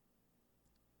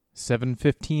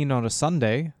7:15 on a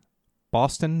Sunday,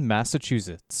 Boston,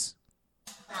 Massachusetts.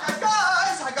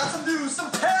 Guys, I got some news, some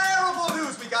terrible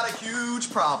news. We got a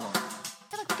huge problem. I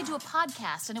feel like we could do a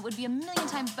podcast, and it would be a million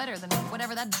times better than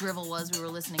whatever that drivel was we were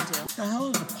listening to. What the hell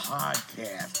is a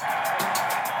podcast?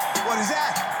 What is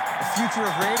that? The future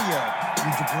of radio,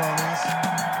 you jabronis.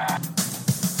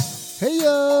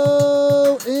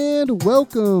 Heyo, and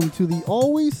welcome to the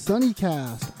Always Sunny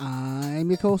cast. I'm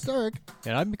your co-host Eric.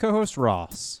 And I'm your co-host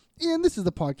Ross. And this is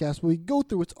the podcast where we go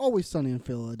through It's Always Sunny in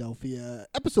Philadelphia,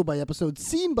 episode by episode,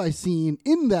 scene by scene,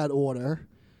 in that order.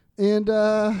 And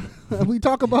we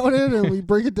talk about it, and we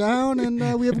break it down,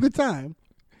 and we have a good time.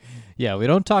 Yeah, we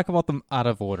don't talk about them out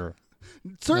of order.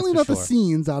 Certainly not the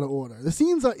scenes out of order. The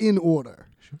scenes are in order.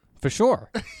 For sure.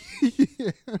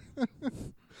 Yeah.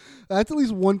 That's at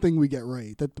least one thing we get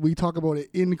right, that we talk about it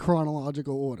in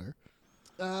chronological order.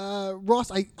 Ross,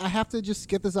 I have to just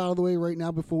get this out of the way right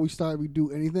now before we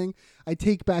do anything. I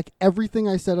take back everything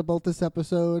I said about this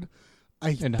episode.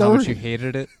 And how much you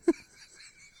hated it?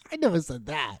 I never said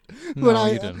that. No,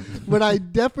 you didn't. But I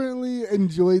definitely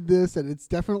enjoyed this, and it's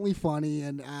definitely funny,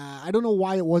 and I don't know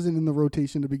why it wasn't in the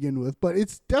rotation to begin with, but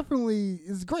it's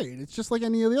great. It's just like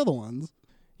any of the other ones.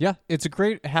 Yeah, it's a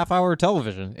great half-hour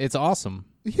television. It's awesome.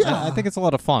 Yeah. I think it's a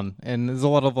lot of fun, and there's a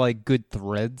lot of like good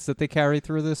threads that they carry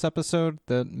through this episode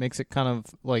that makes it kind of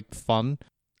like fun.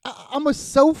 I'm a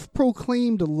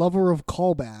self-proclaimed lover of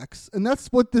callbacks, and that's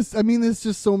what this. I mean, there's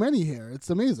just so many here. It's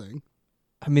amazing.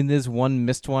 I mean, there's one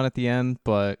missed one at the end,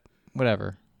 but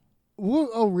whatever.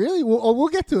 Oh, really? We'll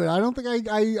get to it. I don't think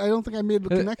I made the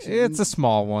connection. It's a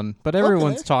small one, but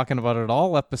everyone's talking about it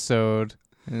all episode,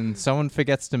 and someone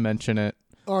forgets to mention it.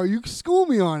 Or you school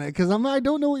me on it, because I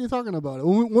don't know what you're talking about.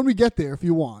 When we get there, if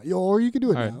you want. Or you can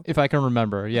do it all now. Right, if I can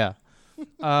remember, yeah.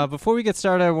 Before we get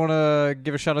started, I want to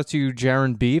give a shout out to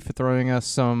Jaron B for throwing us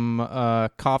some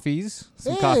coffees,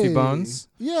 some coffee bones.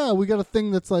 Yeah, we got a thing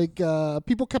that's like,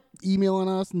 people kept emailing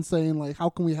us and saying, like,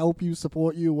 how can we help you,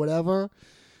 support you, whatever.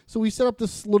 So we set up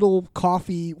this little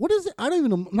coffee. What is it? I don't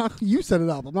even know. You set it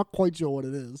up. I'm not quite sure what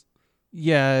it is.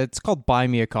 Yeah, it's called Buy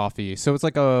Me a Coffee. So it's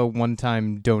like a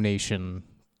one-time donation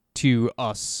to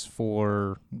us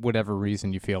for whatever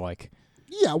reason you feel like.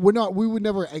 Yeah, we would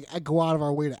never go out of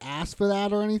our way to ask for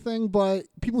that or anything, but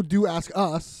people do ask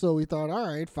us, so we thought, all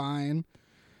right, fine.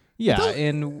 Yeah,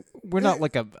 and we're not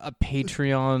like a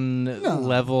Patreon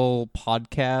level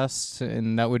podcast,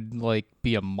 and that would like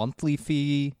be a monthly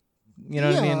fee. You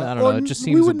know what I mean? I don't know. It just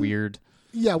seems weird.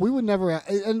 Yeah, we would never,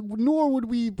 and nor would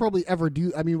we probably ever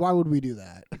do. I mean, why would we do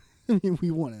that? I mean,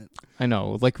 we wouldn't. I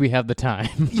know, like we have the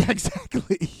time. Yeah,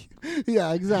 exactly.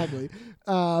 Yeah, exactly.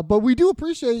 But we do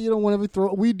appreciate, whenever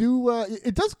we do.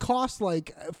 It does cost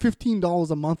like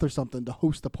 $15 a month or something to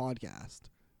host the podcast.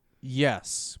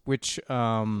 Yes, which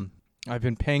I've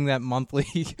been paying that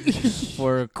monthly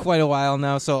for quite a while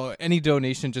now. So any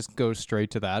donation just goes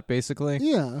straight to that, basically.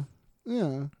 Yeah,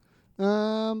 yeah.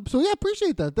 So yeah,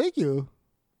 appreciate that. Thank you.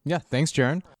 Yeah, thanks,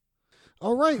 Jaron.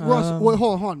 All right, Ross. Wait,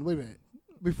 hold on. Wait a minute.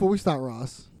 Before we start,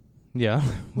 Ross. Yeah.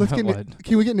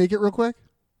 Can we get naked real quick?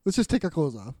 Let's just take our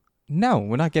clothes off. No,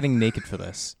 we're not getting naked for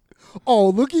this. Oh,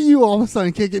 look at you! All of a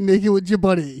sudden, can't get naked with your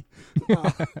buddy.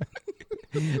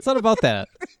 It's not about that.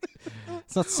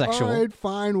 It's not sexual. All right,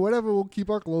 fine, whatever. We'll keep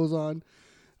our clothes on.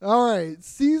 All right,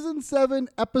 season 7,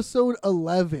 episode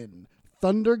 11,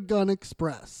 Thunder Gun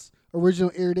Express.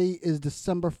 Original air date is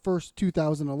December 1st,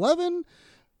 2011.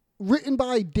 Written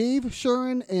by Dave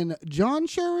Shuren and John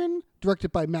Shuren.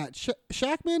 Directed by Matt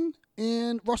Shackman.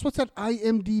 And Ross, what's that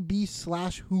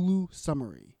IMDb/Hulu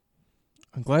summary?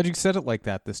 I'm glad you said it like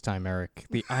that this time, Eric.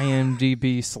 The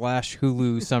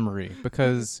IMDb/Hulu summary,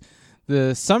 because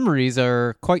the summaries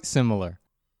are quite similar.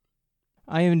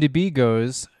 IMDb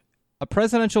goes, a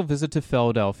presidential visit to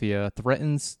Philadelphia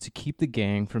threatens to keep the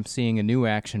gang from seeing a new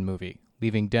action movie,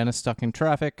 leaving Dennis stuck in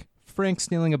traffic, Frank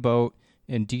stealing a boat,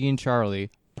 and Dee and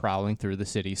Charlie prowling through the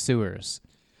city sewers.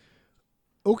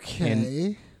 Okay.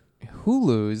 And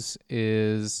Hulu's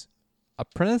is a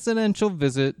presidential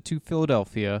visit to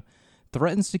Philadelphia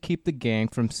threatens to keep the gang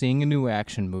from seeing a new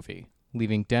action movie,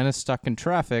 leaving Dennis stuck in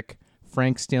traffic,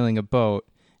 Frank stealing a boat,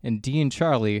 and Dee and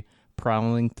Charlie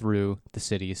prowling through the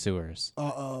city sewers.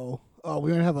 Uh-oh. Oh,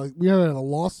 we're gonna have a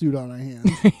lawsuit on our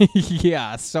hands.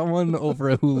 Yeah, someone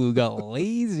over at Hulu got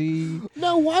lazy.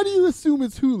 Now, why do you assume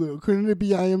it's Hulu? Couldn't it be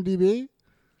IMDb?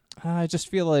 I just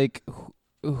feel like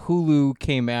Hulu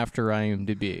came after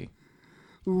IMDb.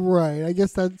 Right, I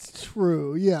guess that's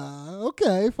true. Yeah.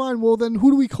 Okay, fine. Well, then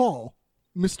who do we call?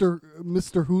 Mr.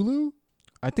 Hulu?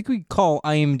 I think we call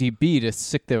IMDb to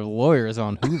sick their lawyers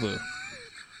on Hulu.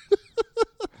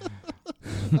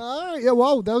 All right. Yeah.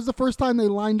 Wow. That was the first time they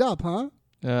lined up, huh?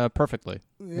 Perfectly.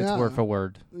 Yeah. It's word for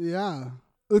word. Yeah.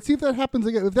 Let's see if that happens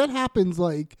again. If that happens,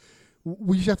 like,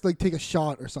 we just have to like take a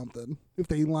shot or something. If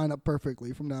they line up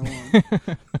perfectly from now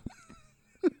on.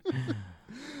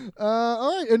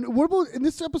 All right. And what about? And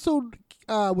this episode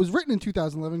was written in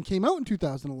 2011, came out in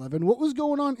 2011. What was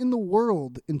going on in the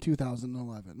world in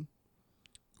 2011?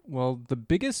 Well, the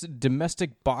biggest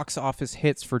domestic box office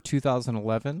hits for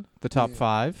 2011, the top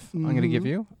 5, I'm going to give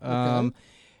you. Okay.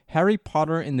 Harry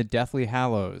Potter and the Deathly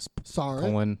Hallows, Saw it.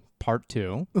 colon, part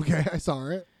 2. Okay, I saw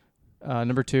it.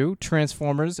 Number 2,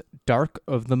 Transformers, Dark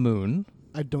of the Moon.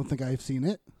 I don't think I've seen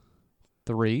it.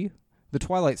 3, The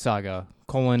Twilight Saga,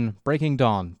 colon, Breaking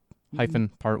Dawn, hyphen,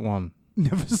 part 1.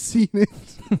 Never seen it.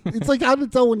 It's like hard to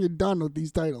tell when you're done with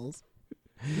these titles.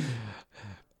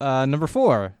 Number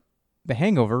 4, The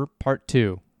Hangover, part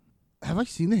 2. Have I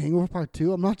seen The Hangover Part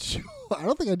 2? I'm not sure. I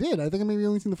don't think I did. I think I maybe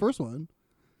only seen the first one.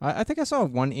 I think I saw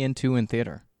 1 and 2 in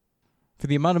theater. For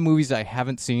the amount of movies I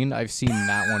haven't seen, I've seen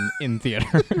that one in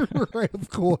theater. Right, of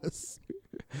course.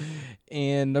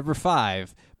 And number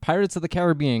 5, Pirates of the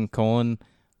Caribbean, colon,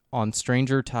 On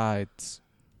Stranger Tides.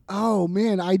 Oh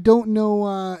man, I don't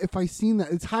know if I seen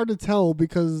that. It's hard to tell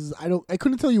because I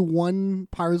couldn't tell you one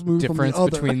Pirates movie Difference from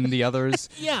the other. between the others.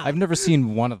 Yeah. I've never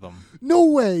seen one of them. No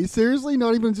way. Seriously,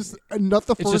 not even just not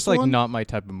the first It's just like one. not my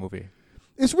type of movie.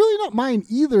 It's really not mine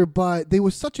either, but they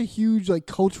was such a huge like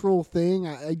cultural thing.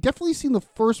 I definitely seen the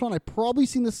first one. I probably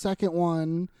seen the second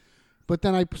one, but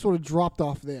then I sort of dropped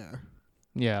off there.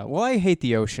 Yeah. Well, I hate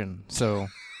the ocean, so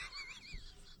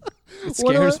it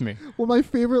scares me. One of my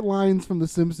favorite lines from The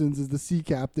Simpsons is the sea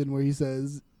captain where he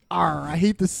says, "Arr, I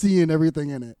hate the sea and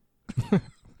everything in it."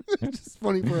 It's just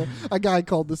funny for a guy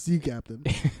called the sea captain.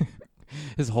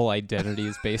 His whole identity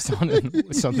is based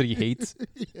on something he hates.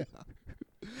 Yeah.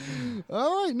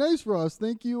 All right, nice, Ross.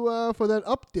 Thank you for that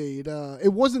update.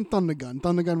 It wasn't Thundergun.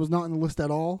 Thundergun was not on the list at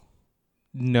all.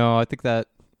 No, I think that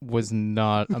was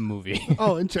not a movie.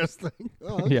 Oh, interesting.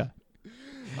 Oh, okay. Yeah.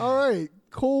 All right,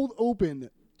 cold open.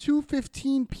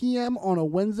 2:15 p.m. on a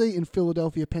Wednesday in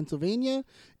Philadelphia, Pennsylvania.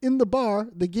 In the bar,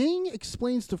 the gang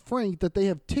explains to Frank that they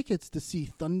have tickets to see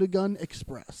Thundergun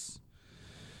Express.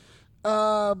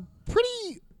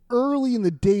 Pretty early in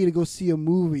the day to go see a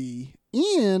movie,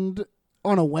 and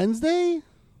on a Wednesday.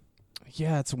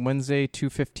 Yeah, it's Wednesday,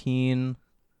 2:15.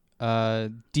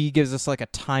 D gives us like a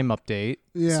time update.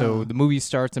 Yeah. So the movie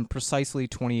starts in precisely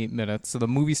 28 minutes. So the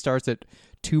movie starts at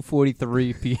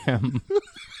 2:43 p.m.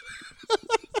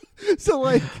 So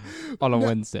like on a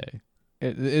Wednesday.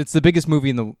 It's the biggest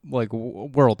movie in the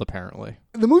world, apparently.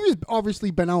 the movie's obviously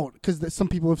been out because some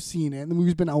people have seen it. And the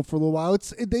movie's been out for a little while.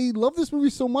 They love this movie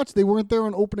so much they weren't there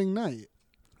on opening night.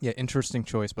 Yeah, interesting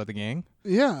choice by the gang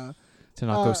Yeah. to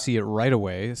not go see it right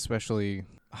away, especially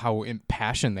how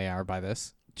impassioned they are by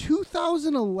this.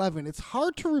 2011. It's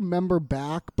hard to remember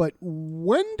back, but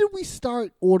when did we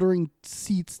start ordering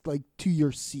seats like to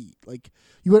your seat? Like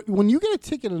when you get a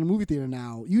ticket at a movie theater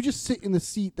now, you just sit in the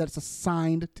seat that's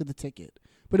assigned to the ticket.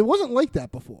 But it wasn't like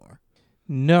that before.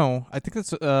 No, I think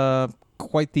that's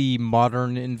quite the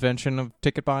modern invention of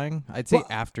ticket buying. I'd say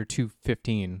after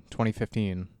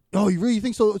 2015. Oh, you really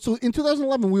think so? So in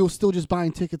 2011, we were still just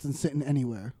buying tickets and sitting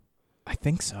anywhere. I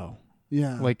think so.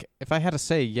 Yeah. Like, if I had to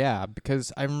say, yeah,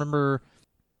 because I remember...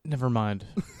 Never mind.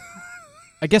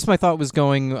 I guess my thought was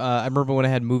going... I remember when I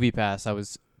had MoviePass, I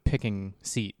was picking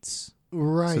seats.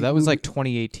 Right. So that was like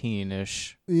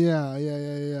 2018-ish.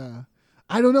 Yeah.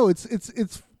 I don't know.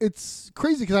 It's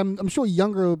crazy because I'm sure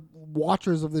younger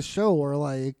watchers of this show are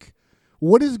like,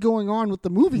 what is going on with the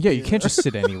movie? Yeah, you theater? can't just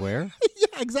sit anywhere.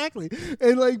 Yeah, exactly.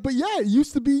 And but yeah, it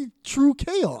used to be true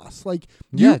chaos. Like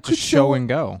Yeah, you could just show and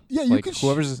go. Yeah, you like, could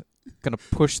whoever's gonna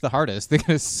push the hardest, they're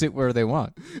gonna sit where they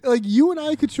want. like you and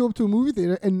I could show up to a movie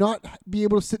theater and not be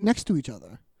able to sit next to each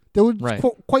other. That would Right.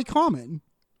 quite common.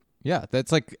 Yeah,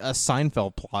 that's like a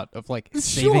Seinfeld plot of like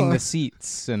saving Sure. the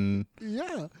seats and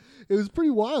Yeah, it was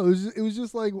pretty wild. It was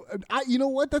just like, you know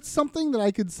what? That's something that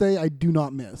I could say I do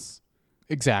not miss.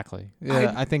 exactly.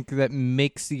 Yeah, I think that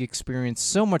makes the experience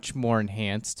so much more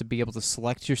enhanced to be able to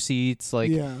select your seats.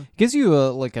 Like, Yeah. gives you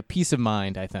a peace of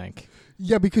mind. I think.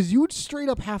 Yeah, because you would straight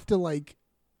up have to like,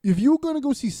 if you were gonna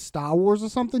go see Star Wars or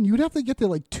something, you'd have to get there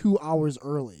like 2 hours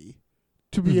early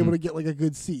to be able to get like a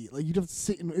good seat. Like you'd have to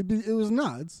sit in. It was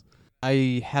nuts.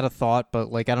 I had a thought, but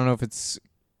like I don't know if it's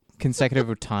consecutive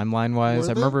or timeline wise.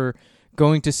 Were I they? remember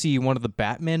going to see one of the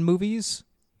Batman movies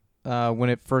when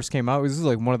it first came out. It was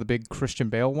like one of the big Christian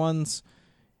Bale ones,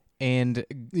 and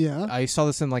Yeah. I saw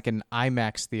this in like an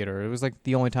IMAX theater. It was like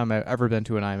the only time I've ever been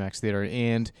to an IMAX theater,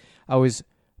 and I was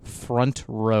front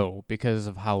row because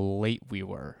of how late we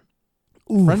were.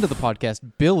 friend of the podcast,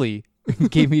 Billy,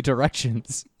 gave me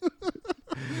directions.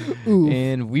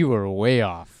 And we were way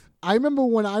off. I remember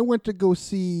when I went to go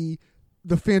see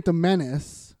The Phantom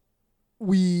Menace,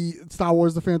 Star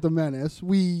Wars The Phantom Menace,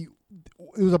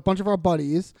 it was a bunch of our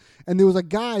buddies, and there was a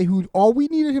guy who all we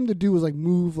needed him to do was like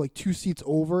move like 2 seats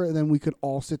over, and then we could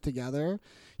all sit together.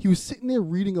 He was sitting there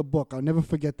reading a book. I'll never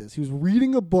forget this. He was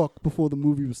reading a book before the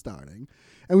movie was starting,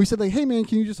 and we said like, "Hey man,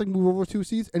 can you just like move over 2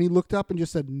 seats?" And he looked up and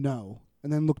just said no,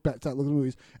 and then looked back, started looking at the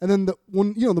movies. And then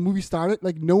when the movie started,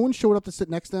 like no one showed up to sit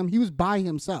next to him. He was by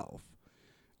himself,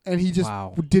 and he just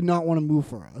did not want to move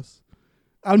for us.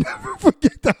 I'll never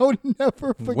forget that. I'll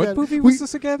never forget. What movie was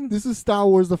this again? This is Star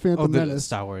Wars: The Phantom Menace.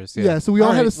 Star Wars, yeah. So we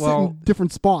all had to sit in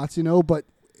different spots, but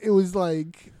it was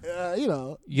like,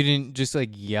 You didn't just like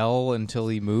yell until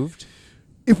he moved?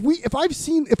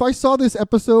 If I saw this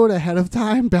episode ahead of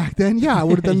time back then, yeah, I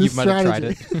would have done this strategy. You might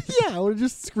have tried it. Yeah, I would have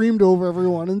just screamed over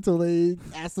everyone until they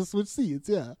asked to switch seats.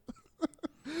 Yeah.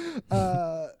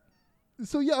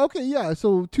 So yeah, okay, yeah.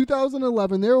 So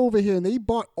 2011, they're over here and they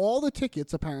bought all the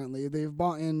tickets. Apparently, they've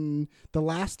bought in the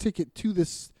last ticket to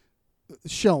this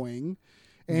showing,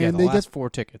 and they got 4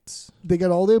 tickets. They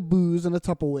got all their booze in a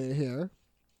Tupperware here,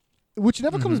 which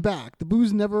never comes back. The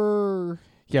booze never.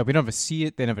 Yeah, we don't ever see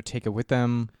it. They never take it with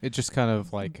them. It just kind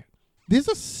of like. There's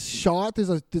a shot.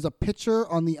 There's a picture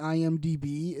on the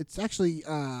IMDb. It's actually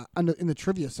in the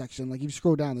trivia section. Like if you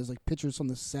scroll down, there's like pictures from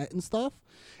the set and stuff,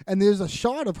 and there's a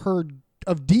shot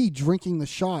of Dee drinking the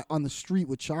shot on the street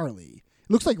with Charlie.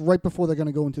 It looks like right before they're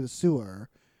gonna go into the sewer.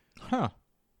 Huh.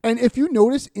 And if you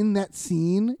notice in that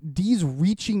scene, Dee's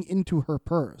reaching into her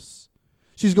purse.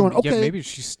 She's going, okay. Yeah, maybe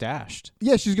she's stashed.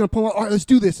 Yeah, she's gonna pull out. All right, let's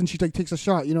do this, and she like takes a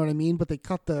shot. You know what I mean? But they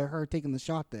cut her taking the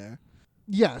shot there.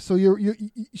 Yeah, so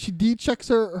Dee checks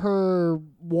her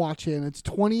watch in. It's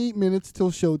 28 minutes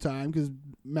till showtime because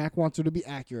Mac wants her to be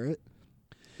accurate.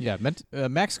 Yeah,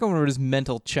 Mac's going over his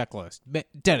mental checklist.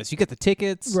 Dennis, you get the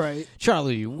tickets, right?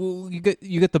 Charlie, you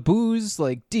get the booze.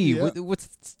 Like Dee, yeah. what's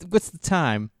the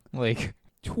time? Like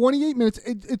 28 minutes.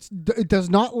 It does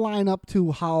not line up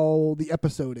to how the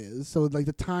episode is. So like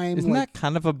the time. Isn't that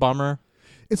kind of a bummer?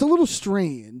 It's a little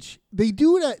strange. They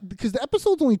do it because the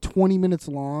episode's only 20 minutes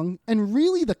long, and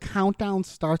really the countdown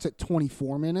starts at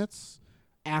 24 minutes.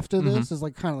 After this is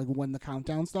like kind of like when the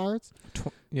countdown starts.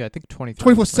 I think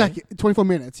 24 seconds, 24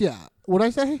 minutes. Yeah, what'd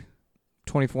I say?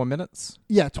 24 minutes.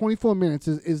 Yeah, 24 minutes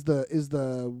is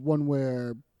the one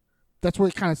where that's where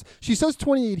it kind of. She says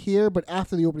 28 here, but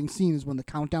after the opening scene is when the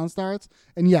countdown starts.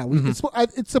 And yeah,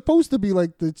 it's supposed to be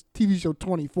like the TV show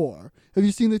 24. Have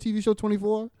you seen the TV show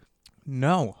 24?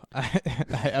 No,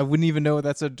 I wouldn't even know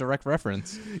that's a direct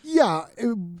reference. Yeah,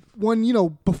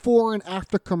 when before and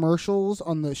after commercials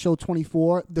on the show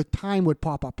 24, the time would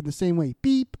pop up in the same way,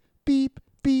 beep, beep,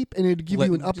 beep, and it'd give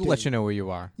you an update. Let you know where you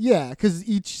are. Yeah, because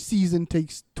each season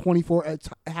takes 24. It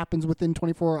happens within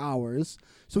 24 hours,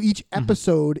 so each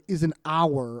episode is an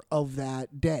hour of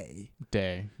that day.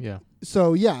 Yeah.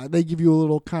 So yeah, they give you a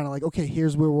little kind of like, okay,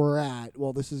 here's where we're at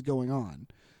while this is going on.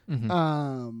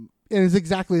 And it's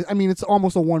exactly, it's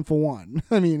almost a 1-for-1.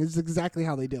 It's exactly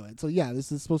how they do it. So, yeah,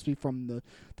 this is supposed to be from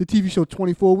the TV show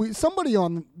 24. Somebody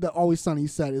on the Always Sunny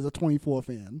set is a 24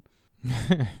 fan.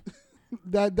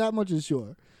 that much is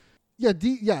sure.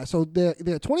 Yeah, so they're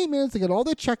 20 minutes. They get all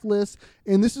their checklists.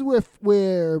 And this is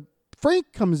where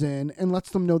Frank comes in and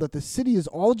lets them know that the city is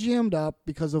all jammed up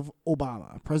because of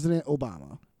Obama, President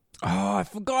Obama. Oh, I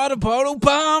forgot about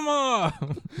Obama.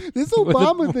 This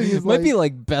Obama thing is might be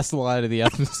like best line of the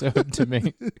episode to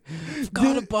me.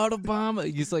 Forgot about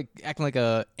Obama. He's like acting like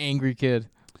a angry kid.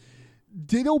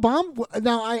 Did Obama?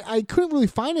 Now I couldn't really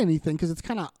find anything because it's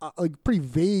kind of like pretty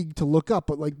vague to look up.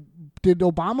 But like, did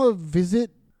Obama visit?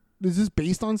 Is this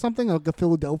based on something like a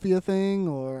Philadelphia thing,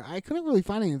 or I couldn't really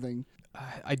find anything.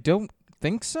 I don't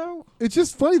think so. It's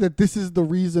just funny that this is the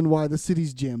reason why the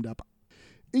city's jammed up.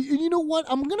 You know what?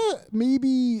 I'm gonna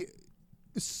maybe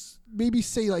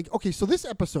say like, okay, so this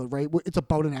episode, right? It's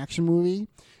about an action movie,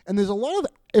 and there's a lot of,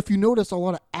 if you notice, a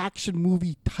lot of action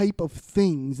movie type of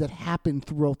things that happen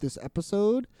throughout this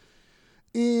episode,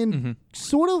 and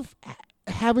sort of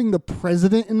having the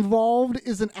president involved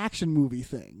is an action movie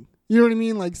thing. You know what I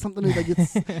mean? Like something like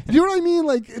it's, you know what I mean?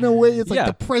 Like in a way, it's like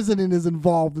the president is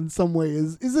involved in some way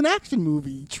is an action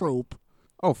movie trope.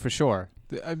 Oh, for sure.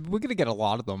 We're gonna get a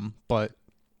lot of them, but.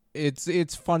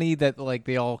 It's funny that like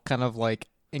they all kind of like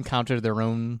encounter their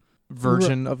own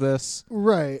version of this,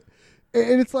 right?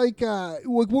 And it's like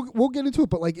we'll get into it,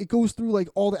 but like it goes through like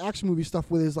all the action movie stuff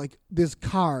where there's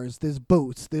cars, there's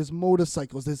boats, there's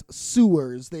motorcycles, there's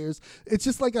sewers, it's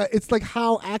just like it's like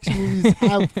how action movies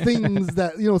have things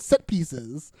that set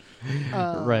pieces,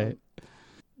 right?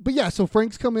 But yeah, so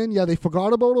Frank's come in. Yeah, they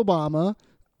forgot about Obama,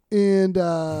 and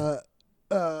I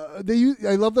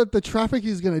love that the traffic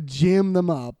is gonna jam them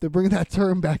up. They're bringing that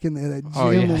term back in there. That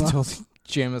jam them up. Totally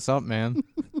jam us up, man.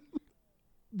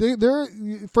 They're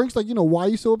Frank's like, why are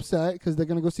you so upset? Because they're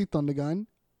gonna go see Thunder Gun.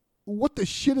 What the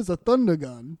shit is a Thunder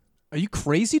Gun? Are you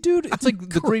crazy, dude? It's like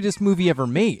the greatest movie ever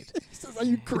made. He says, are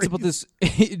you crazy? It's about this.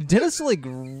 Dennis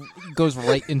goes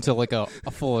right into a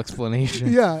full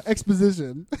explanation. Yeah,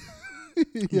 exposition.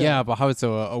 Yeah, about how it's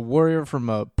a warrior from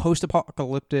a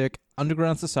post-apocalyptic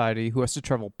underground society who has to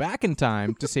travel back in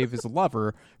time to save his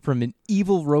lover from an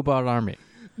evil robot army.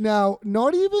 Now,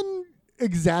 not even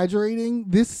exaggerating,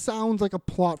 this sounds like a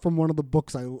plot from one of the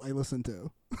books I listen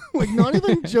to. Like, not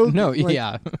even joking. No, like,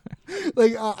 yeah.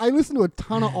 I listen to a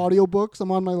ton of audiobooks.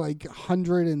 I'm on my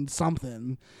 100 and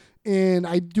something. And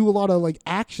I do a lot of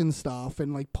action stuff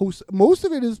and most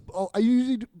of it is I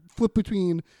usually flip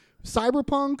between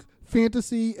cyberpunk,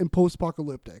 fantasy, and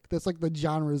post-apocalyptic. That's the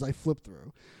genres I flip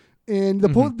through. And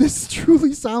this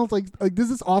truly sounds like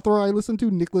this is author I listen to,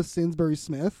 Nicholas Sansbury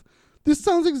Smith. This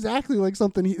sounds exactly like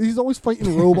something he's always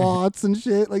fighting robots and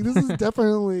shit. This is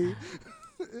definitely.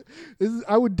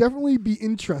 I would definitely be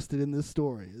interested in this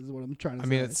story. Is what I'm trying to say. I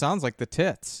mean, it sounds like the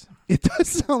tits. It does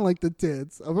sound like the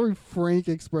tits. A very frank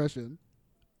expression.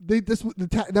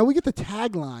 Now we get the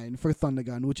tagline for Thunder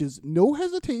Gun, which is "No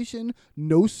hesitation,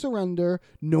 no surrender,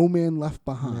 no man left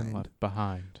behind." No man left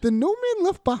behind. The "no man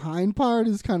left behind" part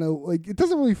is kind of it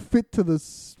doesn't really fit to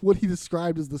what he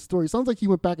described as the story. It sounds like he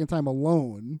went back in time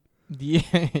alone. Yeah.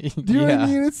 Do you know what I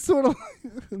mean? It's sort of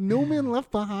 "no man left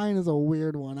behind" is a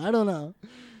weird one. I don't know.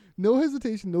 No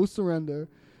hesitation, no surrender,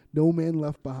 no man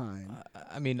left behind.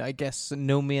 I mean, I guess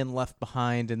no man left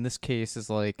behind in this case is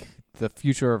the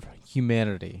future of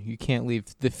humanity. You can't leave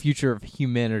the future of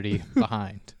humanity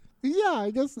behind. Yeah,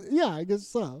 I guess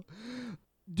so.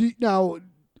 Now,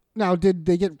 did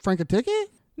they get Frank a ticket?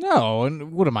 No,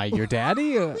 and what am I, your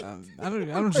daddy? I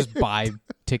don't just buy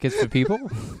tickets for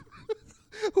people.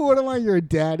 What am I, your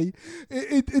daddy?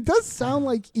 It does sound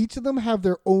like each of them have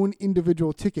their own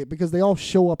individual ticket because they all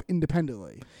show up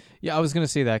independently. Yeah, I was going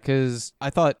to say that because I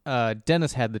thought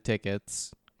Dennis had the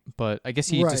tickets, but I guess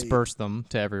he dispersed them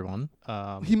to everyone.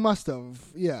 He must have,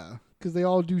 yeah, because they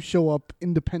all do show up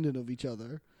independent of each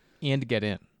other. And get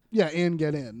in. Yeah, and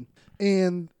get in.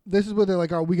 And this is where they're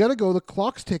like, "Oh, we got to go. The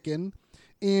clock's ticking."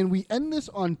 And we end this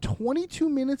on 22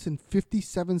 minutes and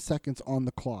 57 seconds on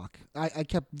the clock. I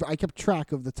kept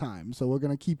track of the time, so we're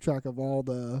gonna keep track of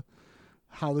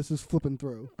how this is flipping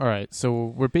through. All right, so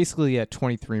we're basically at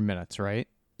 23 minutes, right?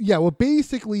 Yeah, we're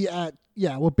basically at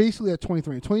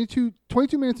 23, 22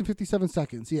 minutes and 57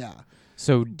 seconds. Yeah.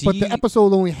 So but the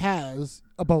episode only has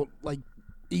about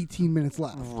 18 minutes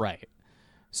left. Right.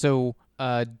 So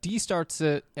D starts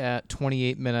it at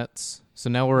 28 minutes. So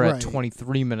now we're at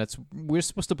 23 minutes. We're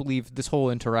supposed to believe this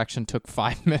whole interaction took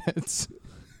 5 minutes.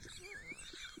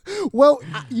 Well,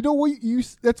 you know what?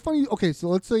 That's funny. Okay, so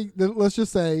let's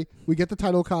just say we get the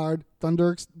title card,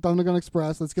 Thunder Gun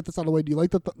Express. Let's get this out of the way. Do you like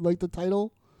the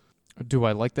title? Do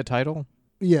I like the title?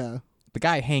 Yeah. The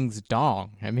guy hangs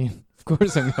dong. I mean, of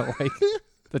course I'm gonna like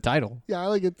the title. Yeah, I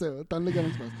like it too. Thunder Gun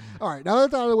Express. All right, now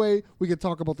that's out of the way, we can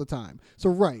talk about the time. So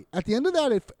at the end of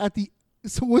that,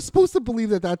 so we're supposed to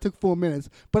believe that took 4 minutes,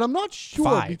 but I'm not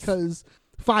sure because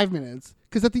 5 minutes.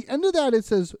 Because at the end of that, it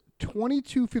says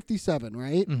 22:57,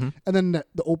 right? Mm-hmm. And then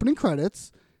the opening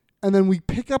credits, and then we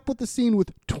pick up with the scene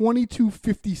with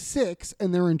 22:56,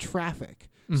 and they're in traffic.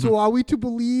 Mm-hmm. So are we to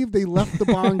believe they left the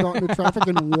bar and got into traffic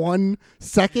in 1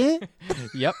 second?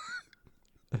 Yep.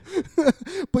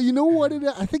 But you know what it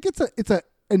is? I think it's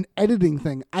an editing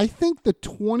thing. I think the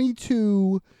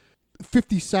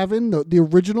 22:57, the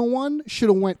original one, should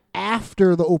have went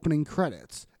after the opening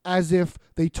credits, as if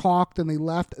they talked and they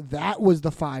left. That was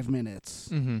the 5 minutes,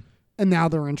 and now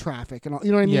they're in traffic, and all,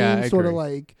 you know what I mean? Yeah, I sort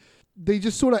agree. of they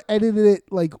just sort of edited it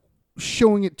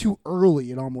showing it too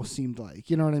early. It almost seemed like,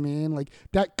 you know what I mean?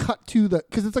 That cut to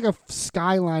because it's like a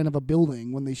skyline of a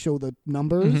building when they show the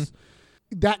numbers.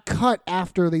 Mm-hmm. That cut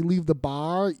after they leave the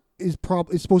bar is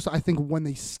supposed to, I think, when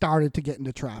they started to get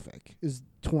into traffic is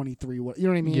 23. You know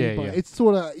what I mean? Yeah, but yeah.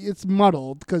 It's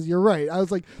muddled because you're right. I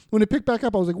was like, when it picked back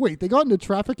up, I was like, wait, they got into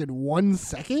traffic in 1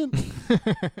 second?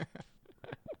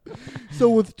 So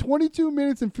with 22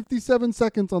 minutes and 57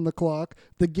 seconds on the clock,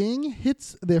 the gang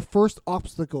hits their first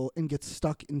obstacle and gets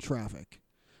stuck in traffic.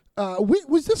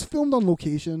 Was this filmed on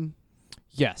location?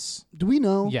 Yes. Do we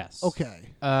know? Yes. Okay.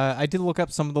 I did look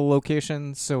up some of the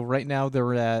locations. So right now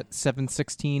they're at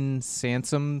 716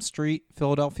 Sansom Street,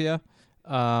 Philadelphia.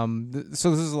 So this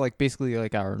is basically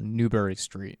our Newbury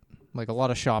Street. A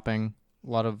lot of shopping, A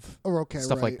lot of okay,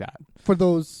 stuff right. like that. For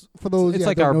those, It's yeah,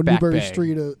 like don't our know, back Newbury bay.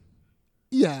 Street.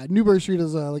 Newbury Street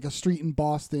is like a street in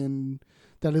Boston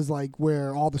that is like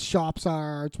where all the shops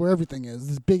are. It's where everything is.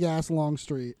 This big ass long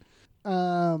street.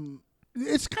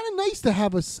 It's kind of nice to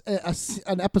have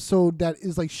an episode that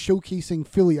is like showcasing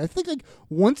Philly. I think like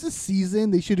once a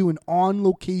season they should do an on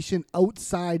location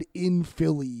outside in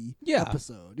Philly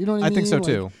episode. You know what I mean? I think so like,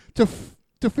 too.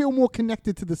 To feel more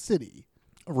connected to the city.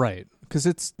 Right, because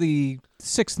it's the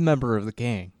 6th member of the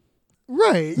gang.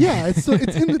 Right, yeah, it's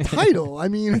in the title. I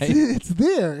mean, Right? it's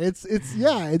there.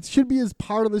 It should be as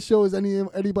part of the show as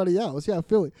anybody else. Yeah,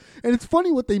 Philly, and it's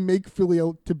funny what they make Philly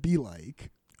out to be like.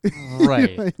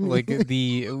 Right, You know what I mean? like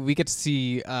we get to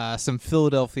see some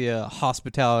Philadelphia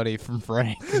hospitality from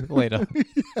Frank later.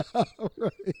 Yeah,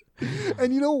 right.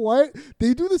 And you know what?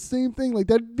 They do the same thing. Like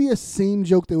that'd be a same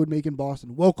joke they would make in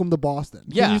Boston. Welcome to Boston.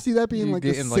 Yeah, Can you see that being like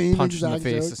the getting, same punched in the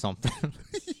exact face joke? or something.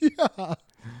 Yeah.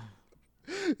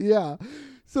 Yeah.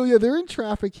 So yeah, they're in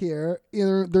traffic here.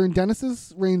 They're in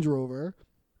Dennis's Range Rover.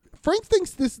 Frank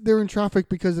thinks they're in traffic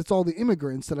because it's all the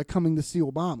immigrants that are coming to see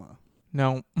Obama.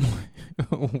 Now,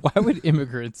 why would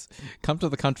immigrants come to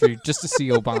the country just to see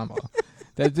Obama?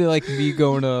 That'd be like me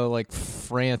going to like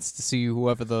France to see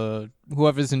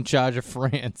whoever's in charge of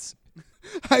France.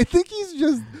 I think he's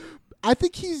just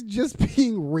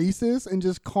being racist and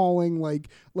just calling like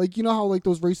you know how like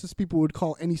those racist people would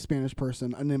call any Spanish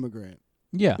person an immigrant.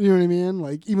 Yeah. You know what I mean?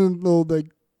 Like even though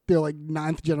they're like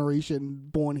 9th generation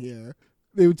born here,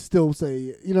 they would still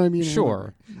say, you know what I mean?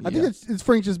 Sure. I think it's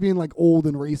Frank just being like old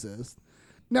and racist.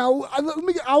 Now I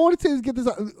want to get this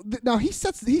out. Now he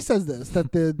says this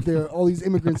that there are all these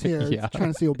immigrants here Yeah.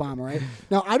 trying to see Obama, right?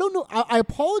 Now I don't know. I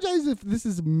apologize if this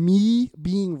is me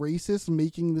being racist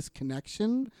making this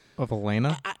connection. Of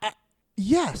Elena?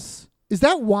 Yes. Is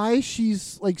that why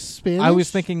she's like Spanish? I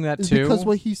was thinking that Is too. because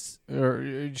what he's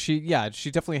Or she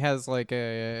definitely has like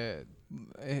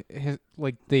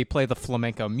like they play the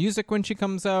flamenco music when she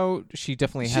comes out. She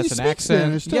definitely has She an speaks accent.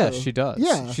 Spanish, too. Yes, she does.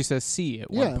 Yeah. She says "sí"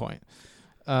 at Yeah. one point.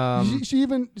 My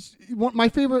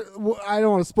favorite. I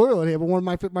don't want to spoil it here, but one of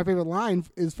my favorite line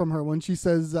is from her when she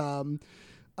says "Está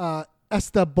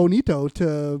bonito"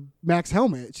 to Max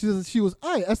Helmet. She says she was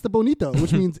 "Ay, está bonito,"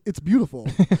 which means it's beautiful.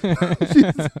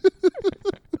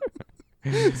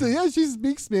 So yeah, she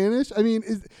speaks Spanish. I mean,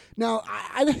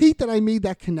 I hate that I made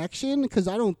that connection because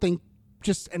I don't think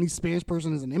just any Spanish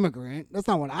person is an immigrant. That's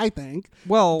not what I think.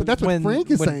 Well, but that's what Frank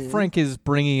is when saying. Frank is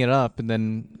bringing it up, and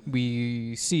then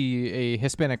we see a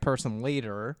Hispanic person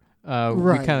later, we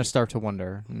Right. kind of start to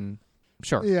wonder.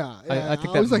 Sure. Yeah, I think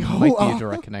I that was like, might be a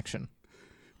direct connection.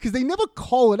 Because they never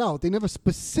call it out. They never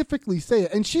specifically say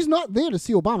it. And she's not there to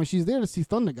see Obama. She's there to see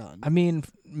Thundergun. I mean,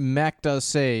 Mac does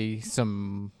say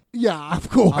some Yeah, of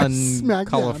course.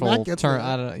 uncolorful Mac gets term. it.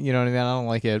 I don't, you know what I mean? I don't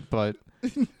like it, but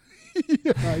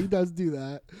Yeah, he does do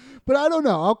that. But I don't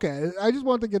know. Okay, I just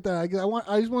wanted to get that. I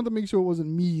just wanted to make sure it wasn't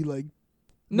me. Like,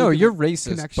 no, making you're a racist,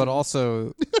 connection. but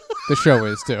also the show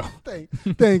is too.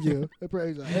 Thank you. I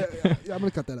praise that. Yeah, I'm gonna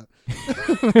cut that out.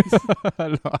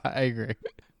 No, I agree.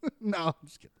 No, I'm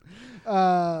just kidding.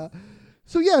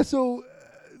 So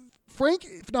Frank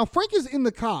is in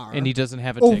the car, And he doesn't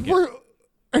have a ticket.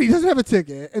 And he doesn't have a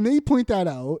ticket, and they point that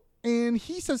out, and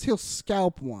he says he'll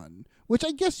scalp one, which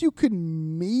I guess you could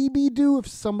maybe do if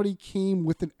somebody came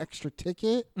with an extra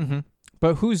ticket. Mm-hmm.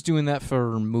 But who's doing that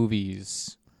for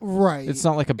movies? Right. It's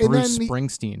not like a And then Bruce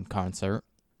Springsteen concert.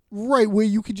 Right, where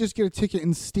you could just get a ticket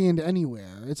and stand anywhere.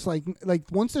 It's like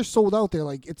once they're sold out, they're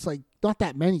like, it's like not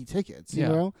that many tickets, you Yeah.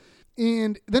 know?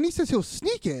 And then he says he'll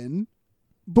sneak in,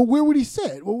 but where would he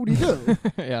sit? What would he do?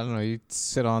 Yeah, I don't know. You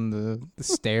sit on the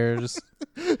stairs.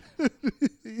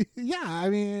 Yeah, I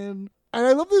mean, and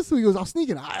I love this. He goes, I'll sneak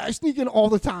in. I sneak in all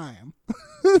the time.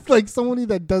 Like somebody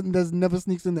that never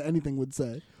sneaks into anything would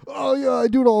say, oh yeah, I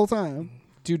do it all the time.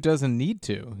 Dude doesn't need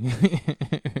to.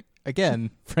 Again,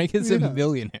 Frank is a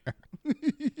millionaire.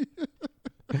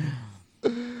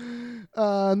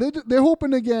 They're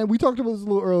hoping again. We talked about this a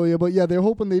little earlier, but yeah, they're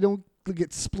hoping they don't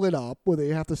get split up where they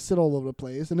have to sit all over the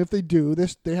place. And if they do,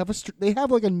 they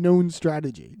have like a known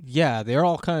strategy. Yeah, they're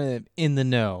all kind of in the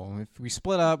know. If we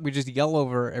split up, we just yell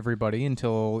over everybody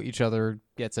until each other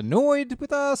gets annoyed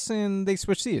with us and they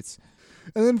switch seats.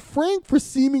 And then Frank, for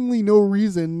seemingly no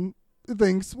reason,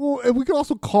 thinks, well, if we could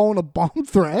also call in a bomb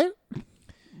threat.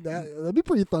 That'd be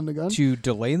pretty Thundergun. To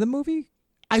delay the movie?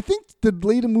 I think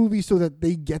delay the movie so that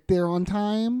they get there on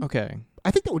time. Okay.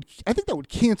 I think that would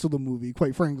cancel the movie,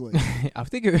 quite frankly. I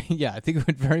think it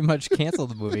would very much cancel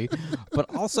the movie, but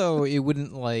also it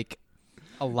wouldn't like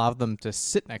allow them to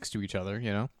sit next to each other,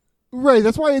 you know? Right,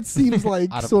 that's why it seems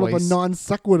like Out of sort of place. a non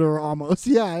sequitur almost.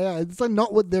 Yeah, it's like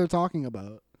not what they're talking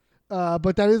about.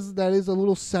 But that is a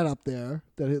little setup there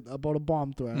about a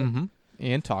bomb threat. Mm-hmm.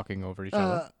 And talking over each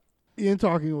other. And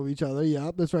talking over each other.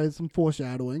 Yeah, that's right. Some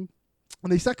foreshadowing.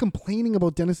 And they start complaining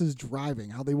about Dennis's driving.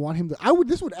 How they want him to.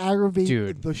 This would aggravate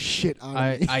Dude, the shit out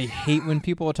of me. I hate when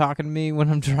people are talking to me when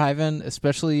I'm driving,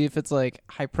 especially if it's like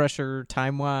high pressure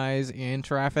time wise and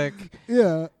traffic.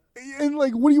 Yeah. And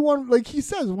like, what do you want? Like he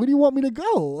says, where do you want me to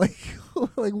go?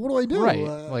 Like what do I do? Right.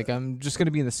 Like I'm just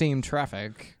gonna be in the same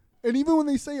traffic. And even when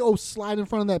they say, "Oh, slide in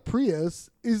front of that Prius,"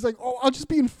 he's like, "Oh, I'll just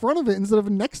be in front of it instead of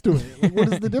next to it." Like,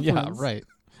 what is the difference? Yeah, right.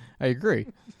 I agree.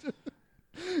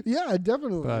 Yeah,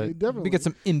 definitely, But definitely. we get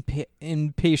some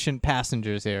impatient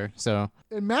passengers here, so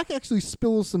And Mac actually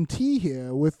spills some tea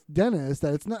here with Dennis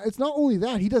that it's not only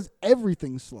that, he does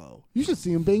everything slow. You should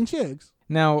see him bang chicks.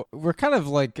 now we're kind of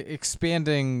like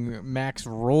expanding Mac's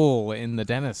role in the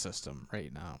Dennis system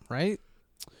right now, right?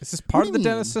 Is this part do of the you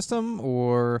Dennis mean? system,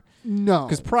 or No.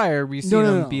 because prior we seen No,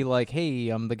 him no. be like, "Hey,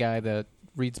 I'm the guy that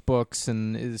reads books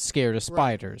and is scared of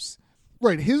spiders."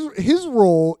 Right. His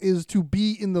role is to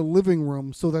be in the living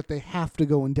room so that they have to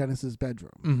go in Dennis's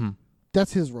bedroom. Mm-hmm.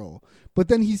 That's his role. But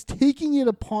then he's taking it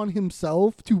upon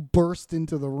himself to burst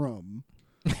into the room,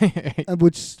 and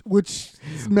which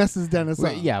messes Dennis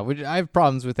up. Yeah, I have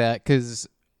problems with that because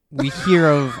we hear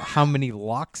of how many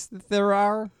locks that there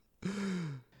are.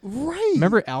 Right.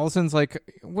 Remember, Allison's like,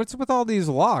 "What's with all these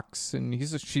locks?" And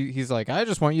he's like, "I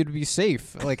just want you to be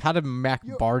safe." Like, how did Mac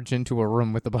barge into a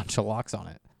room with a bunch of locks on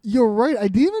it? You're right. I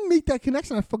didn't even make that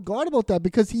connection. I forgot about that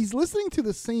because he's listening to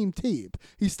the same tape.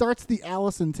 He starts the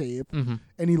Allison tape and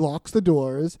he locks the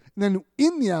doors. And then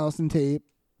in the Allison tape,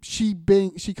 she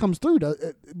comes through.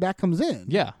 Mac comes in.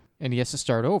 Yeah, and he has to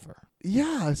start over.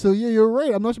 Yeah. So yeah, you're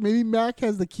right. I'm not sure. Maybe Mac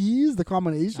has the keys, the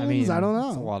combinations. I mean, I don't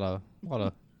it's a know. lot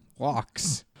of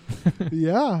locks.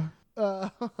 Yeah.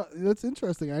 That's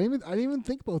interesting. I didn't even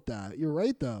think about that. You're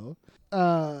right though.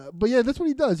 But yeah, that's what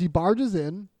he does. He barges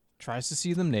in. Tries to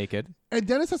see them naked. And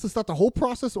Dennis has to start the whole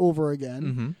process over again.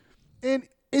 Mm-hmm. And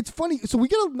it's funny. So we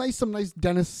get some nice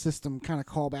Dennis system kind of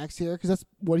callbacks here because that's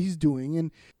what he's doing.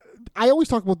 And I always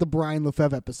talk about the Brian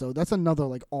Lefebvre episode. That's another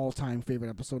like all-time favorite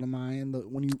episode of mine.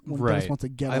 When Dennis wants to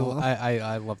get off.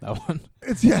 I love that one.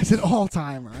 It's an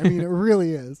all-timer. I mean, it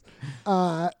really is.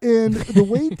 And the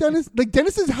way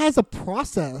Dennis has a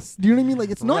process. Do you know what I mean? Like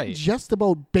it's not Right. just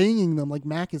about banging them like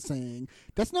Mac is saying.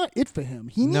 That's not it for him.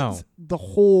 He needs No. the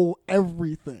whole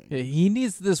everything. Yeah, he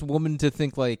needs this woman to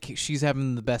think like she's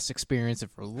having the best experience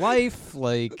of her life.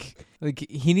 Like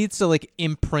he needs to like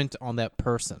imprint on that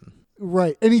person.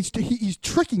 Right, and he's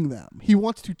tricking them. He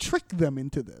wants to trick them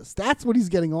into this. That's what he's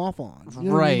getting off on. You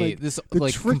know what I mean? Like, This the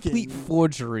like tricking. complete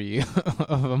forgery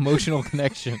of emotional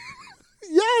connection.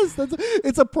 Yes,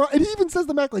 it's a pro. And he even says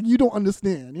to Mac like, "You don't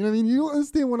understand." You know what I mean? You don't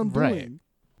understand what I'm Right. doing.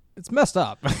 It's messed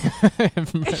up.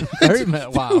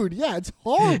 Wow. Dude, yeah, it's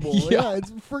horrible. Yeah.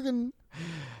 It's friggin'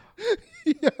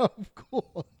 yeah, of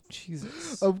course.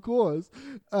 Jesus. Of course.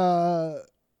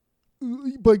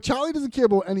 But Charlie doesn't care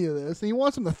about any of this, and he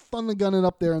wants him to thunder gun it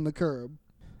up there on the curb.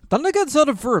 Thundergun's not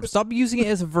a verb. Stop using it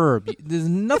as a verb. There's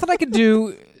nothing I can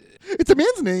do. It's a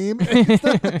man's name.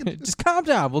 Just calm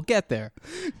down. We'll get there.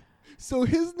 So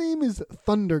his name is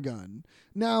Thundergun.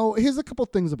 Now, here's a couple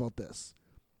things about this.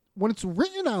 When it's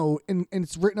written out, and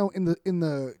it's written out in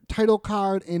the title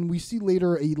card, and we see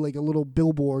later a little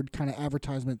billboard kind of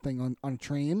advertisement thing on a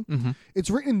train. Mm-hmm.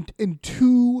 It's written in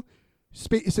two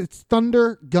space. It's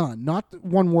Thunder Gun, not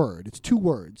one word. It's two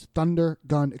words. Thunder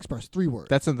Gun Express, 3 words.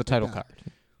 That's in the title that.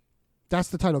 card. That's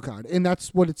the title card, and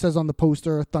that's what it says on the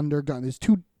poster. Thunder Gun. There's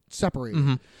 2 separated.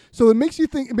 Mm-hmm. So it makes you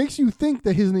think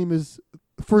that his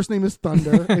first name is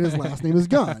Thunder and his last name is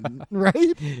Gun,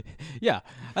 right? Yeah.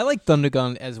 I like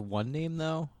Thundergun as one name,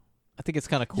 though. I think it's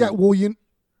kind of cool. Yeah, well,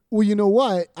 you know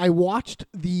what? I watched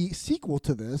the sequel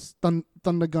to this,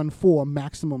 Thundergun 4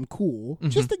 Maximum Cool,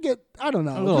 just to get, I don't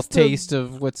know. A little just taste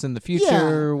of what's in the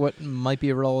future, Yeah. what might be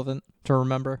irrelevant to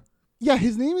remember. Yeah,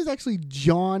 his name is actually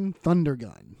John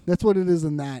Thundergun. That's what it is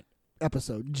in that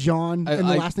episode. John, and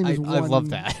the last name is I one. love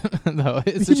that. No,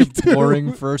 it's Me such a too.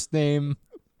 boring first name.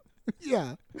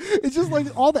 Yeah, it's just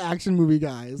like all the action movie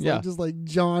guys. Yeah. Like, just like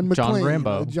John McClane. John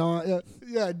Rambo.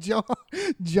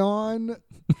 John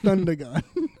Thundergun.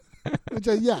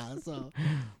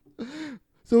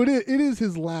 So it is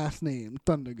his last name,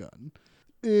 Thundergun,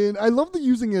 and I love the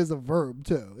using it as a verb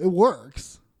too. It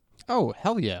works. Oh,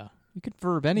 hell yeah. You could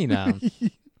verb any noun.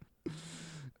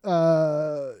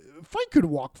 Frank could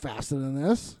walk faster than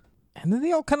this. And then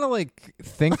they all kind of like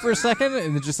think for a second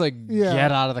and then just like Yeah.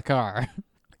 get out of the car.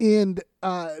 And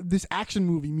this action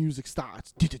movie music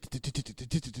starts. You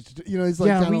know, it's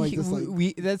like kind of like this. Like,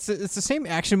 it's the same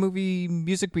action movie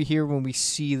music we hear when we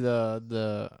see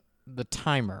the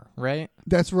timer, right?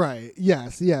 That's right.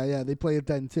 Yes. Yeah. They play it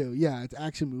then too. Yeah, it's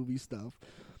action movie stuff.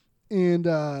 And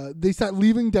they start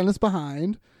leaving Dennis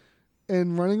behind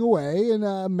and running away.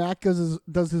 And Mac does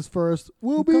his first,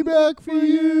 "We'll be back for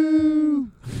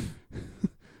you."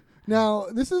 Now,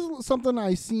 this is something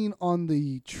I seen on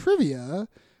the trivia.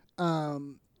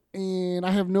 And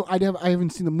I haven't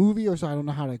seen the movie, or so I don't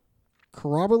know how to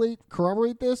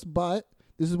corroborate this, but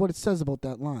this is what it says about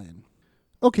that line.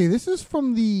 Okay, this is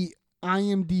from the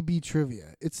IMDb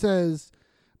trivia. It says,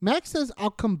 Max says,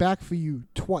 "I'll come back for you"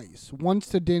 twice, once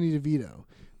to Danny DeVito.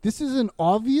 This is an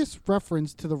obvious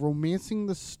reference to the Romancing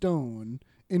the Stone,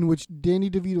 in which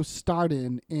Danny DeVito starred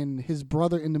in, and his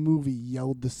brother in the movie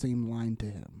yelled the same line to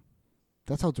him.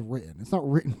 That's how it's written. It's not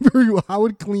written very well. I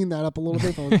would clean that up a little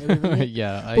bit. If I was editing it.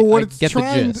 Yeah, I the get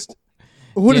gist.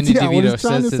 Danny DeVito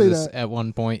says this at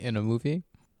one point in a movie.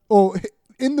 Oh,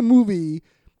 in the movie,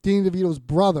 Danny DeVito's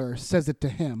brother says it to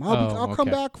him. I'll come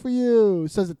back for you.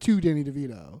 Says it to Danny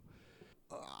DeVito.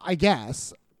 I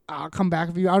guess. "I'll come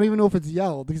back for you." I don't even know if it's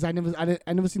yelled because I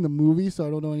never seen the movie, so I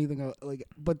don't know anything like.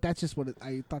 But that's just what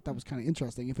I thought that was kind of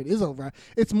interesting. If it is over,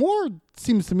 it's more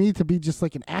seems to me to be just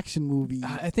like an action movie.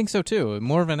 I think so too.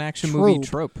 More of an action movie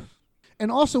trope.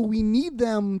 And also, we need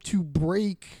them to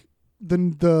break the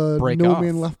No off.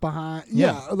 Man Left Behind.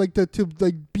 Yeah, like to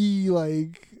be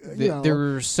like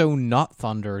They're so not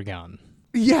Thunder Gun.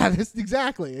 Yeah, that's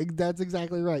exactly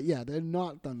right. Yeah, they're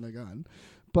not Thunder Gun.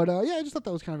 But yeah, I just thought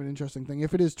that was kind of an interesting thing,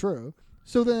 if it is true.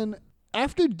 So then,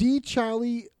 after D,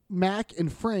 Charlie, Mac, and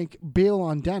Frank bail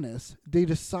on Dennis, they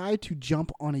decide to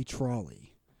jump on a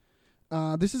trolley.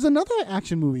 This is another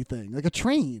action movie thing, like a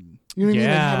train. You know what I mean?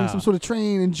 Like having some sort of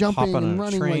train and jumping and running. Hop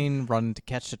on a train, run to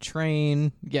catch a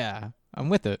train. Yeah, I'm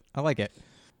with it. I like it.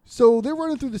 So they're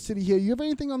running through the city here. You have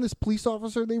anything on this police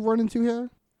officer they run into here?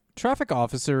 Traffic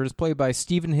officer is played by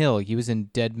Stephen Hill. He was in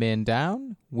Dead Man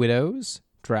Down, Widows,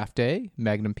 Draft Day,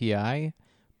 Magnum P.I.,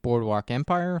 Boardwalk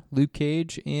Empire, Luke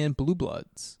Cage, and Blue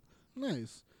Bloods.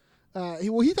 Nice.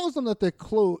 He tells them that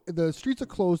the streets are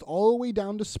closed all the way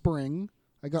down to Spring.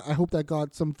 I hope that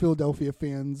got some Philadelphia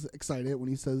fans excited when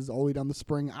he says all the way down to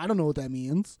Spring. I don't know what that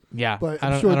means. Yeah, but I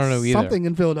I'm don't sure know it's either. something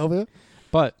in Philadelphia.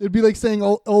 But it'd be like saying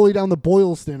all the way down to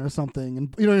Boylston or something.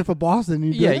 And you know, for Boston,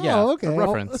 you'd be like, oh, okay. A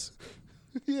reference.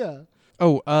 Yeah.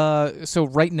 Oh, so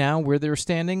right now where they're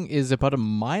standing is about a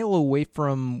mile away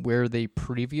from where they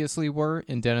previously were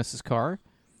in Dennis's car,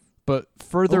 but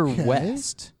further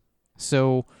west.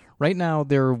 So right now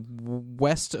they're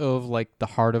west of like the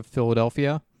heart of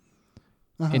Philadelphia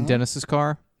in Dennis's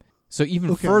car. So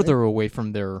even further away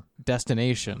from their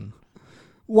destination.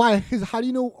 Why? Because how do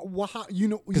you know?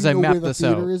 Because I mapped where the this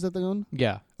theater out. is that they're going?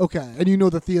 Yeah. Okay, and you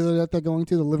know the theater that they're going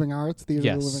to, the Living Arts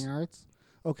Theater of the Living Arts.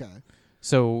 Okay.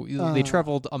 So they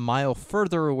traveled a mile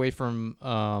further away from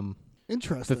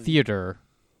the theater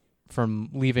from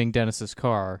leaving Dennis's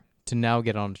car to now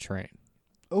get on a train.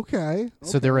 Okay.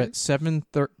 So they're at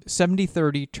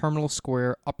 7030 Terminal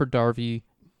Square, Upper Darby,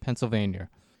 Pennsylvania.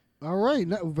 All right.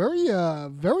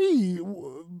 Very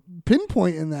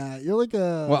pinpoint in that. You're like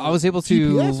a Well, I was able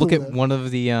to GPS look with at it. one of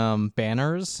the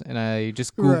banners, and I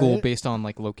just Googled Right. based on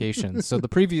like locations. So the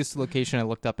previous location I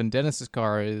looked up in Dennis's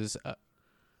car is a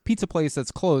pizza place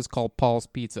that's closed called Paul's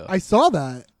Pizza. I saw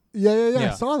that. Yeah. I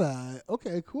Yeah. saw that.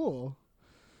 Okay, cool.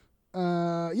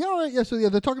 All right. Yeah, so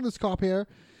they're talking to this cop here.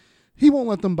 He won't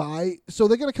let them by, so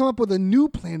they're going to come up with a new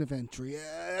plan of entry.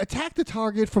 Attack the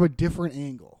target from a different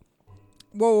angle.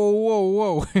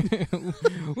 Whoa.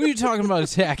 What are you talking about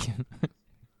attacking?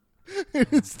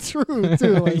 It's true,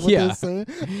 too. Like what Yeah. they're saying.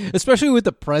 Especially with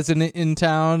the president in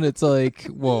town, it's like,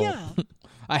 whoa, Yeah.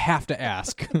 I have to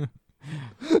ask.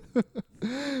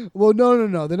 Well,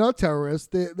 no. They're not terrorists.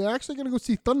 They're actually going to go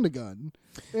see Thundergun.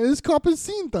 And this cop has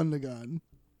seen Thundergun.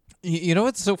 You know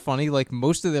what's so funny? Like,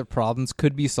 most of their problems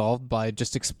could be solved by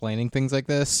just explaining things like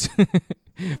this.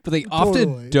 But they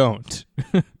often don't.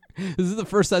 This is the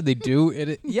first time they do.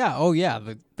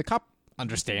 The cop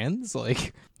understands.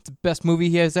 Like, it's the best movie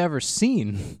he has ever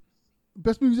seen.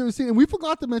 Best movie he's ever seen. And we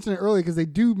forgot to mention it earlier because they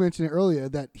do mention it earlier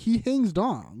that he hangs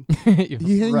dong.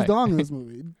 He hangs Right. dong in this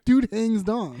movie. Dude hangs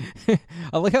dong.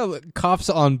 I like how the cop's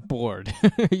on board.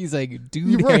 He's like,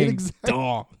 dude You're right, hangs exactly.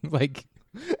 dong. Like,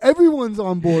 Everyone's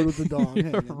on board with the dong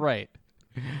hanging. right.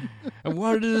 I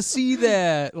wanted to see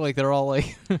that. Like, they're all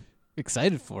like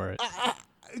excited for it.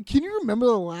 Can you remember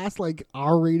the last like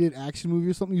R-rated action movie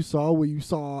or something you saw where you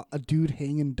saw a dude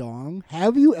hanging dong?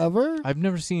 Have you ever? I've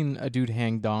never seen a dude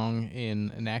hang dong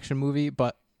in an action movie,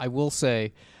 but I will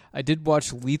say, I did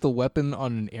watch Lethal Weapon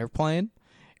on an airplane,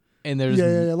 and there's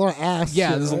a lot of ass. yeah,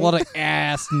 shit, there's right? a lot of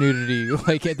ass nudity,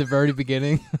 like at the very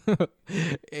beginning,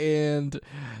 and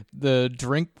the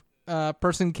drink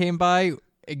person came by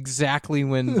exactly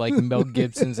when like Mel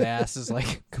Gibson's ass is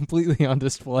like completely on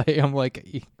display. I'm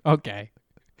like, okay.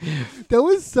 That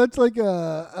was such like an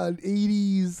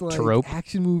 80s like Trope.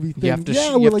 action movie thing. You have to,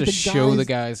 yeah, you where, have like, to show the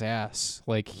guy's ass.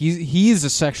 Like he's a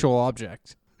sexual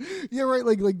object. Yeah, right.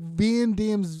 Like Van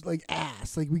Damme's like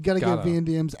ass. Like we gotta get Gotta. Van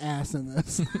Damme's ass in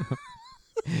this.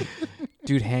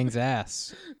 Dude hangs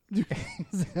ass.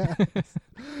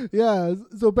 Yeah.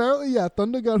 So apparently, yeah,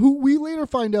 Thundergun, who we later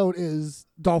find out is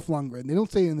Dolph Lundgren. They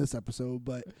don't say in this episode,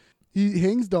 but he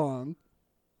hangs dong.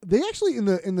 They actually in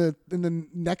the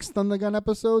next Thundergun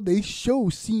episode, they show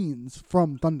scenes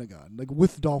from Thundergun, like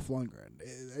with Dolph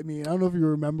Lundgren. I mean, I don't know if you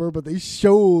remember, but they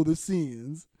show the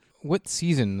scenes. What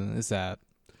season is that?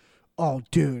 Oh,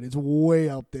 dude, it's way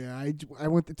up there. I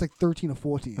went. It's like 13 or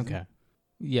 14. Okay.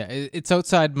 Yeah, it's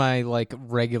outside my like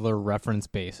regular reference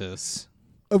basis.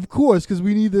 Of course, because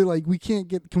we need to we can't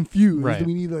get confused. Right.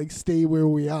 We need to stay where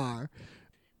we are,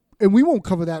 and we won't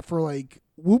cover that for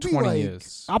we'll be 20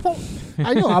 years.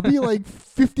 I know I'll be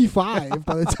 55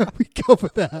 by the time we cover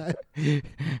that.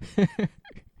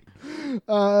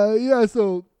 Yeah.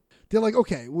 So they're like,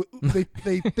 okay,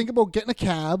 they think about getting a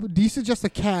cab. Dee suggests a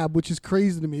cab, which is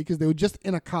crazy to me because they were just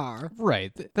in a car.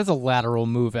 Right. That's a lateral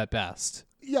move at best.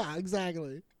 Yeah,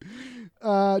 exactly.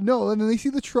 No, and then they see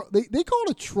the they call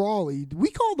it a trolley. We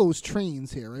call those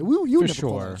trains here, right? You For never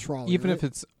call it sure. a trolley, Even right? if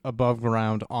it's above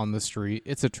ground on the street,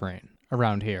 it's a train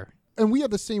around here. And we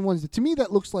have the same ones. To me,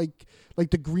 that looks like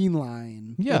the Green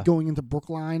Line, Yeah. going into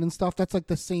Brookline and stuff. That's like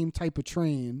the same type of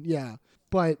train, yeah.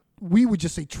 But we would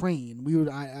just say train. We would.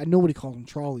 I nobody calls them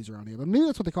trolleys around here, but maybe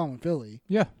that's what they call them in Philly.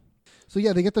 Yeah. So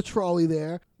yeah, they get the trolley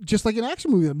there, just like an action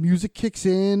movie. The music kicks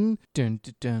in. Dun,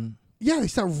 dun, dun. Yeah, they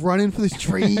start running for this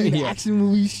train. Yeah. Action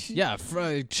movie. Yeah,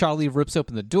 Charlie rips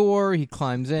open the door. He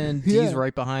climbs in. Dee's Yeah.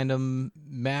 right behind him.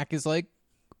 Mac is like,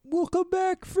 "We'll come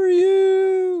back for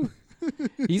you."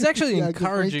 He's actually Yeah, 'cause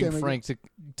Frank encouraging can't make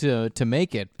Frank to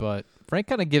make it, but Frank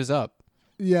kind of gives up.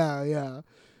 Yeah, yeah.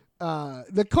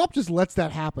 The cop just lets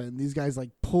that happen. These guys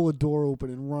pull a door open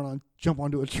and jump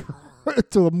onto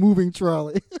to a moving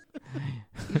trolley.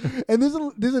 And there's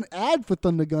an ad for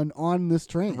Thundergun on this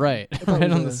train. Right, I thought it right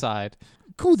was on a the side.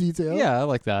 Cool detail. Yeah, I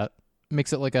like that.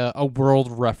 Makes it like a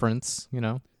world reference, you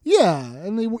know. Yeah,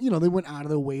 and they went out of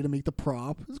their way to make the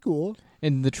prop. It's cool.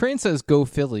 And the train says "Go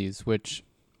Phillies," which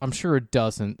I'm sure it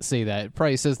doesn't say that. It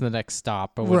probably says the next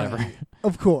stop or whatever. Right.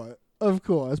 Of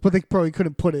course. But they probably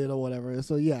couldn't put it or whatever.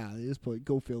 So yeah, they just put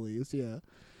 "Go Phillies." Yeah.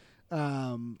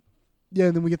 Yeah,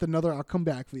 and then we get another "I'll come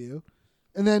back for you."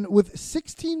 And then with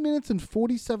 16 minutes and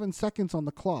 47 seconds on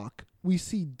the clock, we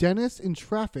see Dennis in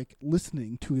traffic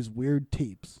listening to his weird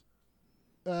tapes.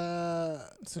 He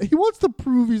wants to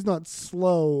prove he's not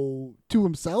slow to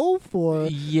himself, or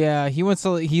Yeah,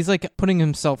 he's like putting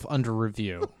himself under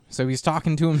review. So he's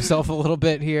talking to himself a little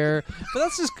bit here, but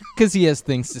that's just because he has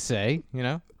things to say, you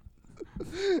know?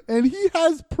 and he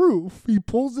has proof. He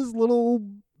pulls his little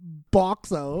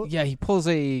box out. Yeah, he pulls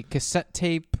a cassette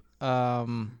tape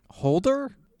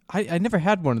holder. I never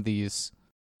had one of these.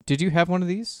 Did you have one of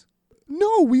these?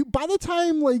 No, by the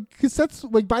time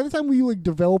cassettes, by the time we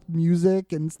developed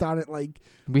music and started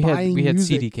We had buying CD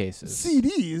music, cases.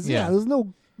 CDs. Yeah, Yeah. there's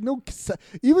no cassette.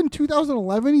 Even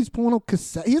 2011, he's pulling out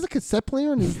cassette. He has a cassette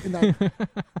player in that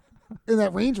in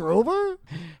that Range Rover.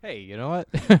 Hey, you know what?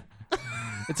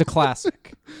 It's a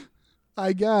classic.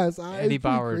 I guess Eddie it's pretty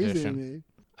Bauer crazy to edition.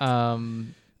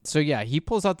 me. So yeah, he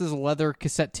pulls out this leather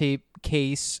cassette tape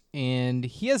case, and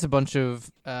he has a bunch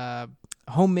of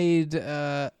homemade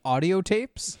audio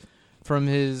tapes from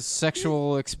his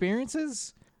sexual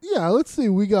experiences. Yeah, let's see.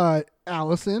 We got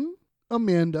Allison,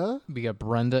 Amanda, We got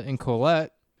Brenda and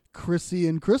Colette, Chrissy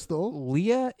and Crystal,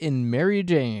 Leah and Mary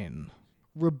Jane,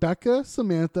 Rebecca,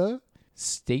 Samantha.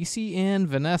 Stacy and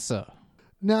Vanessa.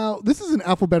 Now, this is in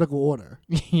alphabetical order.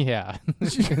 Yeah.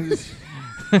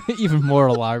 Even more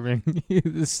alarming.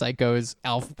 The psycho is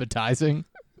alphabetizing.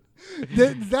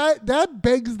 That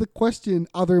begs the question,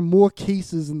 are there more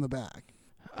cases in the back?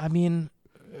 I mean,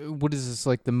 what is this,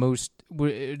 like the most...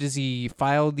 Does he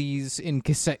file these in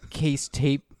cassette case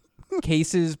tape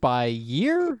cases by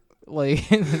year? Like,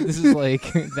 this is like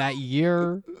that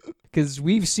year? Because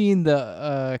we've seen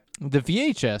the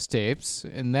VHS tapes,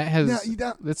 and that has...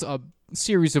 that's a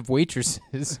series of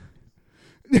waitresses.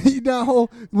 Now,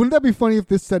 wouldn't that be funny if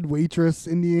this said waitress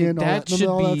in the end? That should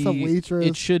all be... that stuff, waitress.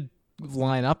 It should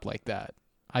line up like that,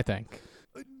 I think.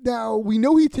 Now, we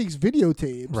know he takes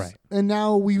videotapes. Right. And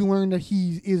now we learned that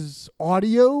he is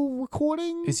audio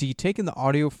recording. Is he taking the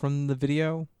audio from the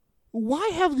video? Why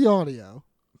have the audio?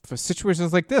 For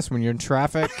situations like this, when you're in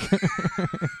traffic.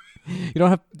 You don't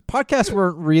have... Podcasts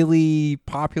weren't really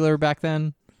popular back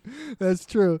then. That's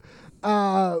true.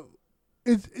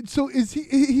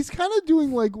 He's kind of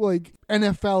doing like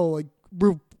NFL, like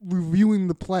reviewing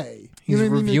the play. You He's know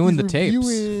what I mean? reviewing the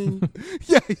tapes.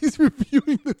 Yeah, he's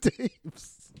reviewing the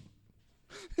tapes.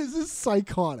 This is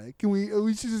psychotic. Can we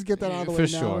should just get that out of the way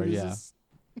For now. sure, This yeah. is-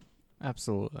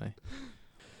 Absolutely.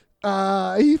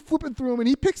 He's flipping through them, and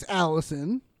he picks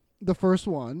Allison, the first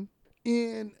one.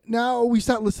 And now we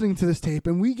start listening to this tape,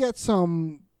 and we get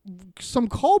some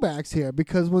callbacks here,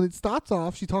 because when it starts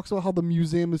off, she talks about how the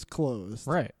museum is closed.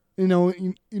 Right. You know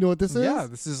what this is? Yeah,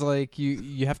 this is like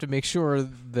you have to make sure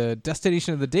the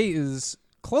destination of the date is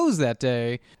closed that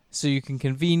day so you can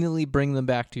conveniently bring them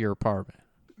back to your apartment.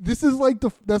 This is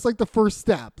that's like the first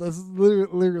step. That's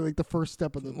literally like the first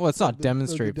step of the. Well, it's not of the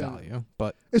demonstrate day. value,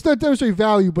 but It's not demonstrate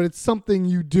value, but it's something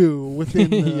you do within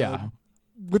the, yeah,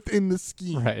 within the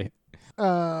scheme. right.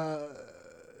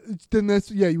 Then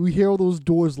we hear all those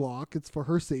doors lock. It's for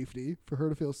her safety, for her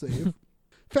to feel safe.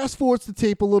 Fast forwards the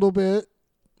tape a little bit,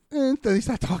 and then they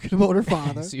start talking about her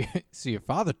father. So your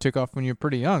father took off when you were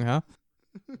pretty young, huh?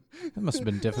 That must have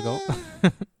been difficult.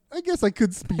 I guess I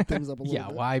could speed things up a little Yeah,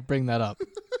 bit. why bring that up?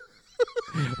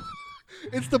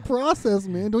 It's the process,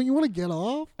 man. Don't you want to get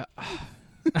off?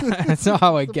 That's not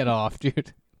how I get off,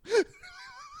 dude.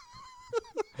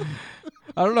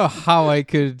 I don't know how I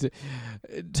could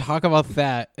talk about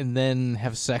that and then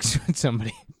have sex with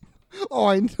somebody. Oh,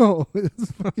 I know.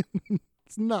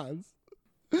 It's nuts.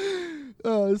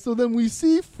 So then we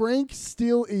see Frank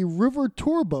steal a river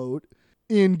tour boat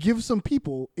and give some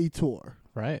people a tour.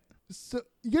 Right. So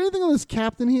you got anything on this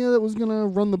captain here that was going to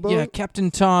run the boat? Yeah, Captain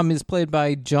Tom is played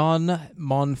by John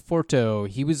Monforto.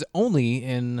 He was only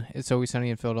in It's Always Sunny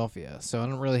in Philadelphia, so I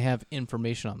don't really have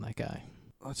information on that guy.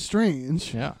 That's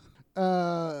strange. Yeah.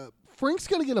 Frank's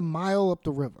got to get a mile up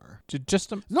the river.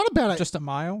 Just a Not a bad idea. just a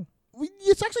mile?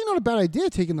 It's actually not a bad idea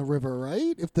taking the river,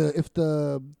 right? If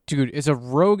the Dude, it's a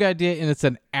rogue idea and it's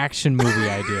an action movie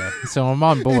idea. So I'm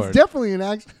on board. It's definitely an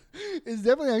action. It's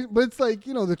definitely, but it's like,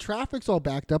 the traffic's all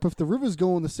backed up. If the river's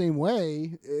going the same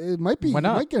way, it might be. Why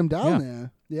not? It might get him down Yeah.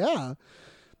 there. Yeah,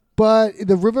 but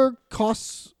the river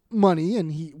costs money,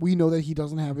 and we know that he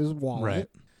doesn't have his wallet. Right.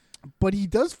 But he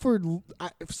does, for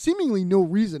seemingly no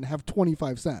reason, have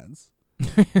 25 cents.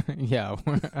 Yeah,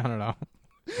 I don't know.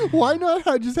 Why not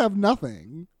just have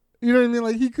nothing? You know what I mean?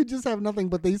 Like, he could just have nothing,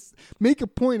 but they make a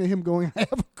point of him going, I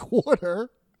have a quarter.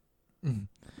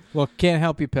 Well, can't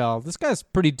help you, pal. This guy's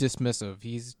pretty dismissive.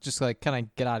 He's just like, can I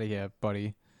get out of here,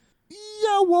 buddy?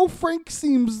 Yeah, well, Frank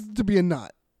seems to be a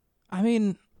nut. I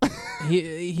mean,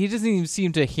 he doesn't even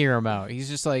seem to hear him out. He's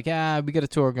just like, we got a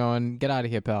tour going. Get out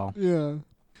of here, pal. Yeah.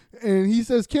 And he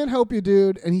says, can't help you,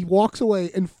 dude. And he walks away.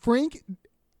 And Frank,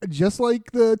 just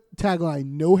like the tagline,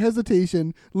 no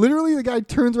hesitation. Literally, the guy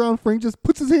turns around. Frank just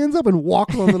puts his hands up and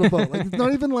walks onto the boat. Like, it's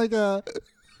not even like a...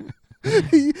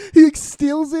 he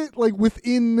steals it like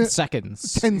within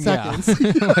Seconds. 10 seconds.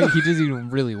 Like, he doesn't even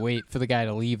really wait for the guy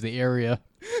to leave the area.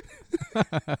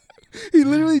 He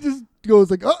literally just goes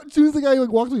like, as soon as the guy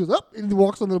walks, he goes up and he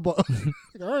walks onto the boat.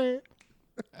 Like, all right.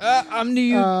 I'm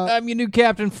your new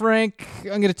Captain Frank.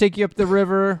 I'm gonna take you up the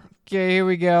river. Okay, here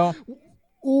we go.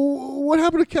 What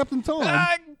happened to Captain Tom?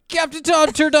 Captain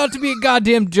Tom turned out to be a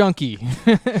goddamn junkie.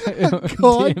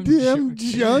 Goddamn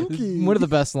junkie. One of the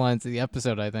best lines of the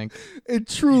episode, I think. It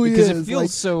truly Because is. it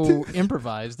feels so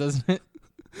improvised, doesn't it?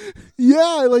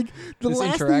 Yeah, like the This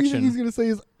last thing interaction. he's gonna say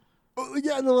is,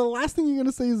 the last thing you're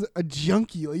gonna say is a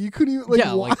junkie. Like, you couldn't even, like,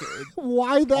 Yeah, why, like,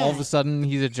 why that? All of a sudden,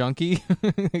 he's a junkie.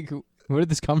 Like, where did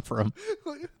this come from?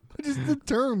 Just the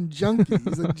term junkie.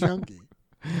 He's a junkie.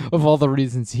 Of all the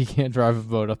reasons he can't drive a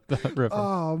boat up the river.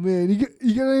 Oh man,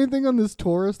 you got anything on this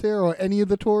tourist here, or any of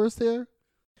the tourists here?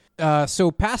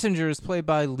 So Passenger is played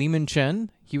by Lehman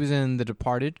Chen. He was in The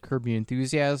Departed, Curb Your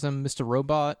Enthusiasm, Mr.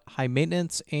 Robot, High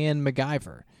Maintenance, and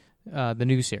MacGyver, the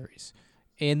new series.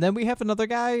 And then we have another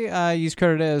guy. He's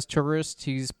credited as tourist.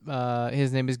 His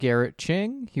name is Garrett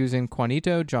Ching. He was in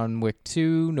Juanito, John Wick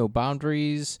 2, No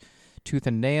Boundaries, Tooth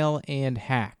and Nail, and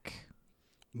Hack.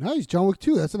 Nice, John Wick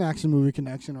 2. That's an action movie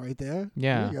connection right there.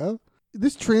 Yeah. There you go.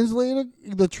 This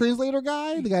the translator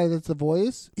guy, the guy that's the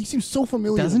voice, he seems so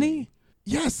familiar. Doesn't to he? me.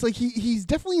 Yes, like he's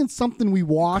definitely in something we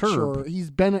watch, Curb. or he's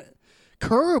been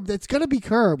Curb. That's gotta be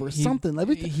Curb or something.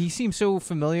 He seems so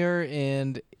familiar,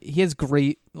 and he has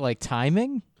great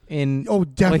timing. And Oh,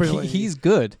 definitely. he's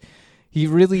good. He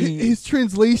really... His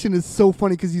translation is so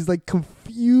funny because he's like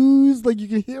confused. Like you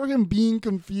can hear him being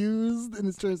confused in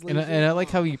his translation. And I like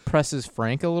how he presses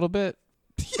Frank a little bit.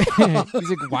 He's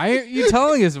like, why aren't you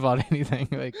telling us about anything?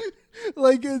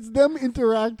 Like it's them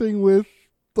interacting with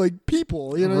like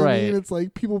people, you know what I Right. mean? It's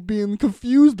like people being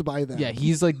confused by them. Yeah,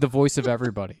 he's like the voice of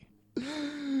everybody.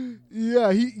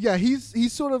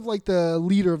 He's sort of like the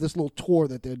leader of this little tour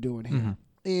that they're doing here.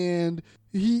 Mm-hmm. And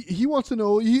he wants to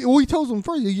know. He tells them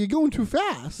first, "You're going too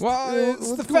fast." Well, it's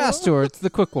What's the going fast on? tour. It's the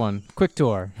quick one. Quick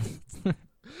tour.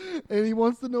 And he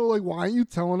wants to know, like, why aren't you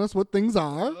telling us what things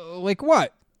are? Like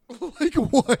what? Like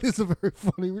what is a very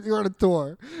funny. You're on a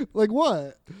tour. Like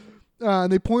what?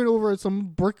 And they point over at some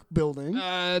brick building.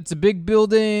 It's a big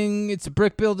building. It's a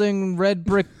brick building, red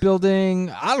brick building.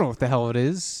 I don't know what the hell it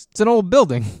is. It's an old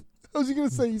building. I was gonna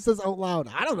say, he says out loud,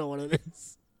 "I don't know what it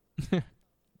is."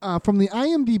 From the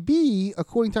IMDb,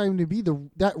 according to IMDb,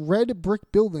 that red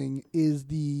brick building is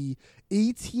the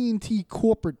AT&T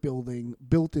corporate building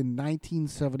built in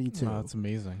 1972. Oh, that's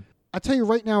amazing. I tell you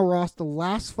right now, Ross, the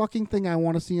last fucking thing I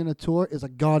want to see in a tour is a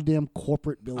goddamn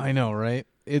corporate building. I know, right?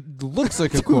 It looks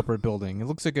like a corporate building. It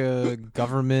looks like a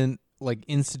government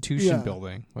institution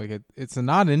building. Like it's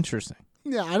not interesting.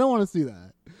 Yeah, I don't want to see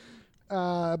that.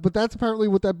 But that's apparently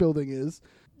what that building is.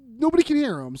 Nobody can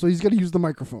hear him, so he's got to use the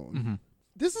microphone. Mm-hmm.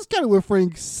 This is kind of where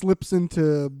Frank slips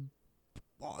into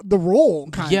the role,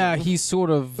 kind Yeah, of. he's sort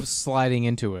of sliding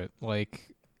into it. Like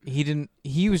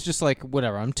he was just like,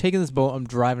 whatever, I'm taking this boat, I'm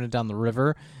driving it down the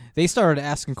river. They started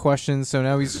asking questions, so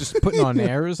now he's just putting on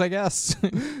airs, I guess.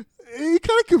 It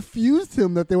kind of confused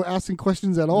him that they were asking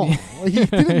questions at all. Like, he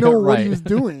didn't know what he Right. was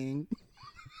doing.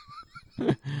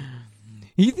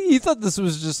 He thought this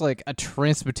was just like a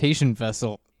transportation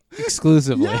vessel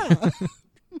exclusively. Yeah.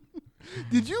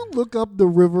 Did you look up the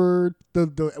river, the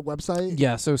website?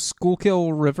 Yeah, so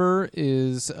Schuylkill River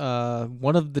is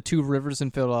one of the two rivers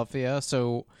in Philadelphia.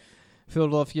 So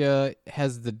Philadelphia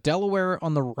has the Delaware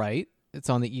on the right. It's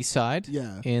on the east side.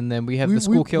 Yeah. And then we have the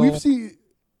Schuylkill.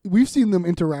 We've seen them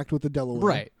interact with the Delaware.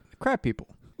 Right. Crab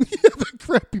people. Yeah, the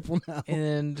crap people now.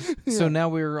 And so now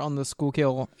we're on the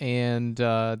Schuylkill, and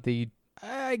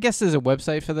I guess there's a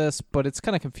website for this, but it's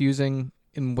kind of confusing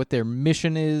in what their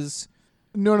mission is.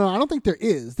 No, I don't think there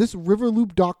is. This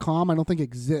riverloop.com I don't think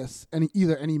exists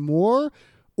either anymore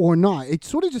or not. It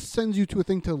sort of just sends you to a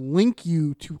thing to link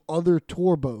you to other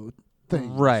tour boat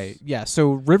things. Right. Yeah.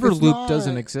 So Riverloop not-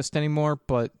 doesn't exist anymore,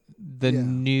 but the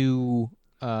new,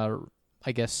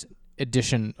 I guess,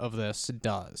 edition of this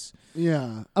does.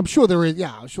 Yeah. I'm sure there is.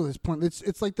 Yeah, I'm sure there's point.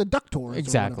 It's like the duck tours.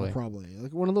 Exactly. Or whatever, probably.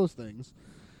 Like one of those things.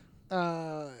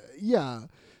 Yeah.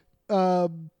 So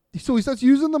he starts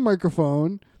using the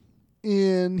microphone.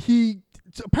 And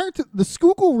apparently the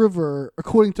Schuylkill River,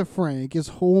 according to Frank, is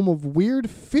home of weird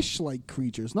fish-like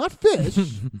creatures. Not fish.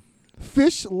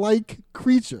 Fish-like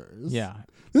creatures. Yeah.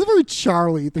 This is a very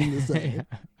Charlie thing to say.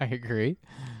 I agree.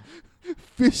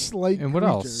 Fish-like And what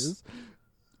creatures. else?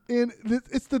 And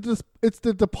it's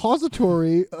the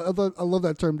depository. I love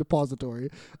that term, depository,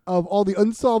 of all the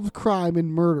unsolved crime and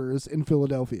murders in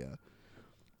Philadelphia.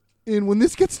 And when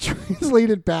this gets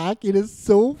translated back, it is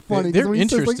so funny. 'Cause They're when he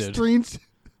says, interested. strange,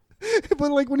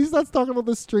 but like when he starts talking about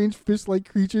the strange fish-like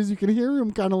creatures, you can hear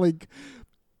him kind of like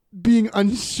being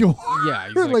unsure. Yeah.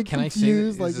 He's like, like, can I say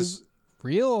confused, this? like, Is this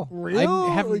real? real?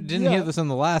 I Like, didn't hear this on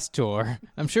the last tour.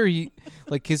 I'm sure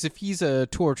because if he's a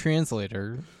tour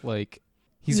translator, like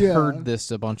he's heard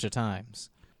this a bunch of times.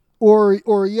 or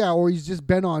he's just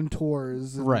been on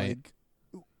tours, and, Right. like,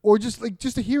 or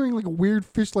just hearing like a weird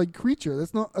fish-like creature.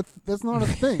 That's not a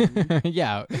thing.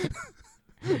 Yeah.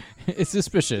 It's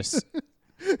suspicious.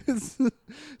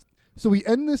 So we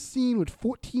end this scene with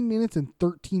 14 minutes and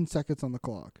 13 seconds on the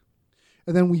clock.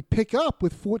 And then we pick up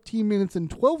with 14 minutes and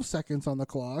 12 seconds on the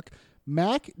clock.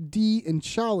 Mac, Dee, and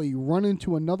Charlie run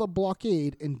into another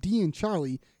blockade, and Dee and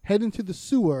Charlie head into the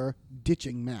sewer,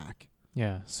 ditching Mac.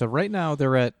 Yeah. So right now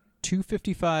they're at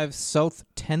 255 South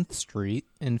 10th Street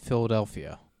in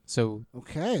Philadelphia. So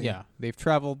Okay. yeah, they've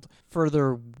traveled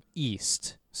further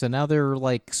east. So now they're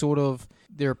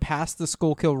they're past the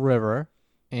Schuylkill River,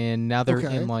 and now they're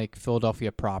Okay. in like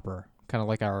Philadelphia proper, kind of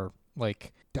like our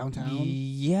Downtown?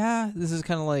 Yeah, this is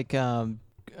kind of like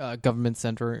government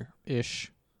center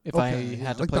ish. If I Okay, yeah,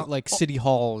 had to like put the- City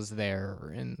Hall is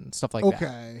there and stuff like that.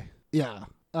 Okay. Yeah.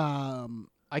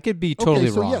 I could be totally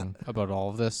so yeah. wrong about all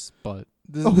of this, but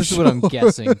this Oh, is what I'm sure.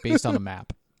 guessing based on a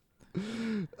map.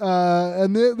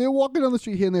 And they're walking down the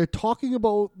street here, and they're talking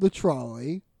about the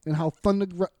trolley and how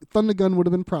Thundergun would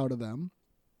have been proud of them.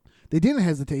 They didn't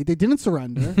hesitate. They didn't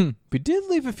surrender. We did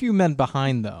leave a few men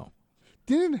behind, though.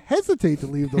 Didn't hesitate to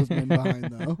leave those men behind,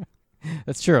 though.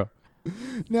 That's true.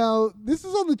 Now, this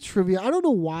is on the trivia. I don't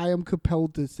know why I'm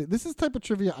compelled to say this is the type of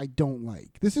trivia I don't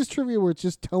like. This is trivia where it's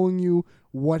just telling you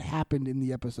what happened in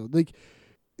the episode. Like,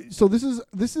 so this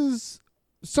is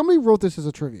somebody wrote this as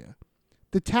a trivia.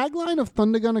 The tagline of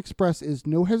Thundergun Express is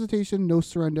 "No hesitation, no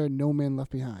surrender, no man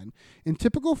left behind." In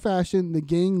typical fashion, the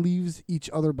gang leaves each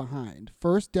other behind.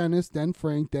 First Dennis, then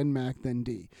Frank, then Mac, then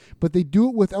D. But they do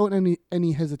it without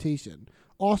any hesitation.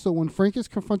 Also, when Frank is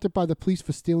confronted by the police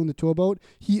for stealing the tour boat,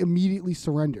 he immediately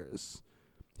surrenders.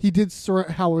 He did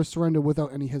however, surrender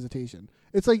without any hesitation.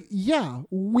 It's like, yeah,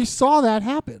 we saw that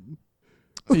happen.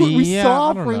 We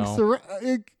saw Frank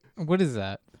surrender. What is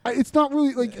that? It's not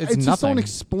really like it's just someone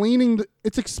explaining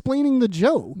the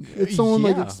joke. It's someone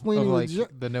like explaining the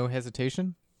joke. The no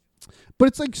hesitation. But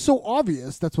it's like so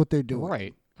obvious that's what they're doing,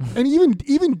 right? And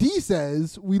even D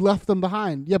says we left them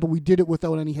behind. Yeah, but we did it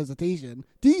without any hesitation.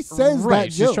 D says that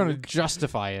joke. She's trying to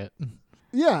justify it.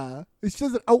 Yeah, she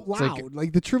says it out loud.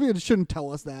 Like the trivia shouldn't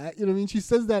tell us that. You know what I mean? She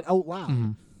says that out loud.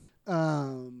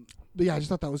 Mm-hmm. But yeah, I just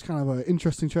thought that was kind of an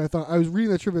interesting trivia. I was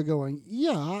reading that trivia going,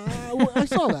 yeah, I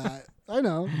saw that. I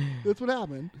know. That's what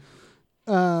happened.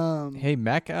 Hey,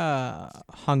 Mac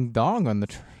hung dong on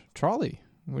the trolley.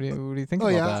 What do you think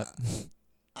about that?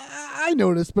 I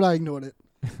noticed, but I ignored it.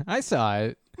 I saw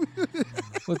it.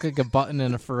 Looked like a button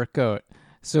in a fur coat.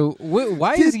 So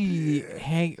why is he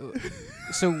hang?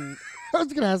 So I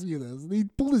was gonna ask you this. He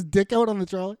pulled his dick out on the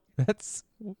trolley. That's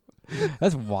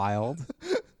wild.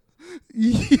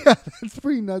 Yeah, that's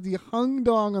pretty nuts. He hung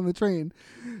dong on the train.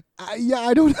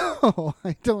 I don't know.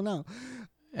 I don't know.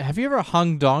 Have you ever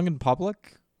hung dong in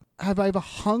public? Have I ever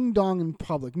hung dong in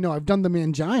public? No, I've done the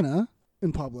mangina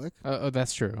in public. Oh,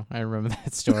 that's true. I remember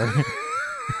that story.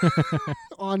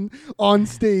 on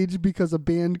stage because a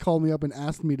band called me up and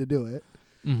asked me to do it.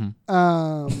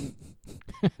 Mm-hmm.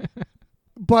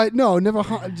 But no, never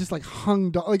just like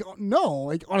hung dong. Like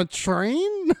like on a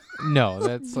train. No,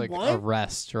 that's like What?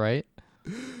 arrest, right?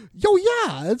 Yo,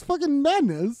 yeah, it's fucking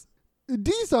madness.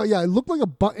 D saw, yeah, it looked like a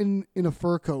button in a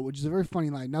fur coat, which is a very funny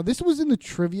line. Now, this was in the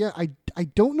trivia. I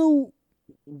don't know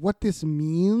what this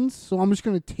means, so I'm just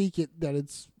going to take it that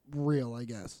it's real, I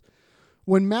guess.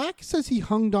 When Mac says he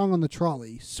hung dong on the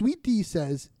trolley, Sweet D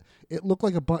says it looked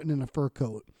like a button in a fur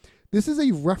coat. This is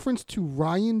a reference to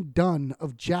Ryan Dunn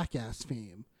of Jackass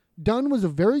fame. Dunn was a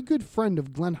very good friend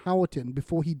of Glenn Howerton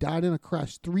before he died in a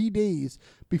crash 3 days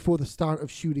before the start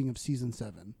of shooting of season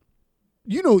 7.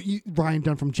 You know Ryan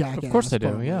Dunn from Jackass. Of course I do,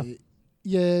 probably. yeah.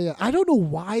 Yeah. I don't know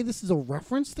why this is a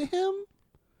reference to him,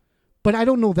 but I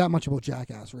don't know that much about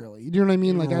Jackass, really. You know what I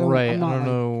mean? Like, I don't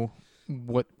know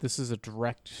what this is a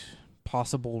direct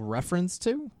possible reference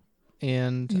to,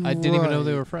 and I didn't even know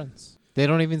they were friends. They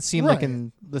don't even seem like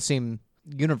in the same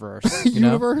universe.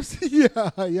 Universe?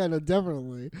 Yeah, no,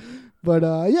 definitely. But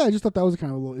yeah, I just thought that was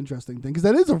kind of a little interesting thing because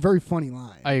that is a very funny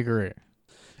line. I agree.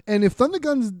 And if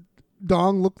Thundergun's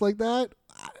dong looked like that,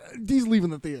 Dee's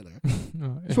leaving the theater.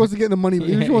 She wants to get the money.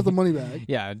 She wants the money back.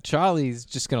 Yeah, Charlie's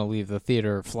just gonna leave the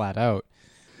theater flat out.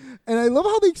 And I love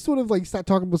how they sort of like start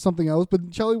talking about something else, but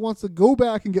Charlie wants to go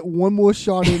back and get one more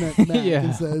shot in at Mac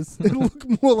and says it'll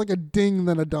look more like a ding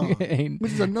than a dong,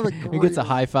 which is another great. He gets a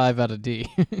high five out of D.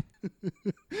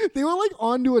 They were like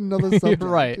on to another subject,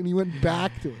 right? And he went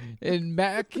back to it. And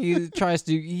Mac, he tries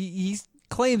to. He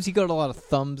claims he got a lot of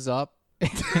thumbs up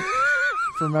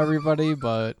from everybody,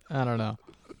 but I don't know.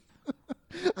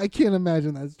 I can't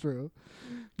imagine that's true.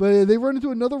 But they run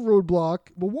into another roadblock.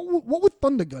 But what would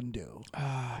Thundergun do?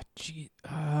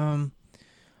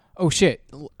 Oh, shit.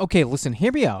 Okay, listen,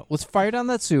 hear me out. Let's fire down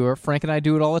that sewer. Frank and I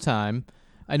do it all the time.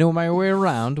 I know my way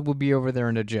around. We'll be over there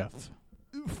in a jiff.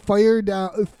 Fire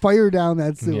down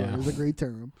that sewer is a great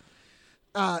term.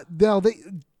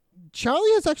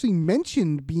 Charlie has actually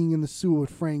mentioned being in the sewer with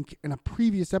Frank in a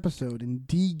previous episode, and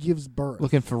Dee gives birth.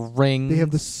 Looking for rings they have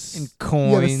the and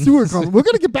coins. Yeah, the sewer We're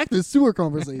going to get back to the sewer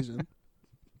conversation.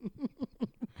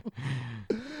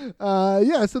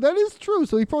 Yeah, so that is true.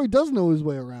 So he probably does know his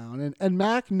way around. And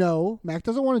Mac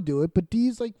doesn't want to do it, but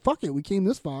Dee's like, fuck it, we came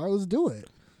this far, let's do it.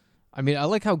 I mean, I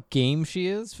like how game she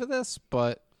is for this,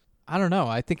 but I don't know.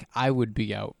 I think I would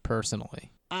be out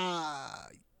personally.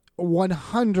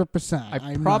 100%.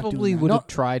 I probably would have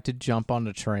tried to jump on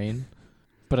a train,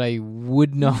 but I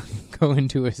would not go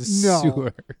into a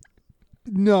sewer.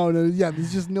 No, yeah,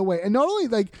 there's just no way. And not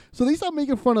only so they start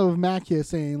making fun of Mac here,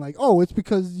 saying like, "Oh, it's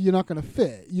because you're not going to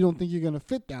fit. You don't think you're going to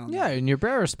fit down there." Yeah, and you're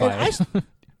embarrassed by it.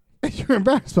 You're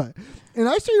embarrassed by it. And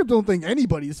I straight up don't think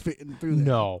anybody's fitting through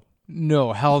there.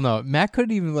 No, hell no. Mac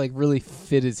couldn't even really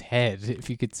fit his head, if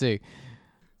you could see.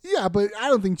 Yeah, but I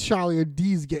don't think Charlie or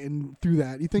Dee's getting through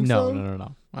that. You think so?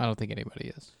 No. I don't think anybody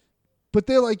is. But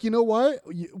they're like, you know what?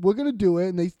 We're gonna do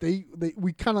it, and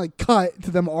we kind of like cut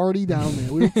to them already down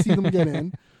there. We don't see them get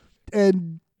in,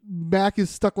 and Mac is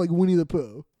stuck like Winnie the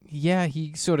Pooh. Yeah,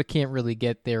 he sort of can't really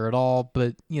get there at all,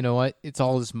 but you know what? It's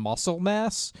all his muscle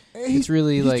mass. It's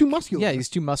really he's like too muscular. Yeah, he's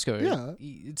too muscular. Yeah.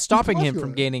 It's stopping him muscular.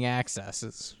 from gaining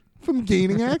access. From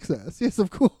gaining access. Yes, of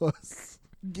course.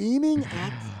 Gaining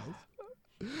access.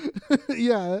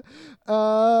 Yeah.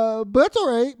 But that's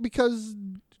all right because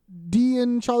Dee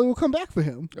and Charlie will come back for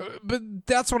him. But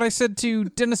that's what I said to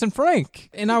Dennis and Frank,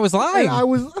 and I was lying.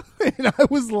 And I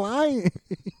was lying.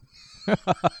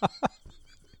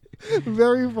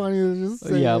 Very funny to just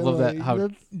say. Yeah, I love like, that. How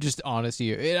just honest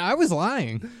you. And I was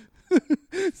lying.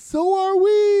 So are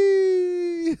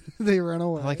we. They ran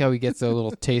away. I like how he gets a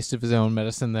little taste of his own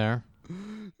medicine there.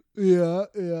 Yeah.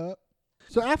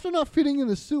 So after not fitting in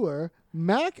the sewer,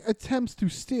 Mac attempts to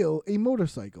steal a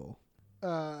motorcycle.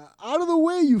 Out of the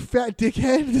way, you fat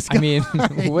dickhead. This guy. I mean,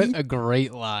 what a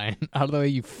great line. Out of the way,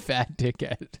 you fat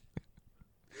dickhead.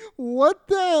 What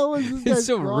the hell is this guy? It's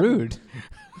so rude.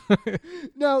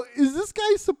 Now, is this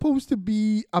guy supposed to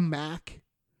be a Mac?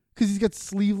 Because he's got a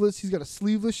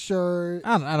sleeveless shirt.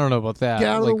 I don't know about that. Get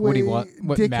out of Like the what he way,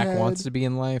 what Mac dickhead. wants to be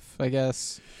in life, I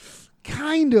guess.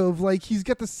 Kind of like he's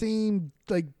got the same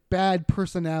like bad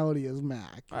personality as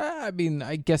Mac. I mean,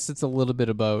 I guess it's a little bit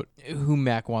about who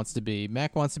Mac wants to be.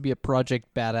 Mac wants to be a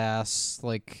project badass,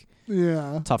 like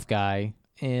tough guy,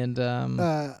 and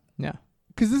yeah.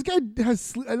 Because this guy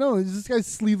has, I don't know, this guy's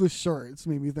sleeveless shirts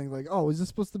made me think like, oh, is this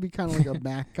supposed to be kind of like a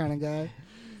Mac kind of guy?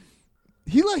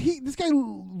 This guy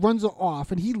runs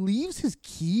off and he leaves his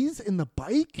keys in the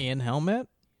bike And helmet.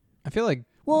 I feel like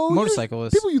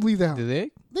motorcyclists. People, you leave their do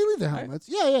helmet. they? They leave their helmets.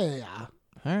 Yeah.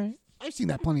 All right. I've seen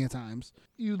that plenty of times.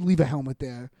 You leave a helmet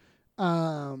there.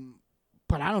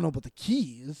 But I don't know about the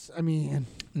keys. I mean,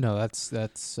 No, that's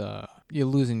you're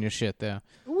losing your shit there.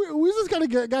 where's this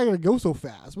guy gonna go so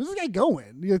fast? Where's this guy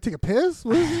going? You gonna take a piss?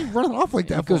 Where's he running off like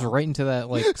that? He goes for? right into that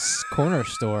like corner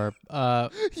store. Yeah,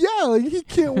 like he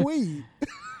can't wait.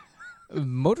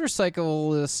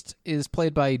 Motorcyclist is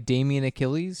played by Damian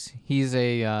Achilles. He's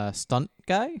a stunt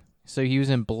guy. So he was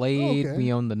in Blade, Okay.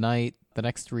 We Own the Night, The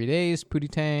Next 3 Days, Pootie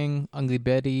Tang, Ugly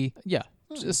Betty. Yeah,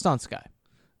 just a stunts guy.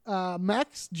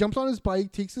 Max jumps on his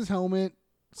bike, takes his helmet,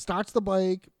 starts the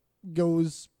bike,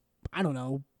 goes, I don't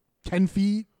know, 10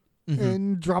 feet,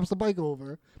 and drops the bike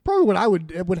over. Probably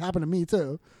what would happen to me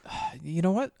too. You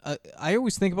know what? I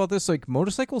always think about this. Like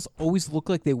motorcycles always look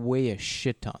like they weigh a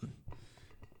shit ton.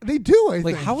 They do, I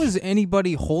Like, think. how is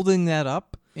anybody holding that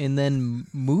up and then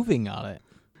moving on it?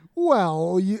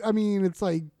 Well, I mean, it's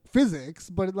like physics,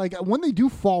 but like when they do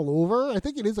fall over, I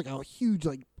think it is like a huge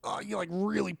like you like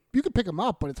really you can pick them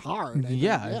up, but it's hard. I think.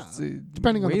 Yeah,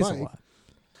 Depending on the weighs bike. a lot.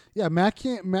 Yeah, Matt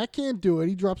can't do it.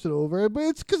 He drops it over, but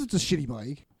it's because it's a shitty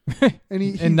bike, and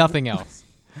he And nothing else.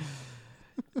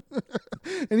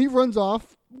 and he runs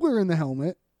off wearing the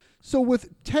helmet. So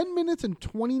with 10 minutes and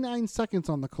 29 seconds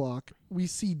on the clock, we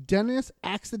see Dennis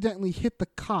accidentally hit the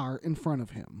car in front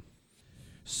of him.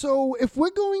 So if we're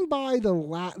going by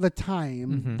the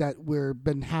time that we're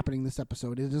been happening this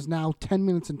episode, it is now 10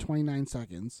 minutes and 29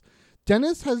 seconds.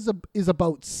 Dennis is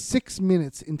about 6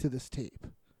 minutes into this tape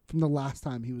from the last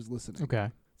time he was listening. Okay.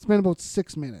 It's been about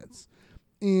 6 minutes.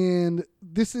 And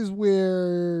this is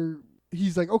where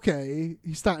he's like, okay,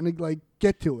 he's starting to like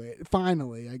get to it.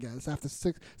 Finally, I guess, after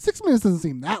 6 minutes doesn't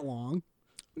seem that long.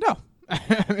 No.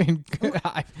 I mean,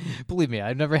 believe me,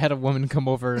 I've never had a woman come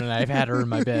over and I've had her in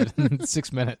my bed in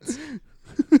 6 minutes.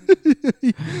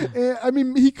 I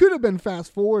mean, he could have been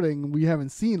fast forwarding. We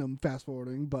haven't seen him fast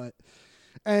forwarding,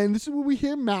 and this is where we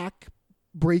hear Mac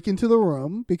break into the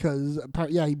room because,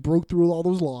 he broke through all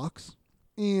those locks,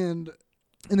 and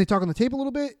they talk on the tape a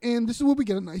little bit, and this is where we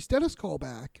get a nice Dennis call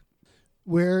back,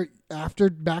 where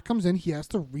after Mac comes in, he has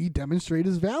to re-demonstrate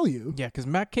his value. Yeah, because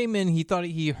Mac came in, he thought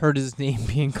he heard his name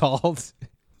being called.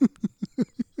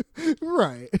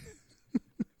 Right.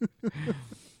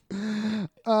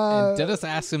 And Dennis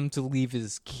asked him to leave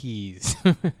his keys.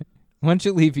 Why don't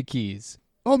you leave your keys?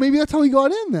 Oh, maybe that's how he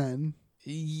got in then.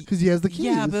 Because he has the keys.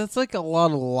 Yeah, but it's like a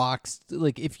lot of locks.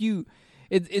 Like, if you...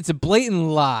 It's a blatant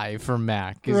lie from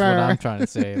Mac, is what I'm trying to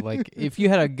say. Like, if you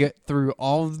had to get through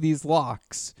all of these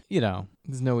locks,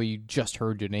 there's no way you just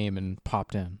heard your name and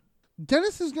popped in.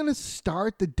 Dennis is going to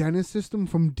start the Dennis system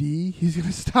from D. He's going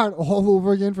to start all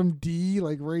over again from D,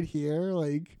 like right here.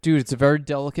 Like, dude, it's a very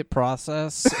delicate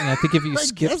process, and I think if you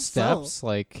skip steps, so.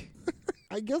 like...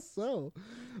 I guess so.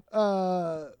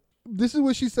 This is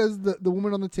what she says, the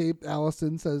woman on the tape,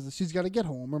 Allison, says she's got to get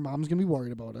home. Her mom's going to be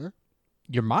worried about her.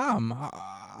 Your mom?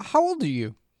 How old are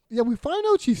you? Yeah, we find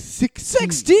out she's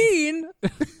 16. 16?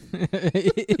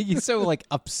 He's so like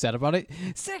upset about it.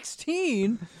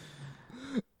 16?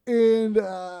 And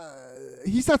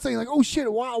he starts saying like, "Oh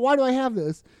shit, why do I have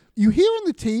this?" You hear on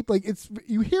the tape,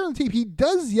 he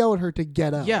does yell at her to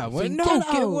get up. Yeah, saying, no, "Get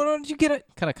out." why don't you get it?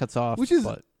 Kind of cuts off, Which is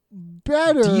but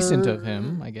better. decent of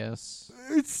him, I guess.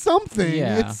 It's something.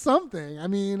 Yeah. It's something. I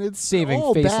mean, it's Saving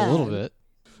all face bad. a little bit.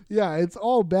 Yeah, it's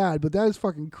all bad, but that is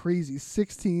fucking crazy.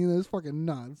 16, that is fucking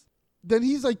nuts. Then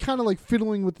he's like kind of like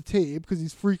fiddling with the tape because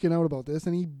he's freaking out about this,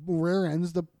 and he rear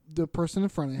ends the person in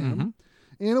front of him.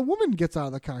 And a woman gets out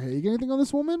of the car here. You get anything on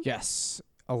this woman? Yes.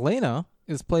 Elena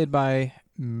is played by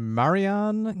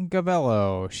Marianne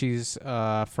Gavello. She's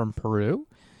from Peru.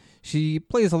 She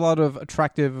plays a lot of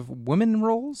attractive women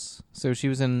roles. So she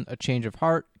was in A Change of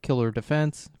Heart, Killer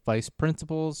Defense, Vice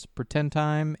Principals, Pretend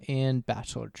Time, and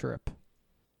Bachelor Trip.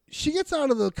 She gets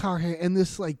out of the car here, and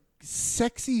this like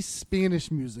sexy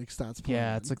Spanish music starts playing.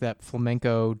 Yeah, it's like that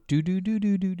flamenco do do do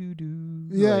do do do do.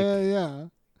 Yeah.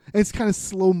 It's kind of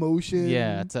slow motion.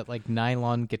 Yeah, it's that like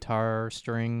nylon guitar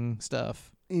string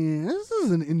stuff. Yeah, this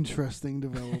is an interesting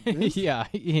development. Yeah,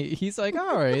 he's like,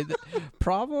 all right,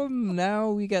 problem,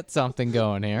 now we got something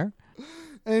going here.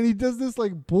 And he does this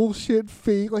like bullshit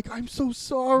fake, like, "I'm so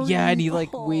sorry." Yeah, and he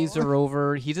like waves her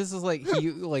over. He does this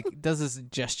does this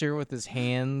gesture with his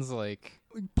hands, like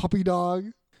puppy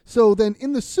dog. So then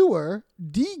in the sewer,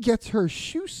 Dee gets her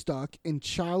shoe stuck and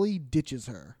Charlie ditches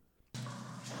her.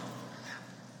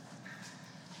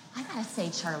 I gotta say,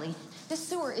 Charlie, this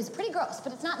sewer is pretty gross,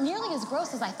 but it's not nearly as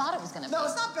gross as I thought it was gonna be. No,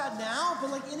 it's not bad now,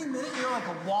 but like any minute, like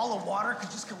a wall of water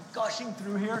could just come gushing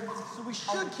through here. So we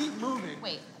should keep moving.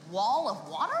 Wait, wall of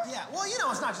water? Yeah, well,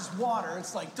 it's not just water.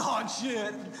 It's like dog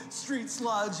shit, street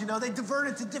sludge. They divert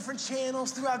it to different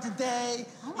channels throughout the day.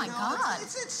 Oh my God.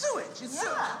 It's sewage. It's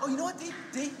sewage. Oh, you know what,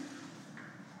 Dee?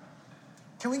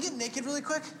 Can we get naked really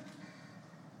quick?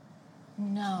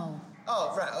 No.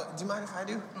 Oh, right. Do you mind if I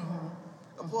do?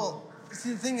 Well, see,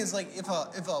 the thing is, like, if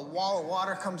a wall of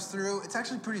water comes through, it's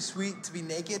actually pretty sweet to be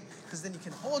naked, because then you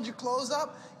can hold your clothes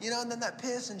up, and then that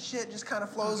piss and shit just kind of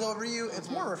flows over you.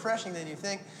 It's more refreshing than you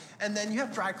think. And then you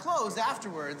have dry clothes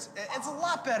afterwards. It's a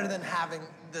lot better than having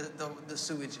the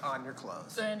sewage on your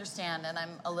clothes. I understand, and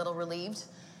I'm a little relieved,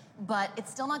 but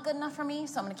it's still not good enough for me,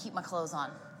 so I'm gonna keep my clothes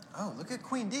on. Oh, look at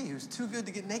Queen D, who's too good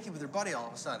to get naked with her buddy all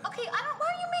of a sudden. Okay, why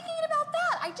are you making it about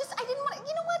that? I didn't want to,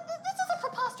 you know what? This is a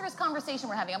preposterous conversation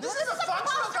we're having. This is a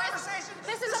functional conversation.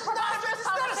 This is a preposterous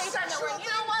conversation that we're, you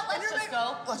know what? Let's just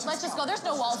go. Let's just go. There's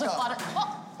no walls of water.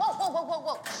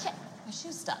 Whoa. Shit, my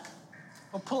shoe's stuck.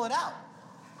 Well, pull it out.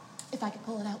 If I could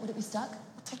pull it out, would it be stuck?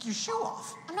 Take your shoe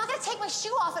off. I'm not gonna take my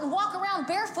shoe off and walk around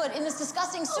barefoot in this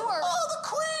disgusting sewer. Oh, the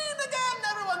Queen again,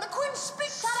 everyone. The Queen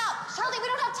speaks. Shut up. Charlie, we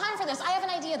don't have time for this. I have an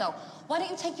idea, though. Why don't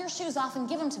you take your shoes off and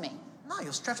give them to me? No,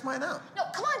 you'll stretch mine out. No,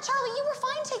 come on, Charlie. You were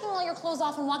fine taking all your clothes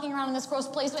off and walking around in this gross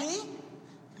place. See?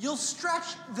 You'll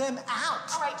stretch them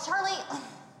out. All right, Charlie,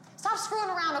 stop screwing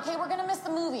around, okay? We're gonna miss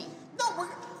the movie. No, we're...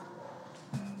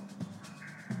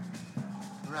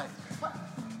 Right. What?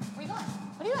 Where are you going?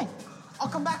 What are you doing? I'll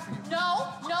come back for you.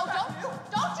 No, don't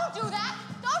you do that.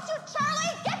 Don't you,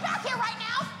 Charlie, get back here right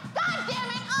now. God damn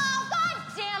it. Oh, God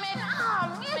damn it. Oh,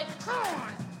 man. Come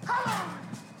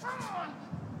on.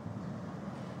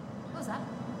 What was that?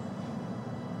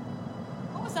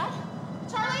 What was that?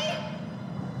 Charlie?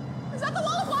 Is that the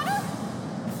wall of water?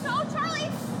 No, Charlie,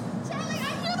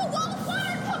 I hear the wall of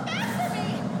water. Come back for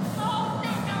me. Oh,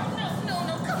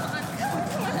 no, come on.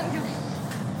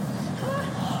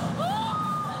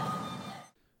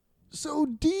 So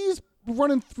Dee's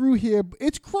running through here.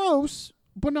 It's gross,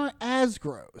 but not as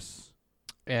gross.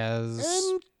 As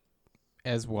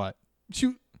what?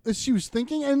 She was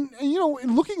thinking, and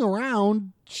looking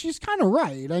around, she's kind of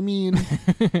right. I mean,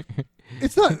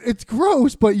 it's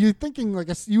gross, but you're thinking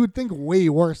you would think way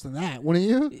worse than that, wouldn't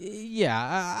you? Yeah,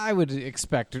 I would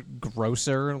expect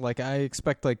grosser. Like, I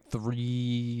expect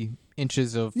 3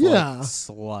 inches of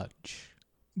sludge.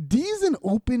 D's an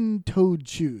open-toed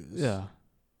shoes. Yeah.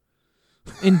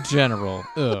 In general,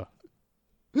 ugh.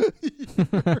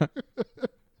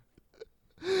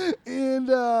 And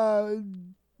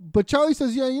but Charlie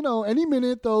says, yeah, any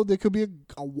minute though there could be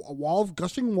a wall of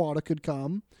gushing water could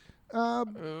come.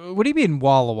 What do you mean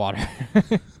wall of water?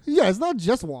 Yeah, it's not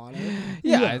just water.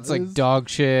 Yeah, it's like dog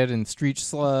shit and street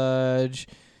sludge.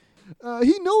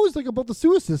 He knows about the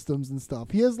sewer systems and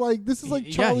stuff. He has this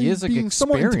is Charlie he has being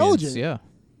somewhat intelligent. Yeah,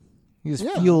 he has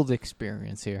field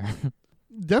experience here.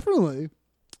 Definitely,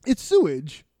 it's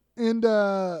sewage, and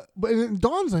but it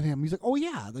dawns on him. He's like, "Oh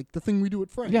yeah, the thing we do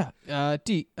at Frank." Yeah,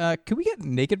 D, can we get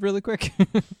naked really quick?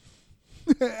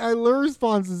 And her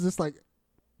response is just like,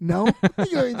 No,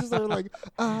 you know, you just are like,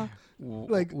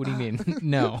 like, what do you mean?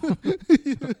 No.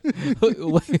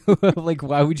 Like,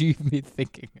 why would you even be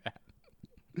thinking that?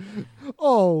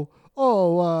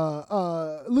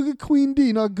 Look at Queen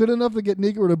D, not good enough to get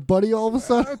naked with a buddy all of a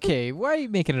sudden. Okay, why are you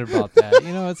making it about that?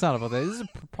 You know, it's not about that. This is a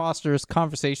preposterous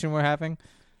conversation we're having.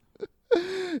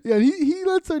 Yeah, he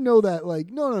lets her know that, like,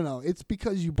 no. It's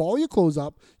because you ball your clothes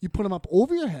up, you put them up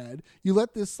over your head, you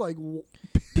let this, like,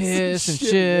 Piss and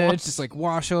shit just, like,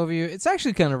 wash over you. It's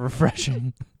actually kind of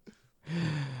refreshing.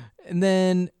 And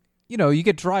then, you know, you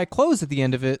get dry clothes at the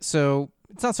end of it, so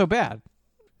it's not so bad.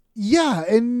 Yeah,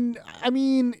 and, I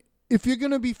mean, if you're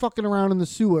going to be fucking around in the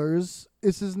sewers,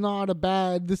 this is not a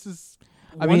bad, this is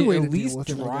I one mean, way at to deal least with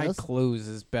it, I dry guess. clothes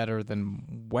is better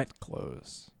than wet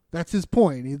clothes. That's his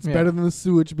point. It's Yeah. better than the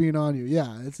sewage being on you.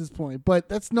 Yeah, that's his point. But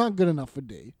that's not good enough for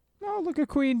D. Oh, look at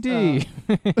Queen D.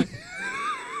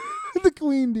 The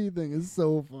Queen D thing is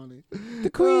so funny. The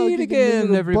Queen kicking again,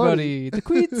 little everybody. The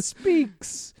Queen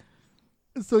speaks.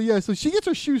 So she gets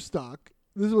her shoe stuck.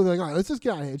 This is where they're like, all right, let's just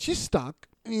get out of here. She's stuck,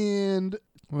 and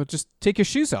Well, just take your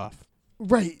shoes off.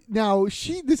 right now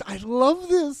I love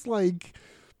this. Like,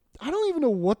 I don't even know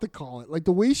what to call it. Like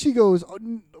the way she goes,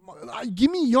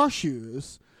 give me your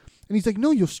shoes, and he's like,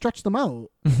 no, you'll stretch them out.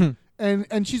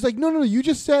 And she's like, no, you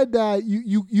just said that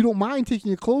you don't mind taking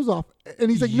your clothes off.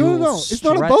 And he's like, no, it's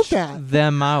not about that.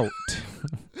 Them out.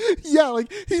 Yeah,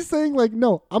 like he's saying, like,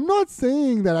 no, I'm not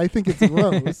saying that I think it's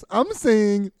gross. I'm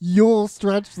saying you'll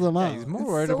stretch them out. he's more It's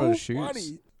worried so about his shoes.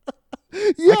 funny.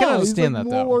 Yeah, I can he's, understand like, that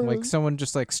more though. worried Like about- someone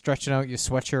just like stretching out your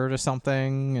sweatshirt or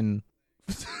something, and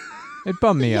it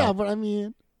bummed me yeah, out. but I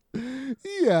mean,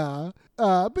 yeah,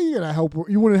 but you gotta help.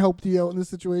 You want to help D out in this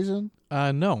situation.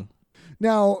 No.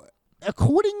 Now,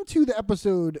 according to the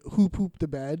episode "Who Pooped the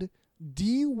Bed,"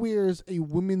 D wears a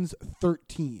women's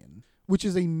 13, which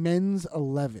is a men's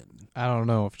 11. I don't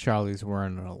know if Charlie's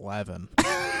wearing an 11.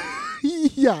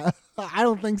 Yeah, I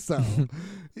don't think so.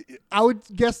 I would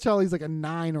guess Charlie's like a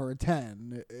 9 or a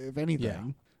 10, if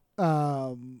anything.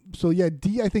 So yeah,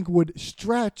 D I think would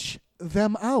stretch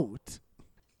them out.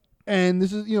 And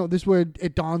this is where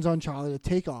it dawns on Charlie to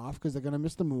take off because they're gonna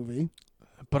miss the movie.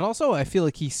 But also, I feel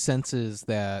like he senses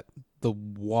that the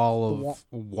wall of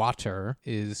water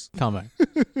is coming.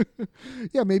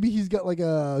 Yeah, maybe he's got like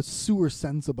a sewer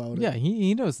sense about it. Yeah,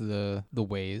 he knows the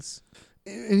ways.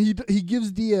 And he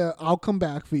gives D a "I'll come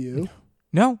back for you."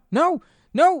 No.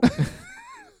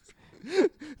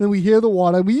 Then we hear the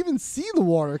water. We even see the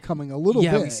water coming a little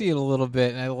bit. Yeah, we see it a little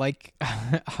bit, and I like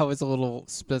how it's a little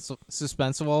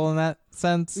suspenseful in that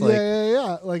sense. Like,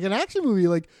 yeah. Like an action movie,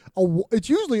 like it's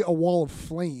usually a wall of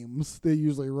flames they're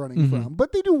usually running from,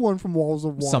 but they do one from walls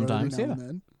of water Sometimes, every now and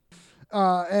then.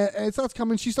 And it starts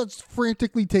coming. She starts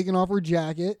frantically taking off her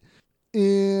jacket,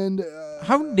 and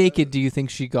how naked do you think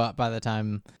she got by the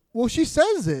time? well, she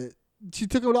says it. She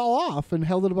took it all off and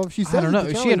held it above. She said, I don't know. it to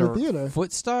She Charlie had in her the theater.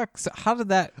 foot stuck. So how did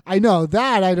that? I know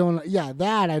that. I don't. Yeah,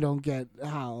 that I don't get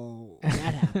how that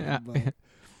happened. But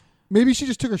maybe she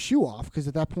just took her shoe off because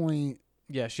at that point,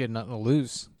 Yeah, she had nothing to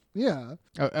lose. yeah.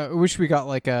 I wish we got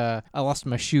like a I lost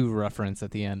my shoe reference at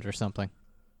the end or something.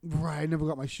 Right, I never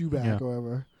got my shoe back Yeah. or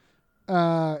whatever.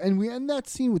 And we end that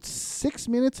scene with 6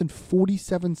 minutes and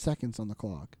 47 seconds on the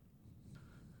clock.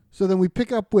 So then we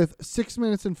pick up with 6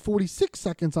 minutes and 46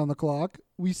 seconds on the clock.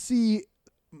 We see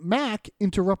Mac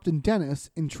interrupting Dennis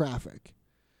in traffic.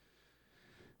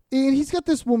 And he's got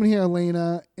this woman here,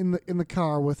 Elena, in the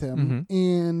car with him.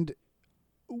 And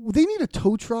they need a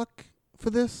tow truck for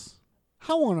this.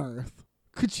 How on earth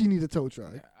could she need a tow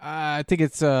truck? I think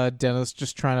it's Dennis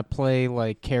just trying to play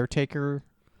like caretaker.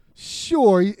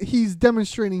 Sure, he's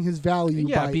demonstrating his value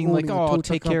Yeah, by being like, owning a "Oh, tow I'll truck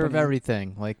take care of company."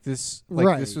 everything." Like this,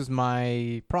 Right. this was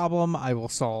my problem. I will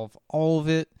solve all of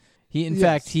it. In Yes,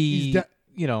 fact, he's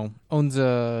he owns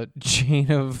a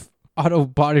chain of auto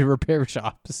body repair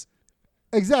shops.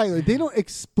 Exactly. They don't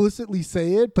explicitly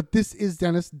say it, but this is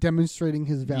Dennis demonstrating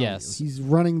his value. Yes. He's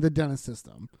running the Dennis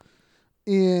system.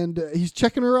 And he's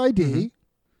checking her ID.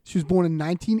 She was born in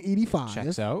 1985.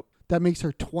 Checks out. That makes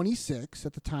her 26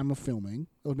 at the time of filming.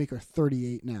 That would make her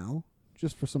 38 now,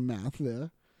 just for some math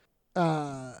there.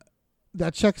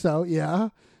 That checks out, yeah.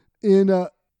 And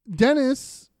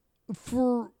Dennis,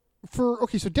 so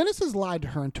Dennis has lied to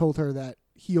her and told her that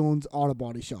he owns auto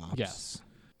body shops. Yes.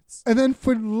 And then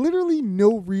for literally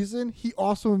no reason, he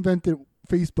also invented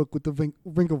Facebook with the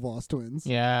Winklevoss twins.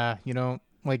 Yeah,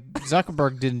 like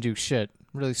Zuckerberg didn't do shit.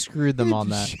 Really screwed them He on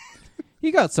didn't do that. shit.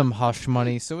 He got some hush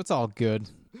money, so it's all good.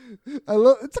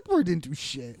 Zuckerberg didn't do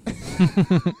shit.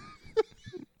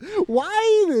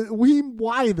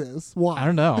 Why this? Why? I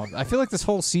don't know. I feel like this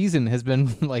whole season has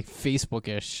been like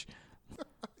Facebook-ish.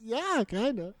 Yeah,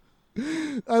 kind of.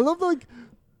 I love like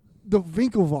the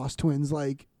Winklevoss twins.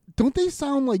 Like, don't they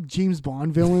sound like James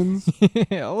Bond villains?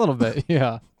 Yeah, a little bit,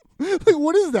 yeah. Like,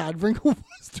 what is that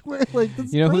Winklevoss twin? Like,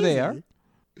 that's You know who they crazy. are?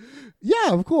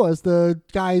 Yeah, of course. The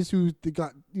guys who they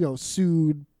got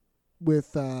sued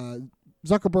with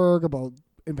Zuckerberg about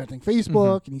inventing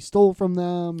Facebook, and he stole from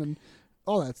them and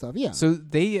all that stuff. Yeah. So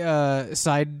they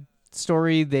side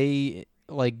story, they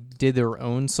like did their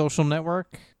own social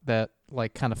network that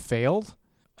like kind of failed.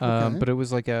 Okay. But it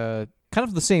was like a kind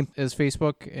of the same as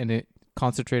Facebook, and it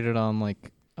concentrated on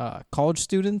like college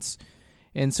students.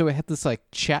 And so it had this like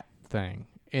chat thing,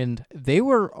 and they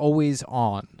were always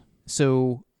on.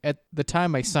 So at the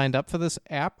time I signed up for this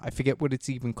app, I forget what it's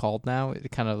even called now. It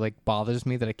kind of like bothers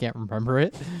me that I can't remember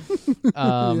it.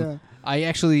 Yeah. I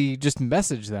actually just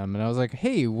messaged them and I was like,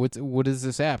 "Hey, what is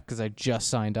this app?" Because I just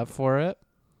signed up for it,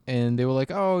 and they were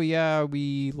like, "Oh yeah,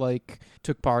 we like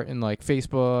took part in like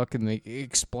Facebook," and they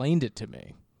explained it to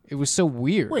me. It was so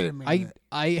weird. Wait a minute.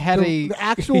 I had The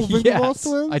actual Winklevoss yes,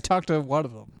 twins? I talked to one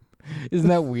of them. Isn't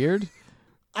that weird?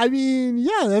 I mean,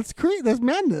 yeah, that's great. That's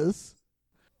madness.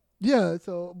 Yeah.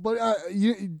 So, but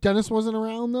Dennis wasn't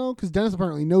around though, because Dennis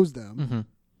apparently knows them. Mm-hmm.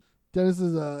 Dennis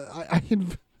is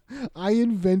I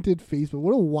invented Facebook.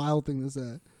 What a wild thing to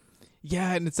say.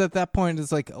 Yeah, and it's at that point,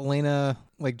 it's like Elena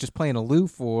like just playing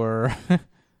aloof, or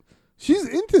She's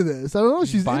into this. I don't know.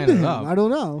 She's buying into it him. up. I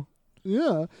don't know.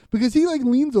 Yeah, because he like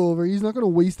leans over. He's not going to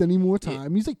waste any more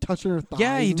time. He's like touching her thighs.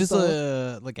 yeah, he and does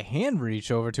stuff. like a hand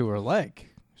reach over to her leg.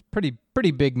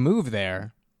 Pretty big move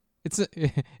there.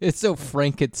 It's so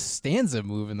Frank Costanza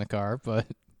move in the car, but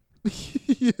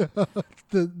Yeah,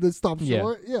 the stop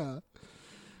short. Yeah.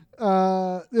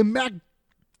 And Mac,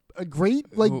 a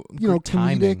great like Great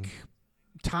comedic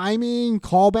timing,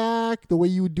 callback, the way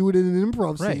you would do it in an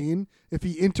improv Right. scene. If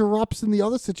he interrupts in the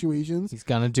other situations, he's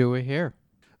gonna do it here.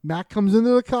 Mac comes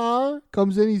into the car,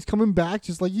 he's coming back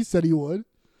just like he said he would.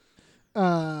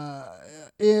 And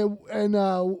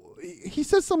he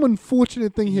says some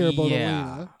unfortunate thing here about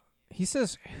Elena. He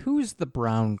says, "Who's the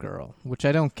brown girl?" Which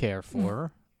I don't care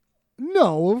for.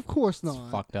 No, of course It's not.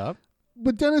 fucked up.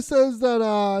 But Dennis says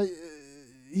that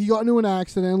he got into an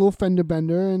accident, a little fender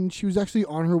bender, and she was actually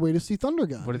on her way to see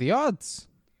Thundergun. What are the odds?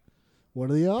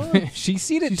 What are the odds? She's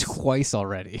seen it twice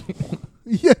already.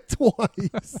 Yeah,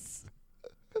 twice.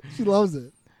 She loves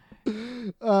it.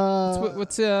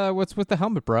 What's with the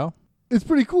helmet, bro? It's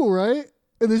pretty cool, right?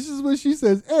 And this is what she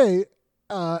says. Hey,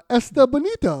 está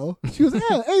bonito. She goes,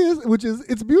 hey, which is,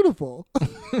 it's beautiful.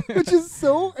 Which is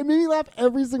so, it made me laugh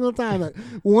every single time. Like,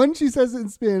 one, she says it in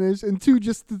Spanish, and two,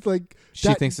 just like.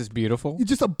 She thinks it's beautiful.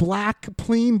 Just a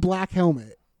plain black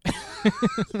helmet.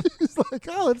 She's like,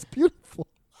 oh, it's beautiful.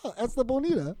 Oh, está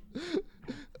bonita.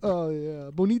 Oh,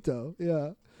 yeah. Bonito.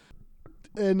 Yeah.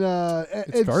 And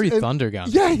It's very Thundergun.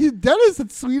 Yeah, Dennis,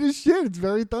 it's sweet as shit. It's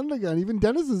very Thundergun. Even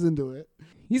Dennis is into it.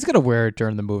 He's gonna wear it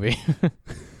during the movie.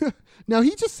 Now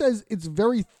he just says it's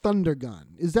very Thundergun.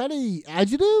 Is that a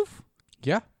adjective?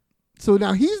 Yeah. So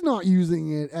now he's not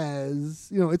using it as,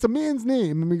 it's a man's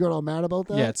name, and we got all mad about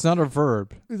that. Yeah, it's not a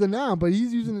verb. It's a noun, but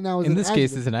he's using it now as In an this adjective.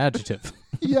 case, it's an adjective.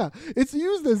 Yeah, it's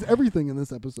used as everything in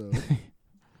this episode.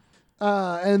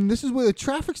 And this is where the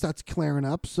traffic starts clearing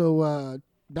up, so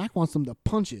Mac wants them to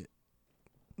punch it.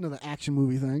 Another action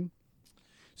movie thing.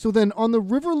 So then on the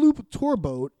River Loop tour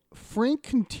boat, Frank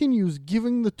continues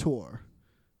giving the tour.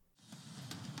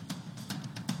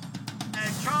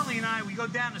 And Charlie and I, we go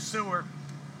down the sewer,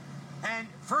 and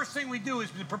first thing we do is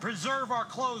to preserve our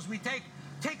clothes. We take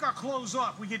our clothes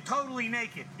off. We get totally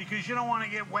naked because you don't want to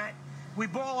get wet. We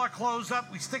ball our clothes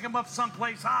up. We stick them up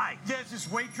someplace high. There's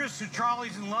this waitress who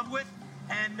Charlie's in love with,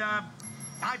 and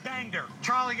I banged her.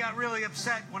 Charlie got really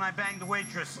upset when I banged the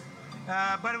waitress,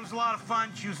 but it was a lot of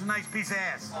fun. She was a nice piece of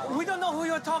ass. We don't know who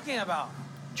you're talking about.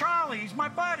 Charlie, he's my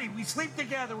buddy. We sleep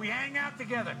together. We hang out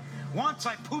together. Once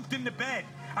I pooped in the bed.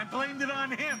 I blamed it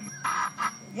on him.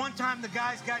 One time the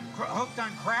guys got hooked on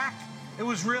crack. It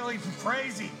was really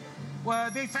crazy.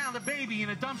 Well, they found a baby in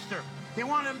a dumpster. They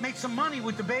wanted to make some money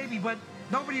with the baby, but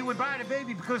nobody would buy the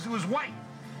baby because it was white.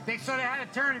 They sort of had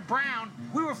to turn it brown.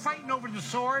 We were fighting over the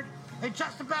sword, and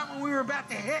just about when we were about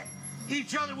to hit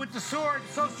each other with the sword,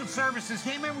 social services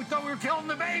came in. We thought we were killing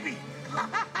the baby.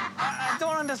 I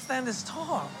don't understand this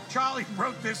talk. Charlie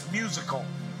wrote this musical.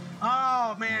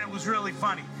 Oh, man, it was really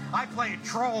funny. I play a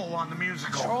troll on the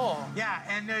musical. Troll? Yeah,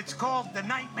 and it's called The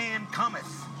Night Man Cometh.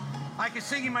 I can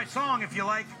sing you my song if you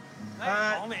like.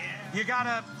 You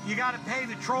gotta pay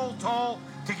the troll toll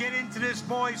to get into this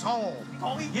boy's hole.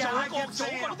 Yeah, I kept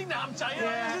saying, but you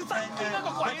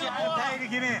had to pay to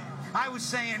get in. I was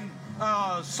saying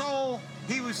soul.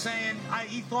 He was saying,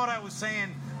 he thought I was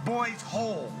saying boys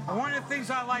whole. One of the things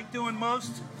I like doing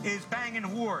most is banging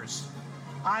whores.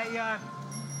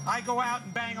 I go out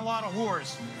and bang a lot of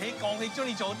whores. 你講你中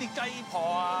意做啲雞婆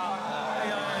啊？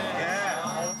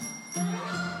 Yeah.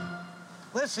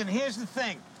 Listen, here's the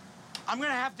thing. I'm going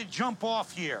to have to jump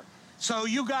off here. So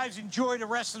you guys enjoy the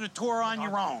rest of the tour on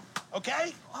your own,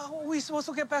 okay? How are we supposed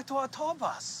to get back to our tour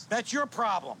bus? That's your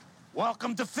problem.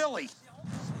 Welcome to Philly.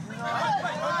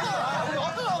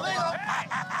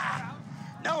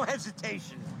 No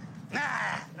hesitation. Nah,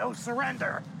 no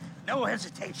surrender. No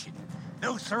hesitation.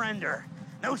 No surrender.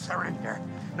 No surrender.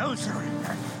 No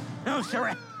surrender. No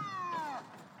surrender.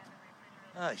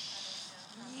 Oh,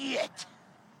 shit.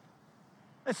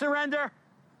 I surrender.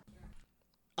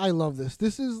 I love this.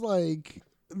 This is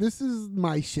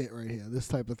my shit right here. This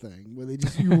type of thing where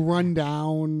you run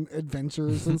down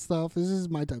adventures and stuff. This is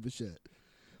my type of shit.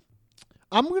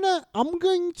 I'm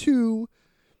going to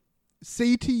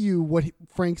say to you what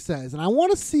Frank says, and I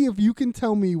want to see if you can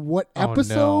tell me what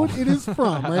episode it is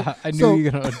from. Right? I knew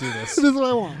you were gonna do this. This is what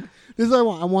I want.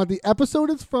 I want the episode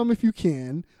it's from, if you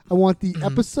can. I want the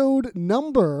episode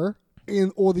number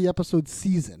or the episode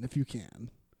season, if you can.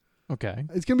 Okay.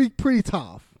 It's gonna be pretty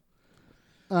tough.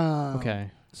 Okay.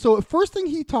 So the first thing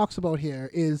he talks about here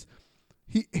is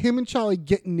him and Charlie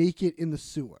get naked in the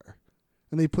sewer,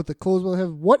 and they put the clothes on their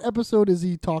head. What episode is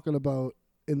he talking about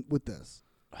with this?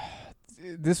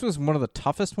 This was one of the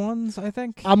toughest ones, I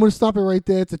think. I'm going to stop it right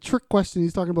there. It's a trick question.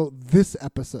 He's talking about this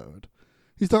episode.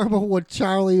 He's talking about what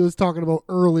Charlie was talking about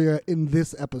earlier in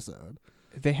this episode.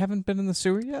 They haven't been in the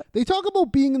sewer yet? They talk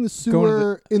about being in the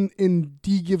sewer in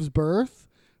D Gives Birth,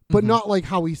 but not like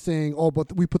how he's saying,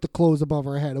 but we put the clothes above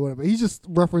our head or whatever. He's just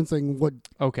referencing what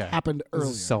happened earlier.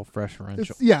 This is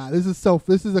self-referential.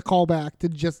 This is a callback to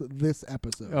just this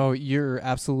episode. Oh, you're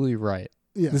absolutely right.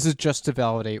 Yeah. This is just to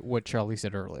validate what Charlie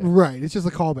said earlier. Right. It's just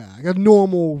a callback. A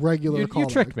normal, regular callback. You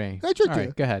tricked me. I tricked you.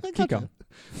 Right, go ahead. Keep going.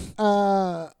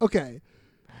 Okay.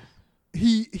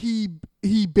 He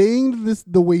banged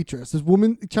the waitress. This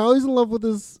woman, Charlie's in love with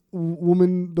this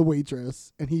woman, the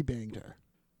waitress, and he banged her.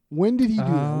 When did he do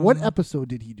that? What episode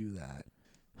did he do that?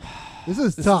 This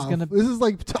is tough. This is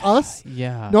like to us.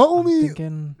 Yeah. Not only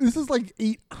this is like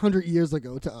 800 years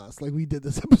ago to us. Like we did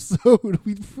this episode.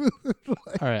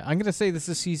 All right. I'm gonna say this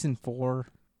is season 4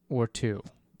 or 2.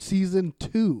 Season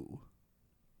 2,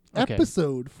 okay.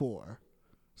 Episode 4.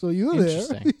 So you were there.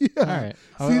 Interesting. Yeah. All right.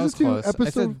 Season 2, close.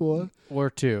 episode 4 or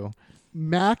 2.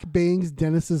 Mac bangs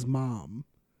Dennis's mom.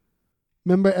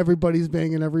 Remember, everybody's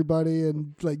banging everybody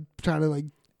and like trying to like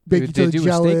make each other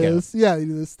jealous. Yeah, they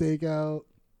do the stakeout.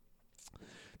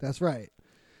 That's right.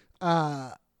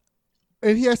 And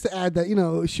he has to add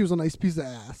that, she was a nice piece of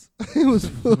ass. It was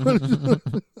fun.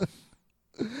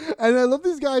 And I love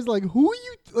these guys who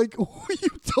are you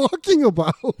talking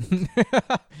about?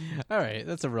 All right,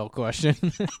 that's a real question.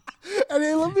 And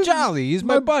I love this. Charlie, he's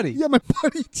my buddy. Yeah, my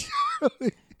buddy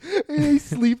Charlie. And they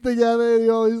sleep together and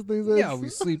all these things. Yeah, we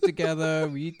sleep together,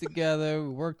 we eat together, we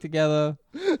work together.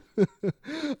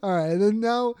 All right, and then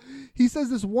now he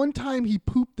says this one time he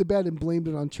pooped the bed and blamed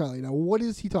it on Charlie. Now, what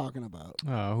is he talking about?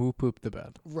 Who pooped the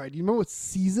bed? Right, do you remember what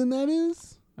season that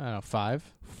is? I don't know, 5?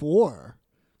 4.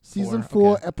 Season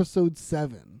 4, episode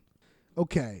 7.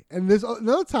 Okay, and there's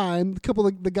another time a couple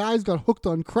of the guys got hooked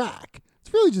on crack.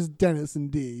 It's really just Dennis and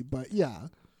Dee, but yeah.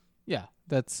 Yeah,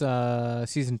 that's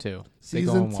season 2.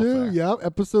 Season 2, yep.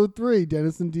 Episode 3,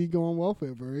 Dennis and Dee go on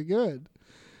welfare. Very good.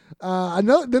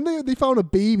 Then they found a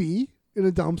baby in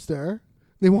a dumpster.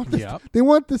 They want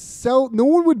to sell. No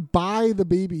one would buy the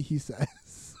baby, he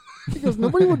says. Because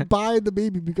nobody would buy the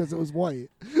baby because it was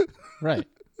white. Right.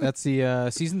 That's the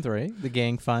season 3. The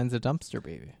gang finds a dumpster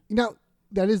baby. Now,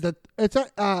 that is that. It's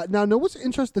now. Know what's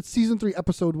interesting? That's season 3,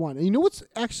 episode 1. And you know what's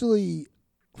actually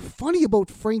funny about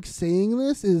Frank saying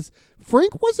this is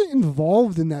Frank wasn't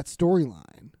involved in that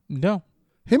storyline. No.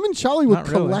 Him and Charlie were Not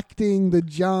really. collecting the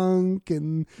junk,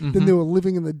 and then they were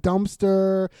living in the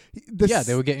dumpster.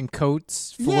 They were getting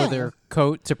coats for their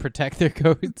coat to protect their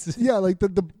coats. Yeah, like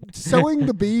the selling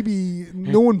the baby,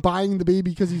 no one buying the baby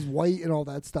because he's white and all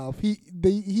that stuff. He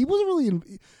wasn't really.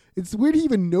 It's weird he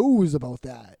even knows about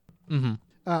that. Mm-hmm.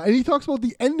 And he talks about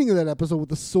the ending of that episode with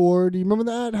the sword. Do you remember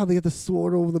that? How they get the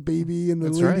sword over the baby and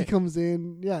the lady comes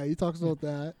in. Yeah, he talks about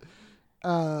that.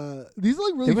 These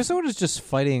are really. They were sort of just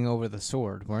fighting over the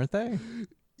sword, weren't they?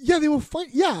 Yeah, they were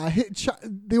fighting. Yeah,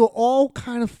 they were all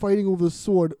kind of fighting over the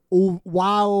sword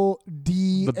while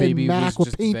Dee and Mac were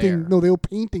painting. There. No, they were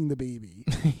painting the baby.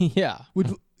 Yeah.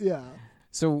 Yeah.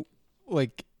 So,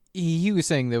 he was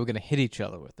saying they were going to hit each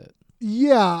other with it.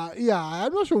 Yeah.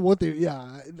 I'm not sure what they.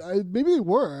 Yeah, maybe they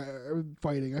were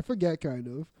fighting. I forget, kind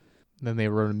of. Then they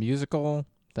wrote a musical.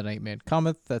 The Nightman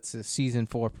Cometh. That's the season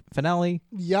 4 finale.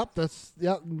 Yep,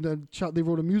 they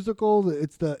wrote a musical.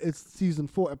 It's season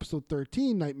 4, episode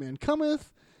 13, Nightman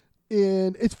Cometh.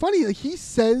 And it's funny, like he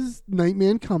says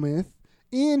Nightman Cometh,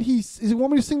 and he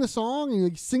want me to sing the song, and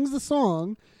he sings the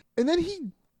song, and then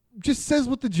he just says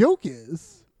what the joke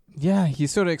is. Yeah, he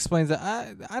sort of explains that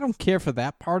I don't care for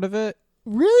that part of it.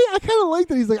 Really? I kind of like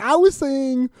that. He's like, I was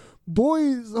saying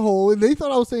boys hole, and they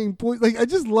thought I was saying boys. Like, I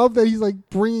just love that he's like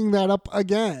bringing that up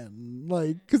again.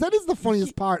 Like, because that is the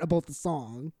funniest part about the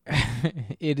song.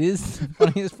 It is the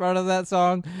funniest part of that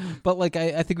song, but like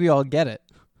I think we all get it.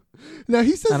 Now,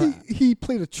 he says he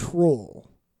played a troll.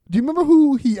 Do you remember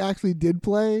who he actually did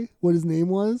play? What his name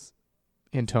was?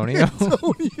 Antonio.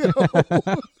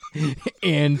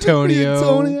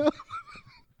 Antonio.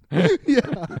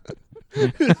 Yeah.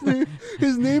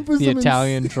 His name for the some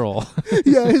Italian troll.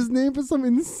 Yeah, his name for some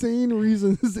insane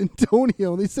reason is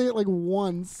Antonio. They say it like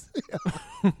once.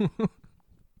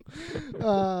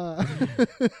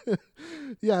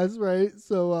 Yeah, that's right.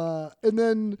 So, and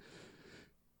then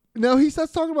now he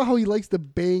starts talking about how he likes to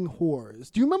bang whores.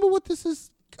 Do you remember what this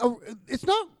is? It's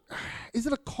not. Is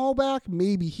it a callback?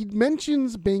 Maybe he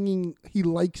mentions banging. He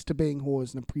likes to bang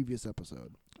whores in a previous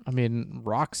episode. I mean,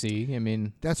 Roxy. I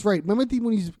mean, that's right. Remember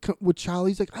when he's with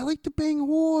Charlie? He's like, "I like to bang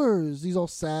whores." He's all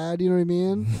sad. You know what I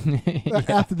mean? Yeah.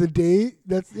 After the date,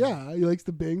 he likes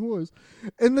to bang whores.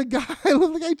 And the guy, I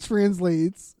love the guy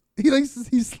translates. He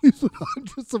sleeps with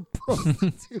hundreds of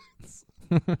prostitutes.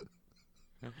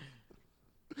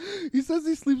 He says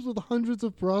he sleeps with hundreds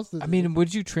of prostitutes. I mean,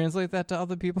 would you translate that to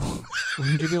other people?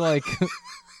 Wouldn't you be like,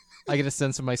 I get a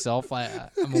sense of myself. I'm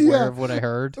aware of what I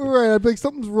heard. Right. I'd be like,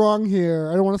 something's wrong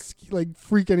here. I don't want to like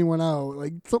freak anyone out.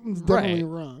 Like something's definitely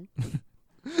wrong.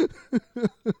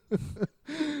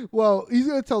 Well, he's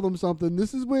going to tell them something.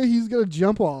 This is where he's going to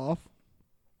jump off.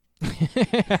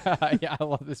 Yeah, I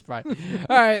love this part. All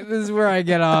right, this is where I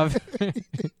get off. And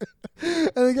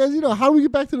the guys, how do we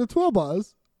get back to the tour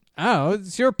bus? Oh,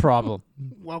 it's your problem.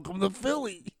 Welcome to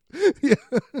Philly.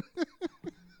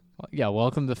 Yeah,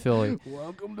 welcome to Philly.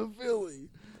 Welcome to Philly.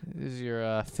 This is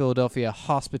your Philadelphia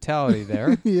hospitality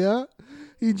there. Yeah.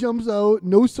 He jumps out.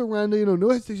 No surrender. No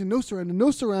hesitation. No surrender. No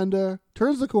surrender.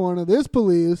 Turns the corner. There's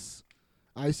police.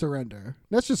 I surrender.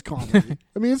 That's just comedy.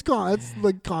 I mean, it's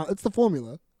the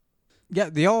formula. Yeah,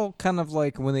 they all kind of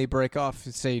like when they break off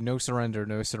say no surrender,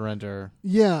 no surrender.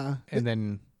 Yeah. And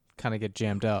then kind of get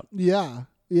jammed up. Yeah.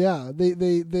 Yeah. They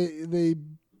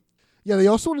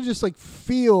also want to just like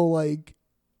feel like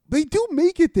they do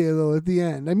make it there though at the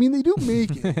end. I mean, they do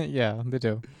make it. Yeah, they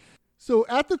do. So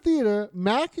at the theater,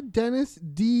 Mac, Dennis,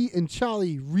 Dee, and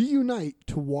Charlie reunite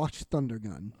to watch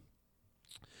Thundergun.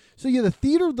 So yeah, the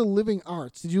Theater of the Living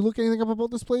Arts. Did you look anything up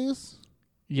about this place?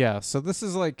 Yeah, so this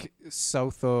is like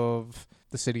south of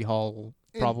the City Hall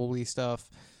probably stuff.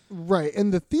 Right,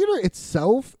 and the theater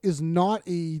itself is not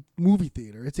a movie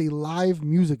theater. It's a live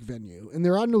music venue, and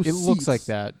there are no seats. It looks like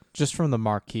that just from the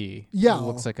marquee. Yeah. It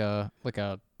looks like a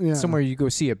somewhere you go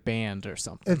see a band or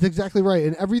something. That's exactly right.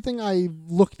 And everything I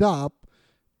looked up,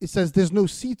 it says there's no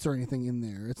seats or anything in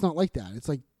there. It's not like that. It's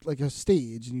like a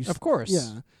stage. And of course.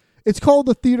 Yeah. It's called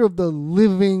the Theater of the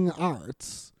Living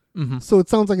Arts. Mm-hmm. So it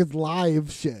sounds like it's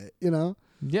live shit,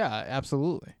 Yeah,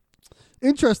 absolutely.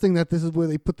 Interesting that this is where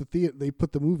they put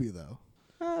the movie though.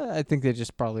 I think they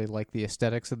just probably like the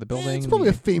aesthetics of the building. It's probably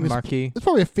a famous marquee. It's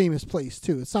probably a famous place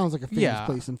too. It sounds like a famous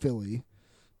place in Philly.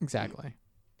 Exactly.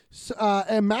 So,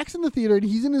 and Mac's in the theater and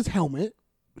he's in his helmet,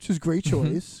 which is great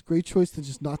choice. Mm-hmm. Great choice to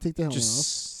just not take the helmet off.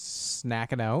 Just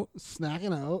snacking out.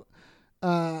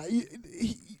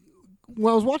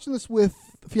 When I was watching this with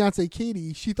fiance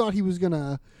Katie, she thought he was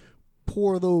gonna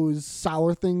pour those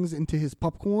sour things into his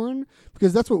popcorn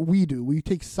because that's what we do. We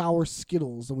take sour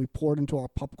Skittles and we pour it into our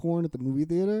popcorn at the movie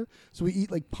theater. So we eat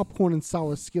like popcorn and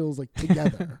sour Skittles like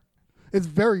together. It's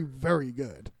very, very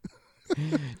good. Do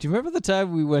you remember the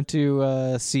time we went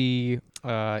to see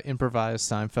improvised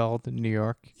Seinfeld in New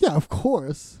York? Yeah, of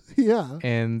course. Yeah.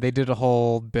 And they did a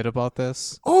whole bit about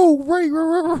this. Oh, right.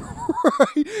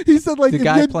 He said like the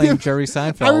guy playing Jerry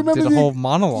Seinfeld did a whole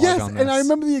monologue on this. And I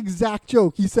remember the exact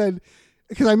joke. He said,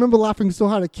 because I remember laughing so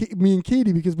hard at me and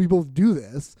Katie because we both do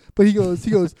this. But he goes,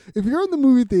 if you're in the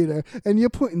movie theater and you're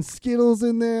putting Skittles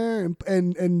in there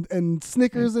and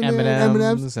Snickers in there and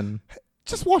M&Ms and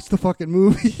just watch the fucking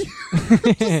movie.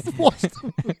 Just watch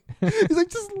the movie. He's like,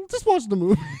 just watch the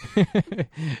movie. It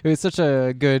was such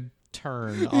a good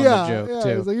turn on the joke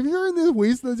too. He's like, if you're in this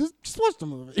wasteland, just watch the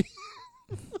movie.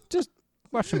 Just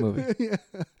watch the movie. Yeah.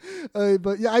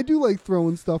 But yeah, I do like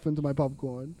throwing stuff into my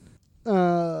popcorn.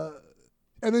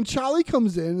 And then Charlie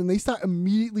comes in and they start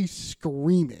immediately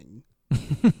screaming.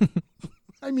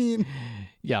 I mean,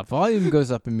 Yeah, volume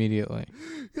goes up immediately.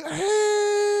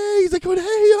 hey, he's like, hey,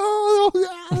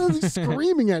 oh, they're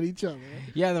screaming at each other.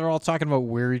 Yeah, they're all talking about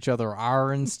where each other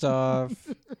are and stuff.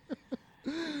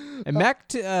 And Mac,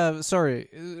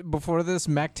 before this,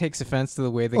 Mac takes offense to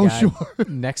the way the guy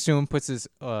next to him puts his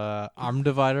arm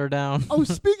divider down. Oh,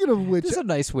 speaking of which, this is a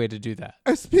nice way to do that.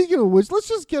 Speaking of which, let's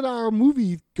just get our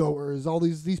movie goers, all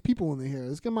these people in here.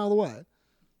 Let's get them out of the way.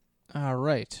 All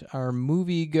right, our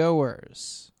movie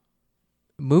goers.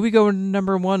 Moviegoer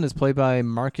number 1 is played by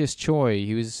Marcus Choi.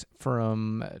 He was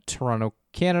from Toronto,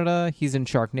 Canada. He's in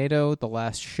Sharknado, The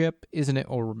Last Ship, Isn't It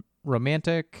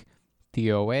Romantic,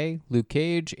 The OA, Luke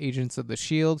Cage, Agents of the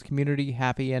S.H.I.E.L.D., Community,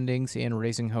 Happy Endings, and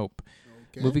Raising Hope.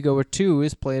 Okay. Moviegoer 2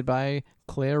 is played by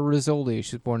Claire Rizzoli.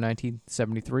 She was born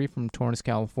 1973 from Torrance,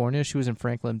 California. She was in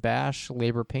Franklin Bash,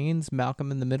 Labor Pains, Malcolm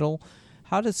in the Middle,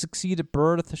 How to Succeed at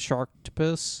Birth,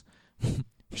 Sharktopus.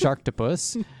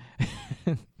 Sharktopus.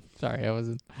 Sorry, I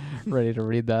wasn't ready to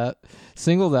read that.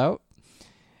 Singled Out.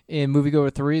 And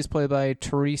Moviegoer 3 is played by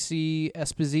Teresi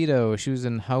Esposito. She was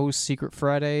in House, Secret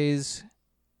Fridays,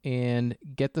 and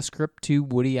Get the Script to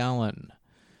Woody Allen.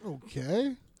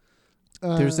 Okay.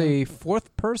 There's a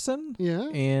fourth person. Yeah.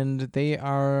 And they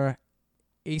are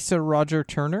Asa Roger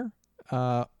Turner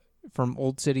from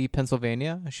Old City,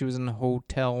 Pennsylvania. She was in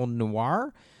Hotel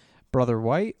Noir, Brother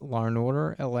White, Law and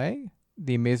Order, L.A.,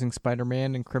 The Amazing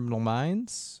Spider-Man and Criminal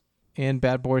Minds, and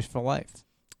Bad Boys for Life.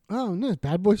 Oh, nice.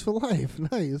 Bad Boys for Life.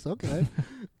 Nice. Okay.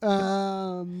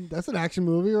 That's an action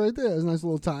movie right there. It's a nice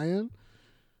little tie-in.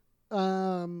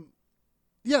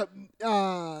 He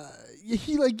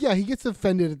gets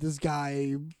offended at this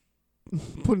guy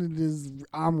putting his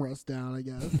armrest down, I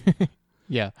guess.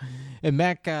 Yeah. And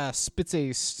Mac spits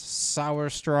a sour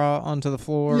straw onto the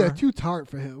floor. Yeah, too tart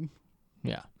for him.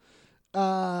 Yeah.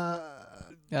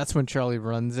 That's when Charlie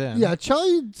runs in. Yeah,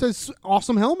 Charlie says,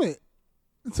 awesome helmet.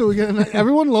 So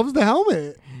everyone loves the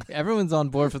helmet. Everyone's on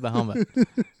board for the helmet.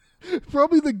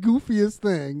 Probably the goofiest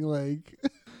thing. Like,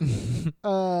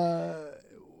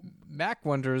 Mac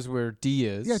wonders where D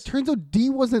is. Yeah, it turns out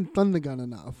D wasn't Thundergun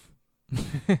enough.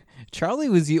 Charlie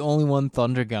was the only one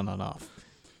Thundergun enough.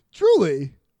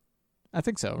 Truly? I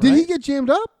think so, right? Did he get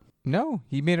jammed up? No,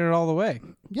 he made it all the way.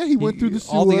 Yeah, he went through the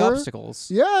sewer. All the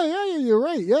obstacles. Yeah, you're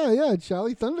right. Yeah,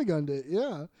 Charlie Thundergunned it,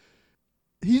 yeah.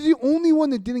 He's the only one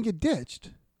that didn't get ditched.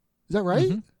 Is that right?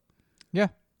 Mm-hmm. Yeah.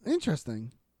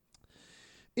 Interesting.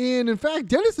 And in fact,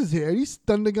 Dennis is here. He's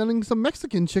Thundergunning some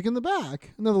Mexican chick in the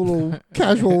back. Another little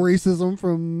casual racism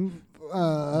from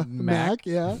Mac,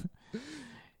 yeah.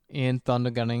 And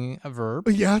Thundergunning a verb.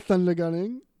 Yeah,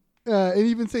 Thundergunning. And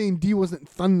even saying D wasn't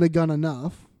Thundergun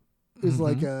enough is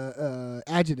like a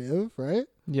adjective, right?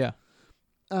 Yeah.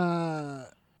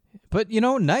 But,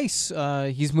 nice.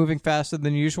 He's moving faster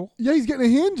than usual. Yeah, he's getting a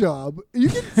hand job. You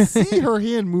can see her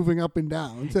hand moving up and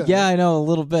down, too. Yeah, I know, a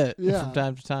little bit from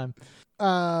time to time.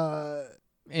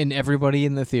 And everybody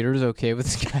in the theater is okay with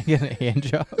this guy getting a hand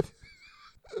job?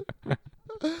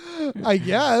 I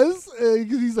guess.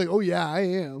 Because he's like, oh, yeah, I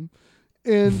am.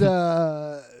 And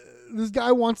this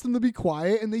guy wants them to be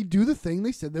quiet, and they do the thing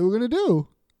they said they were going to do.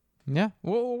 Yeah.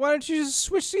 Well, why don't you just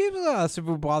switch seats with us if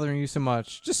we're bothering you so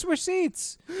much? Just switch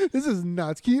seats. This is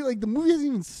nuts. Can you, the movie hasn't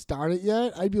even started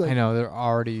yet. I'd be like, I know, they're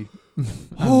already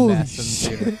holy mess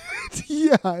in the theater.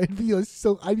 Yeah, I'd be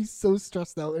so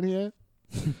stressed out in here.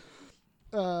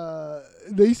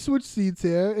 They switch seats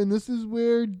here, and this is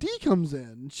where D comes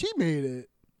in. She made it.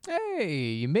 Hey,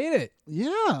 you made it.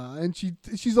 Yeah, and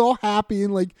she's all happy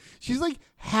and she's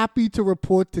happy to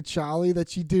report to Charlie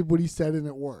that she did what he said and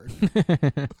it worked.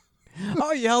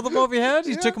 Oh, you held him over your head?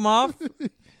 You took him off?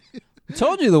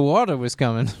 Told you the water was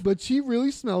coming. But she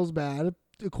really smells bad,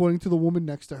 according to the woman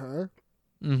next to her.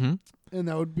 Mm-hmm. And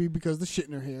that would be because the shit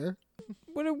in her hair.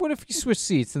 What if you switch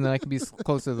seats and then I can be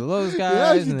closer to those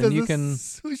guys and then you can...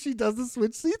 She does the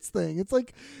switch seats thing. It's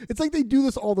like they do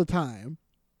this all the time.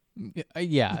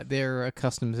 Yeah, they're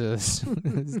accustomed to this.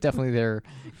 It's definitely their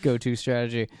go-to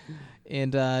strategy.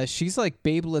 And she's like,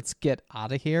 babe, let's get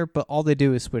out of here. But all they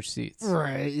do is switch seats.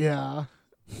 Right, yeah.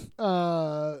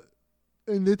 And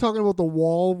they're talking about the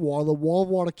wall of water. The wall of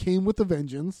water came with a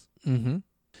vengeance. Mm-hmm.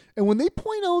 And when they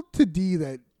point out to D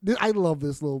that, I love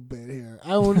this little bit here.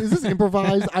 Is this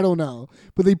improvised? I don't know.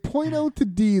 But they point out to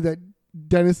D that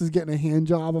Dennis is getting a hand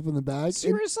job up in the back.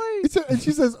 Seriously? And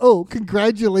she says, oh,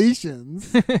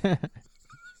 congratulations.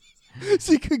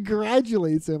 She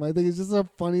congratulates him. I think it's just a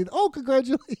funny,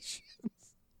 congratulations.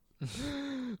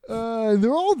 And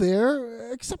they're all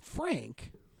there except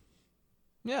Frank.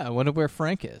 Yeah, I wonder where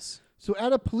Frank is. So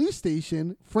at a police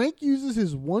station, Frank uses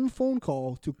his one phone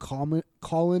call to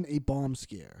call in a bomb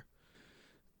scare.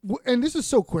 And this is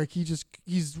so quick.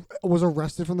 He's was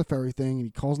arrested from the ferry thing, and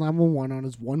he calls 911 on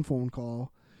his one phone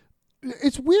call.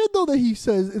 It's weird though that he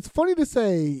says it's funny to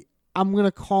say I'm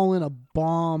gonna call in a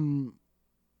bomb.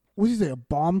 What did he say? A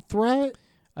bomb threat?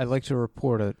 I'd like to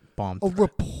report a bomb threat.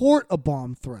 Report a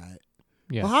bomb threat.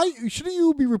 Yeah. Well, shouldn't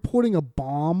you be reporting a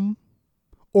bomb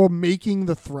or making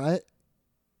the threat?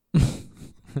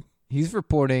 He's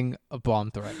reporting a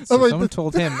bomb threat. So right, someone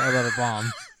told him about a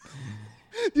bomb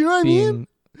Do you know what I mean?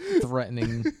 being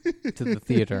threatening to the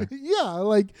theater. Yeah,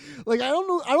 like I don't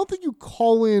know. I don't think you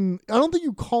call in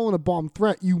a bomb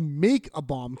threat. You make a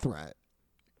bomb threat.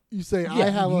 You say I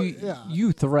have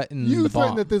you threaten you the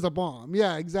threaten bomb. that there's a bomb.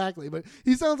 Yeah, exactly. But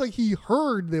he sounds like he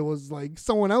heard there was like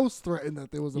someone else threatened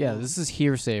that there was a bomb. Yeah, this is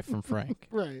hearsay from Frank.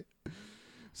 Right.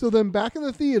 So then back in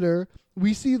the theater,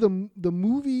 we see the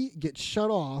movie get shut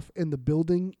off and the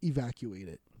building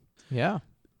evacuated. Yeah.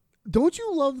 Don't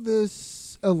you love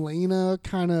this Elena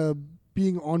kind of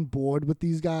being on board with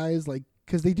these guys? Like,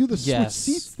 because they do the switch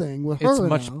seats thing with her. It's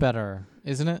much now. better,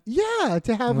 isn't it? Yeah,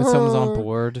 to have When her. someone's on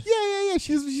board. Yeah.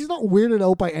 She's not weirded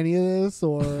out by any of this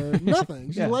or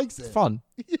nothing. She likes it. It's fun.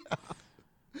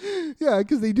 Yeah,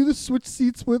 because they do the switch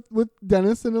seats with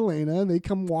Dennis and Elena, and they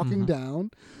come walking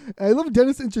down. And I love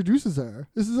Dennis introduces her.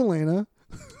 This is Elena.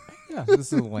 Yeah,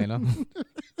 this is Elena.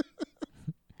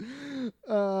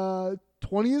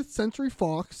 20th Century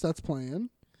Fox. That's playing.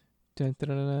 Dun, dun,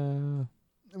 dun, dun.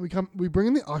 And we bring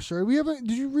in the usher.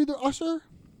 Did you read the usher?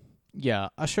 Yeah,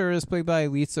 Usher is played by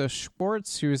Lisa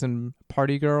Schwartz. She was in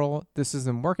Party Girl, This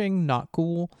Isn't Working, Not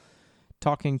Cool,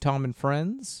 Talking Tom and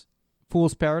Friends,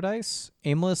 Fool's Paradise,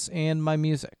 Aimless, and My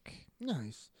Music.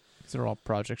 Nice. These are all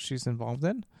projects she's involved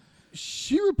in.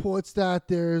 She reports that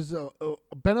there's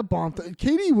been a bomb.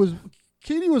 Katie was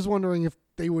wondering if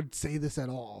they would say this at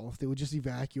all, if they would just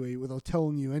evacuate without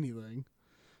telling you anything.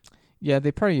 Yeah,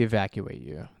 they probably evacuate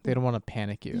you. They don't want to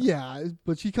panic you. Yeah,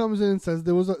 but she comes in and says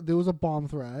there was a bomb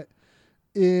threat,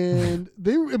 and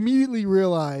they immediately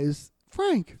realize,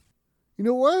 Frank, you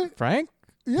know what? Frank?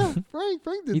 Yeah, Frank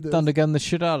did He this. thundergunned the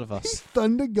shit out of He us.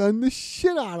 thundergunned the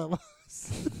shit out of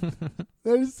us.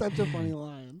 That is such a funny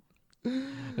line.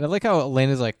 And I like how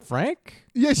Elena's like, Frank?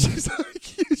 Yeah, she's like,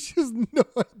 she has no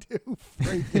idea who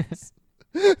Frank is.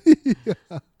 Yeah,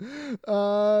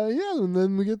 and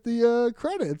then we get the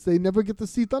credits. They never get to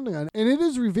see Thundergun, and it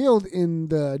is revealed in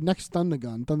the next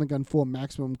Thundergun 4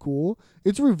 Maximum Cool.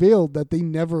 It's revealed that they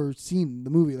never seen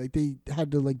the movie. Like they had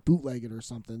to like bootleg it or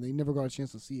something. They never got a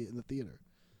chance to see it in the theater.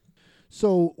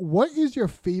 So, what is your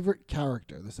favorite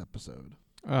character this episode?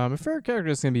 My favorite character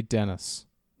is going to be Dennis.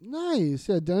 Nice.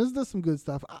 Yeah, Dennis does some good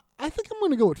stuff. I think I'm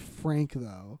going to go with Frank,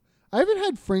 though. I haven't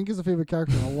had Frank as a favorite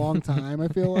character in a long time, I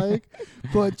feel like.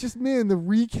 But just, man, the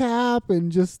recap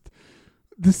and just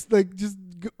this,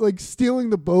 like stealing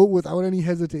the boat without any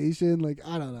hesitation. Like,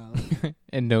 I don't know.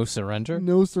 And no surrender?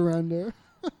 No surrender.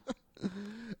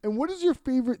 And what is your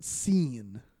favorite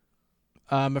scene?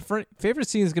 My favorite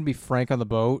scene is going to be Frank on the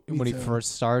boat Me when he too.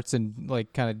 first starts and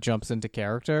like kind of jumps into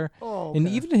character. Oh, And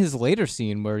okay. even his later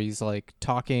scene where he's like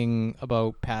talking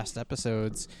about past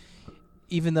episodes,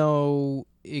 even though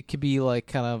it could be like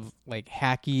kind of like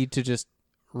hacky to just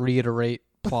reiterate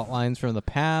plot lines from the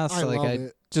past. I like love I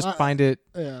it. just find it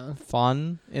Yeah.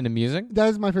 fun and amusing. That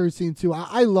is my favorite scene, too.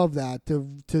 I love that,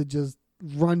 to just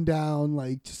run down,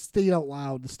 like, just state out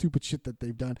loud the stupid shit that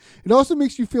they've done. It also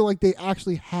makes you feel like they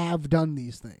actually have done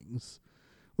these things.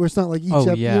 Where it's not like each you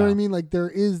know yeah. what I mean? Like,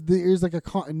 there's like a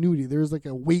continuity. There's like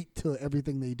a weight to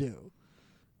everything they do.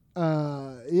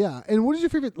 Yeah. And what is your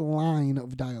favorite line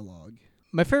of dialogue?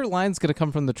 My favorite line is going to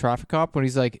come from the traffic cop when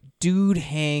he's like, dude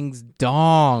hangs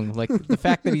dong. Like the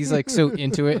fact that he's like so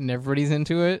into it and everybody's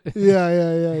into it.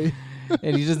 Yeah.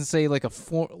 And he doesn't say like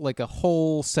a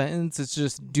whole sentence. It's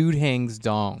just dude hangs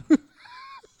dong.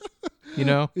 You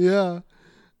know? Yeah.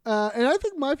 And I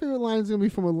think my favorite line is going to be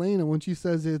from Elena when she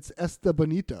says it's Esta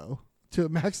Bonito to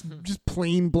Max, just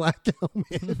plain black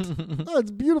helmet. Oh,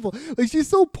 it's beautiful. Like, she's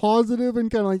so positive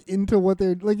and kind of like into what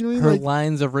they're like. You know what I mean? Her Like,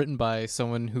 lines are written by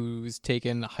someone who's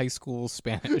taken high school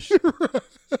Spanish.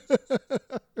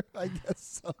 I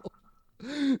guess so.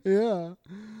 Yeah.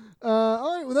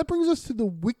 All right. Well, that brings us to the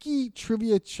Wiki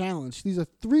Trivia Challenge. These are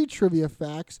 3 trivia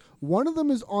facts. One of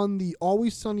them is on the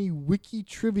Always Sunny Wiki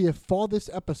Trivia for this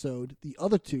episode. The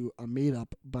other 2 are made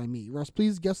up by me. Russ,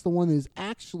 please guess the one that is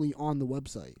actually on the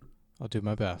website. I'll do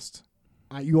my best.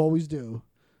 You always do.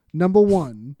 Number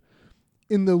 1.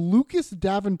 In the Lucas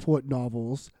Davenport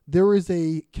novels, there is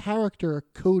a character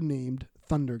codenamed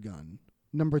Thundergun.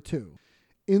 Number 2.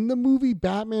 In the movie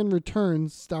Batman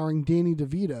Returns, starring Danny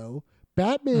DeVito,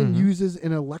 Batman uses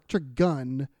an electric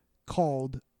gun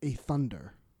called a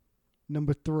thunder.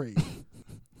 Number 3.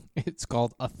 It's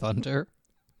called a thunder,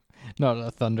 not a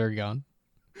thunder gun.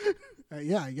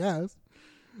 Yeah, I guess.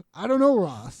 I don't know,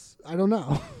 Ross. I don't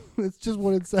know. It's just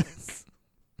what it says.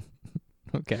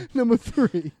 Okay. Number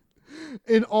 3.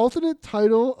 An alternate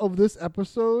title of this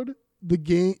episode, the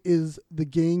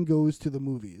gang goes to the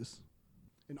movies.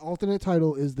 An alternate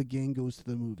title is The Gang Goes to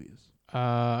the Movies.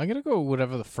 I'm going to go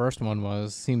whatever the first one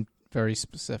was. Seemed very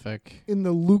specific. In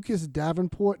the Lucas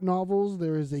Davenport novels,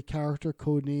 there is a character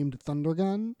codenamed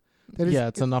Thundergun.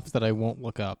 It's enough that I won't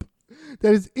look up.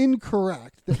 That is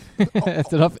incorrect.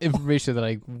 It's enough information that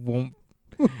I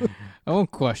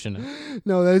won't question it.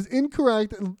 No, that is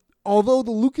incorrect. Although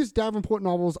the Lucas Davenport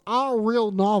novels are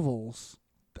real novels,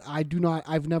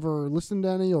 I've never listened to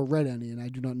any or read any, and I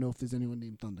do not know if there's anyone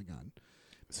named Thundergun.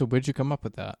 So where'd you come up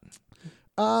with that?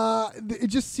 It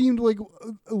just seemed like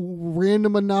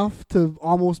random enough to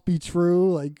almost be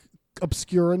true, like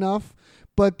obscure enough.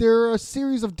 But there are a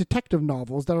series of detective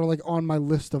novels that are like on my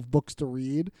list of books to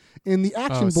read. And the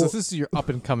Action Boys. So this is your up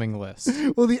and coming list.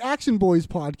 Well, the Action Boys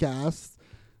podcast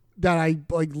that I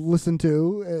like listen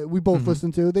to, we both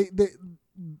listen to. They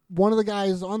one of the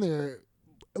guys on there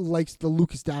likes the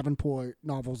Lucas Davenport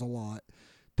novels a lot.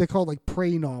 They're called like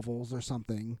Prey novels or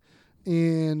something.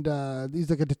 And he's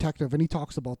like a detective, and he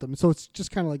talks about them. So it's just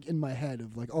kind of like in my head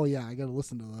of like, oh yeah, I got to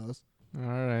listen to those. All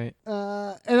right.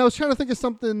 And I was trying to think of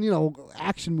something,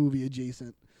 action movie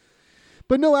adjacent.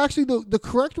 But no, actually, the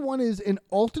correct one is an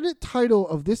alternate title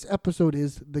of this episode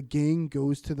is The Gang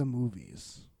Goes to the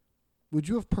Movies. Would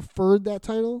you have preferred that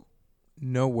title?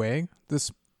 No way.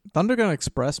 This Thundergun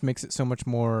Express makes it so much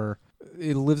more.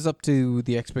 It lives up to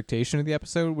the expectation of the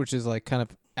episode, which is like kind of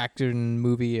action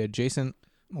movie adjacent.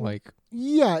 Like,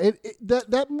 yeah,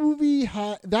 that movie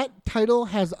that title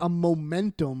has a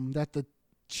momentum that the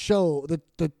show the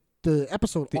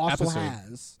episode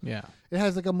has. Yeah, it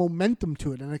has like a momentum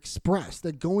to it, an express.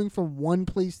 They're going from one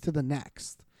place to the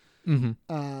next. Mm-hmm.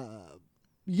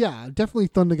 Yeah, definitely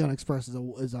Thundergun Express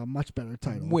is a much better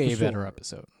title. Way better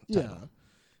episode. Title.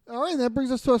 Yeah. All right, that brings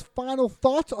us to our final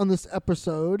thoughts on this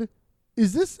episode.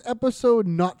 Is this episode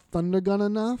not Thundergun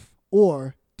enough,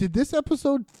 or did this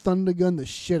episode Thundergun the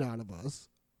shit out of us?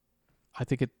 I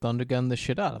think it Thundergun the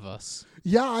shit out of us.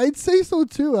 Yeah, I'd say so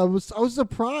too. I was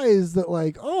surprised that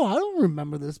I don't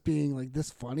remember this being like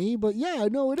this funny, but yeah, I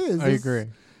know it is. I agree.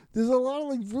 There's a lot of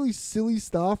like really silly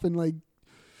stuff, and like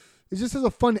it just has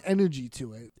a fun energy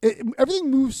to it.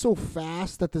 Everything moves so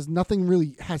fast that there's nothing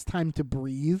really has time to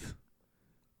breathe.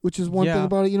 Which is one thing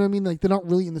about it, you know what I mean? Like, they're not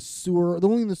really in the sewer.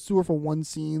 They're only in the sewer for one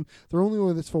scene. They're only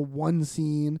with this for one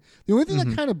scene. The only thing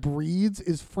that kind of breathes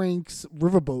is Frank's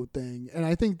riverboat thing, and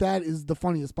I think that is the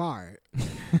funniest part.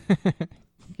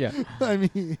 Yeah. I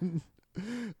mean,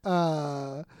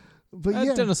 but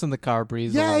yeah. Dennis in the car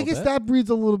breathes Yeah, I guess bit. that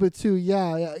breathes a little bit too,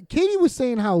 yeah. Katie was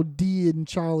saying how Dee and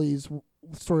Charlie's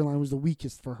storyline was the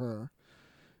weakest for her.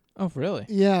 Oh, really?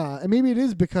 Yeah, and maybe it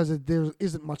is because there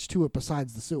isn't much to it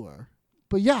besides the sewer.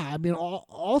 But yeah, I mean,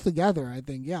 all together, I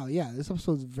think, yeah, this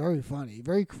episode's very funny,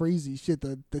 very crazy shit.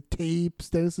 The tapes,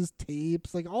 Dennis's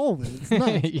tapes, like all of it. It's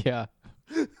nuts. Yeah,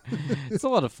 it's a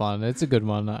lot of fun. It's a good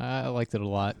one. I liked it a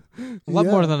lot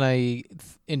more than I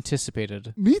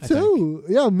anticipated. Me too.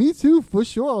 Yeah, me too for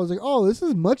sure. I was like, oh, this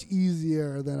is much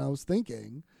easier than I was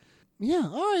thinking. Yeah.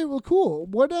 All right. Well, cool.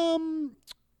 What do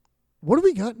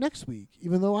we got next week?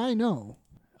 Even though I know.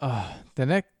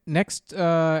 The next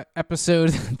episode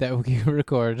that we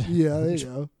record, yeah, there you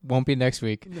go, won't be next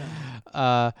week.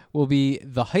 Will be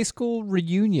the high school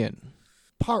reunion,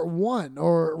 part 1,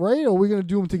 or right? Or are we gonna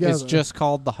do them together? It's just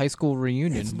called the high school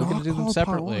reunion. We're gonna do them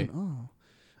separately. Oh.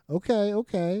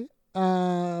 Okay.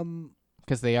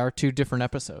 Because they are 2 different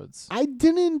episodes. I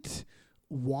didn't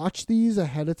watch these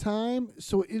ahead of time,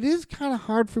 so it is kind of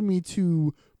hard for me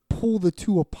to pull the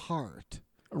 2 apart.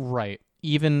 Right.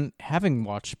 Even having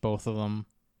watched both of them,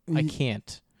 I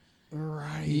can't.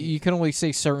 Right. You can only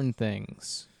say certain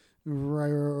things.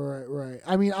 Right.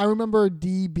 I mean, I remember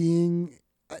Dee being...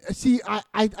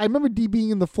 I remember Dee being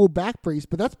in the full back brace,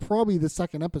 but that's probably the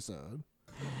second episode.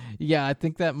 Yeah, I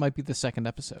think that might be the second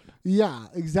episode. Yeah,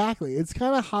 exactly. It's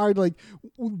kind of hard, like,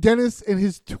 Dennis and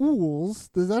his tools.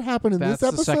 Does that happen in this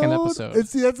episode? That's the second episode.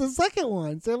 That's the second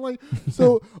one. So I'm like,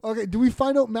 okay, do we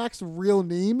find out Mac's real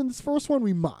name in this first one?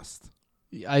 We must.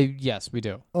 Yes, we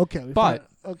do. Okay.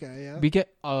 We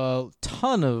get a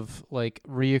ton of, like,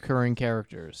 reoccurring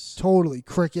characters. Totally.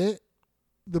 Cricket.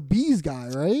 The bees guy,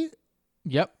 right?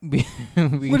 Yep. We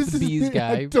get the bees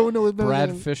guy. I don't know his name.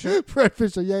 Brad Fisher. Brad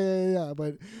Fisher. Yeah.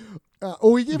 But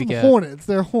we give them hornets.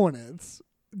 They're hornets.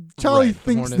 Charlie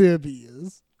thinks they're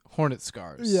bees. Hornet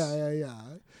scars. Yeah.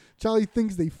 Charlie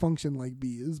thinks they function like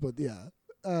bees, but yeah.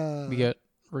 We get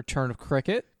return of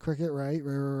Cricket, Cricket, right.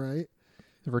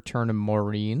 the return of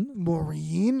Maureen,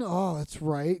 Maureen. Oh, that's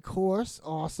right. Of course.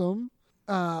 Awesome.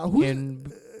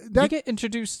 and we get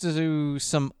introduced to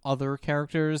some other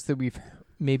characters that we've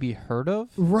maybe heard of.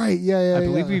 Right. Yeah. I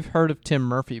believe we've heard of Tim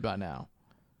Murphy by now.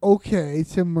 Okay,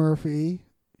 Tim Murphy.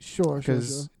 Sure.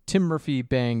 Because Tim Murphy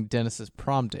banged Dennis's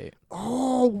prom date.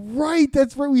 Oh, right.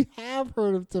 That's right. We have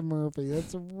heard of Tim Murphy.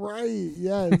 That's right.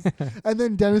 Yes. And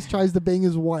then Dennis tries to bang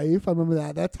his wife. I remember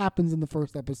that. That happens in the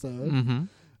first episode. Mm-hmm.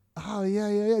 Oh,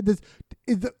 yeah.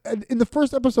 In the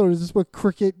first episode, is this what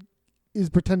Cricket is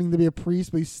pretending to be a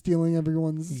priest, but he's stealing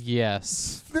everyone's...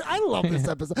 Yes. I love this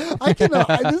episode. I cannot...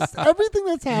 everything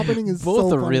that's happening is Both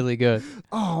so are funny. really good.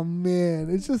 Oh, man.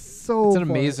 It's just so It's an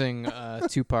funny. amazing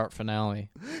two-part finale.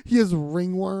 He has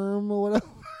ringworm or whatever.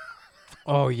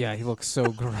 Oh, yeah. He looks so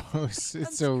gross.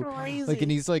 It's so... crazy. Like, and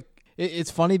he's like...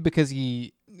 It's funny because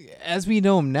he... As we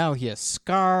know him now, he has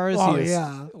scars. Oh, he has,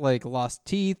 yeah. like, lost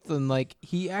teeth. And, like,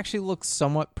 he actually looks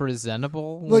somewhat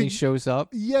presentable when he shows up.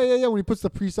 Yeah. When he puts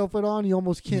the priest outfit on, you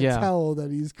almost can't Yeah. tell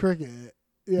that he's Cricket.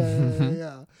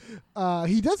 Yeah.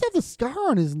 He does have the scar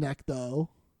on his neck, though.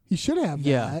 He should have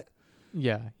that.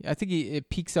 Yeah. I think it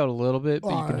peeks out a little bit,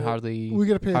 but you can hardly, we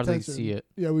gotta pay hardly attention. see it.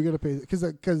 Yeah, we gotta pay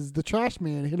because the trash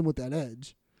man hit him with that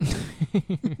edge.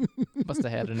 Must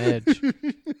have had an edge.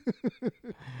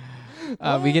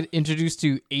 We get introduced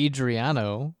to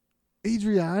Adriano.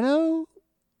 Adriano?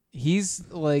 He's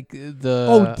like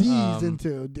the... D's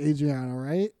into Adriano,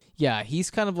 right? Yeah, he's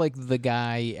kind of like the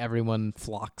guy everyone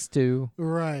flocks to.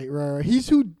 Right. He's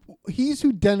who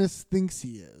Dennis thinks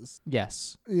he is.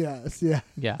 Yes. Yes, yeah.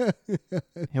 Yeah.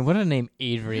 And what a name,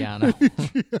 Adriano.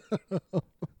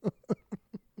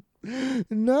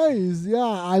 Nice. Yeah.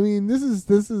 I mean, this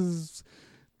is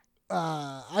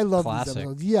I love Classic. these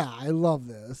episodes. Yeah, I love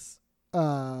this.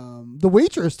 The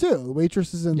waitress too. The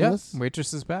waitress is in this.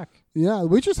 Waitress is back. Yeah, the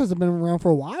waitress hasn't been around for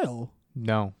a while.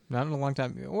 No, not in a long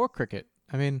time. Or Cricket.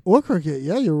 I mean, Or Cricket.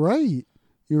 Yeah, you're right.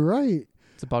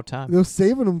 it's about time. They're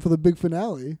saving them for the big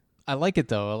finale. I like it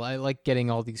though. I like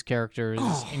getting all these characters.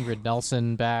 Ingrid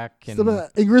Nelson back, and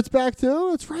Ingrid's back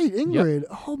too. That's right, Ingrid. Yep.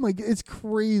 Oh my god, it's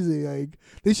crazy. Like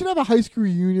they should have a high school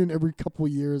reunion every couple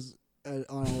of years on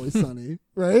Always Sunny,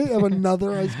 right? Have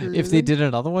another high school reunion. If they did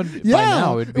another one, by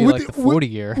now it'd be like the 40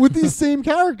 year with these same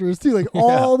characters too. Like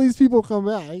all these people come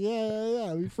back. Yeah.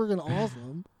 It'd be freaking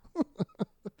awesome.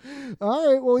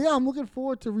 All right. Well, yeah, I'm looking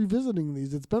forward to revisiting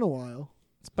these. It's been a while.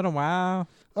 It's been a while.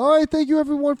 All right. Thank you,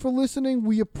 everyone, for listening.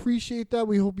 We appreciate that.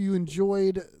 We hope you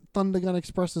enjoyed Thundergun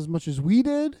Express as much as we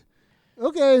did.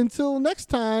 Okay. Until next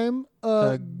time,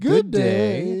 a good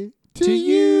day to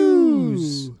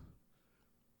you.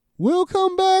 We'll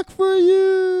come back for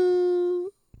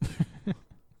you.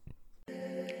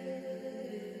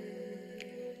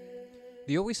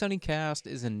 The Always Sunny cast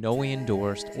is in no way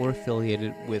endorsed or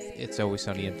affiliated with It's Always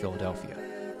Sunny in Philadelphia,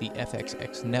 the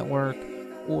FXX network,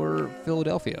 or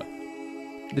Philadelphia.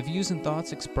 The views and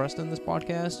thoughts expressed in this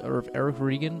podcast are of Eric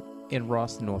Regan and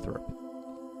Ross Northrup.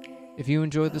 If you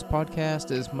enjoyed this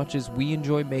podcast as much as we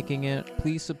enjoy making it,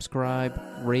 please subscribe,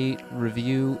 rate,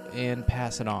 review, and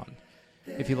pass it on.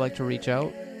 If you'd like to reach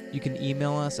out, you can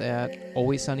email us at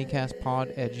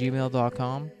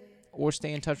alwayssunnycastpod@gmail.com or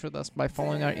stay in touch with us by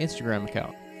following our Instagram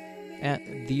account at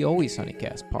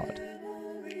thealwayssunnycastpod.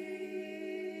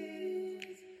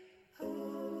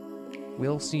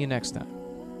 We'll see you next time.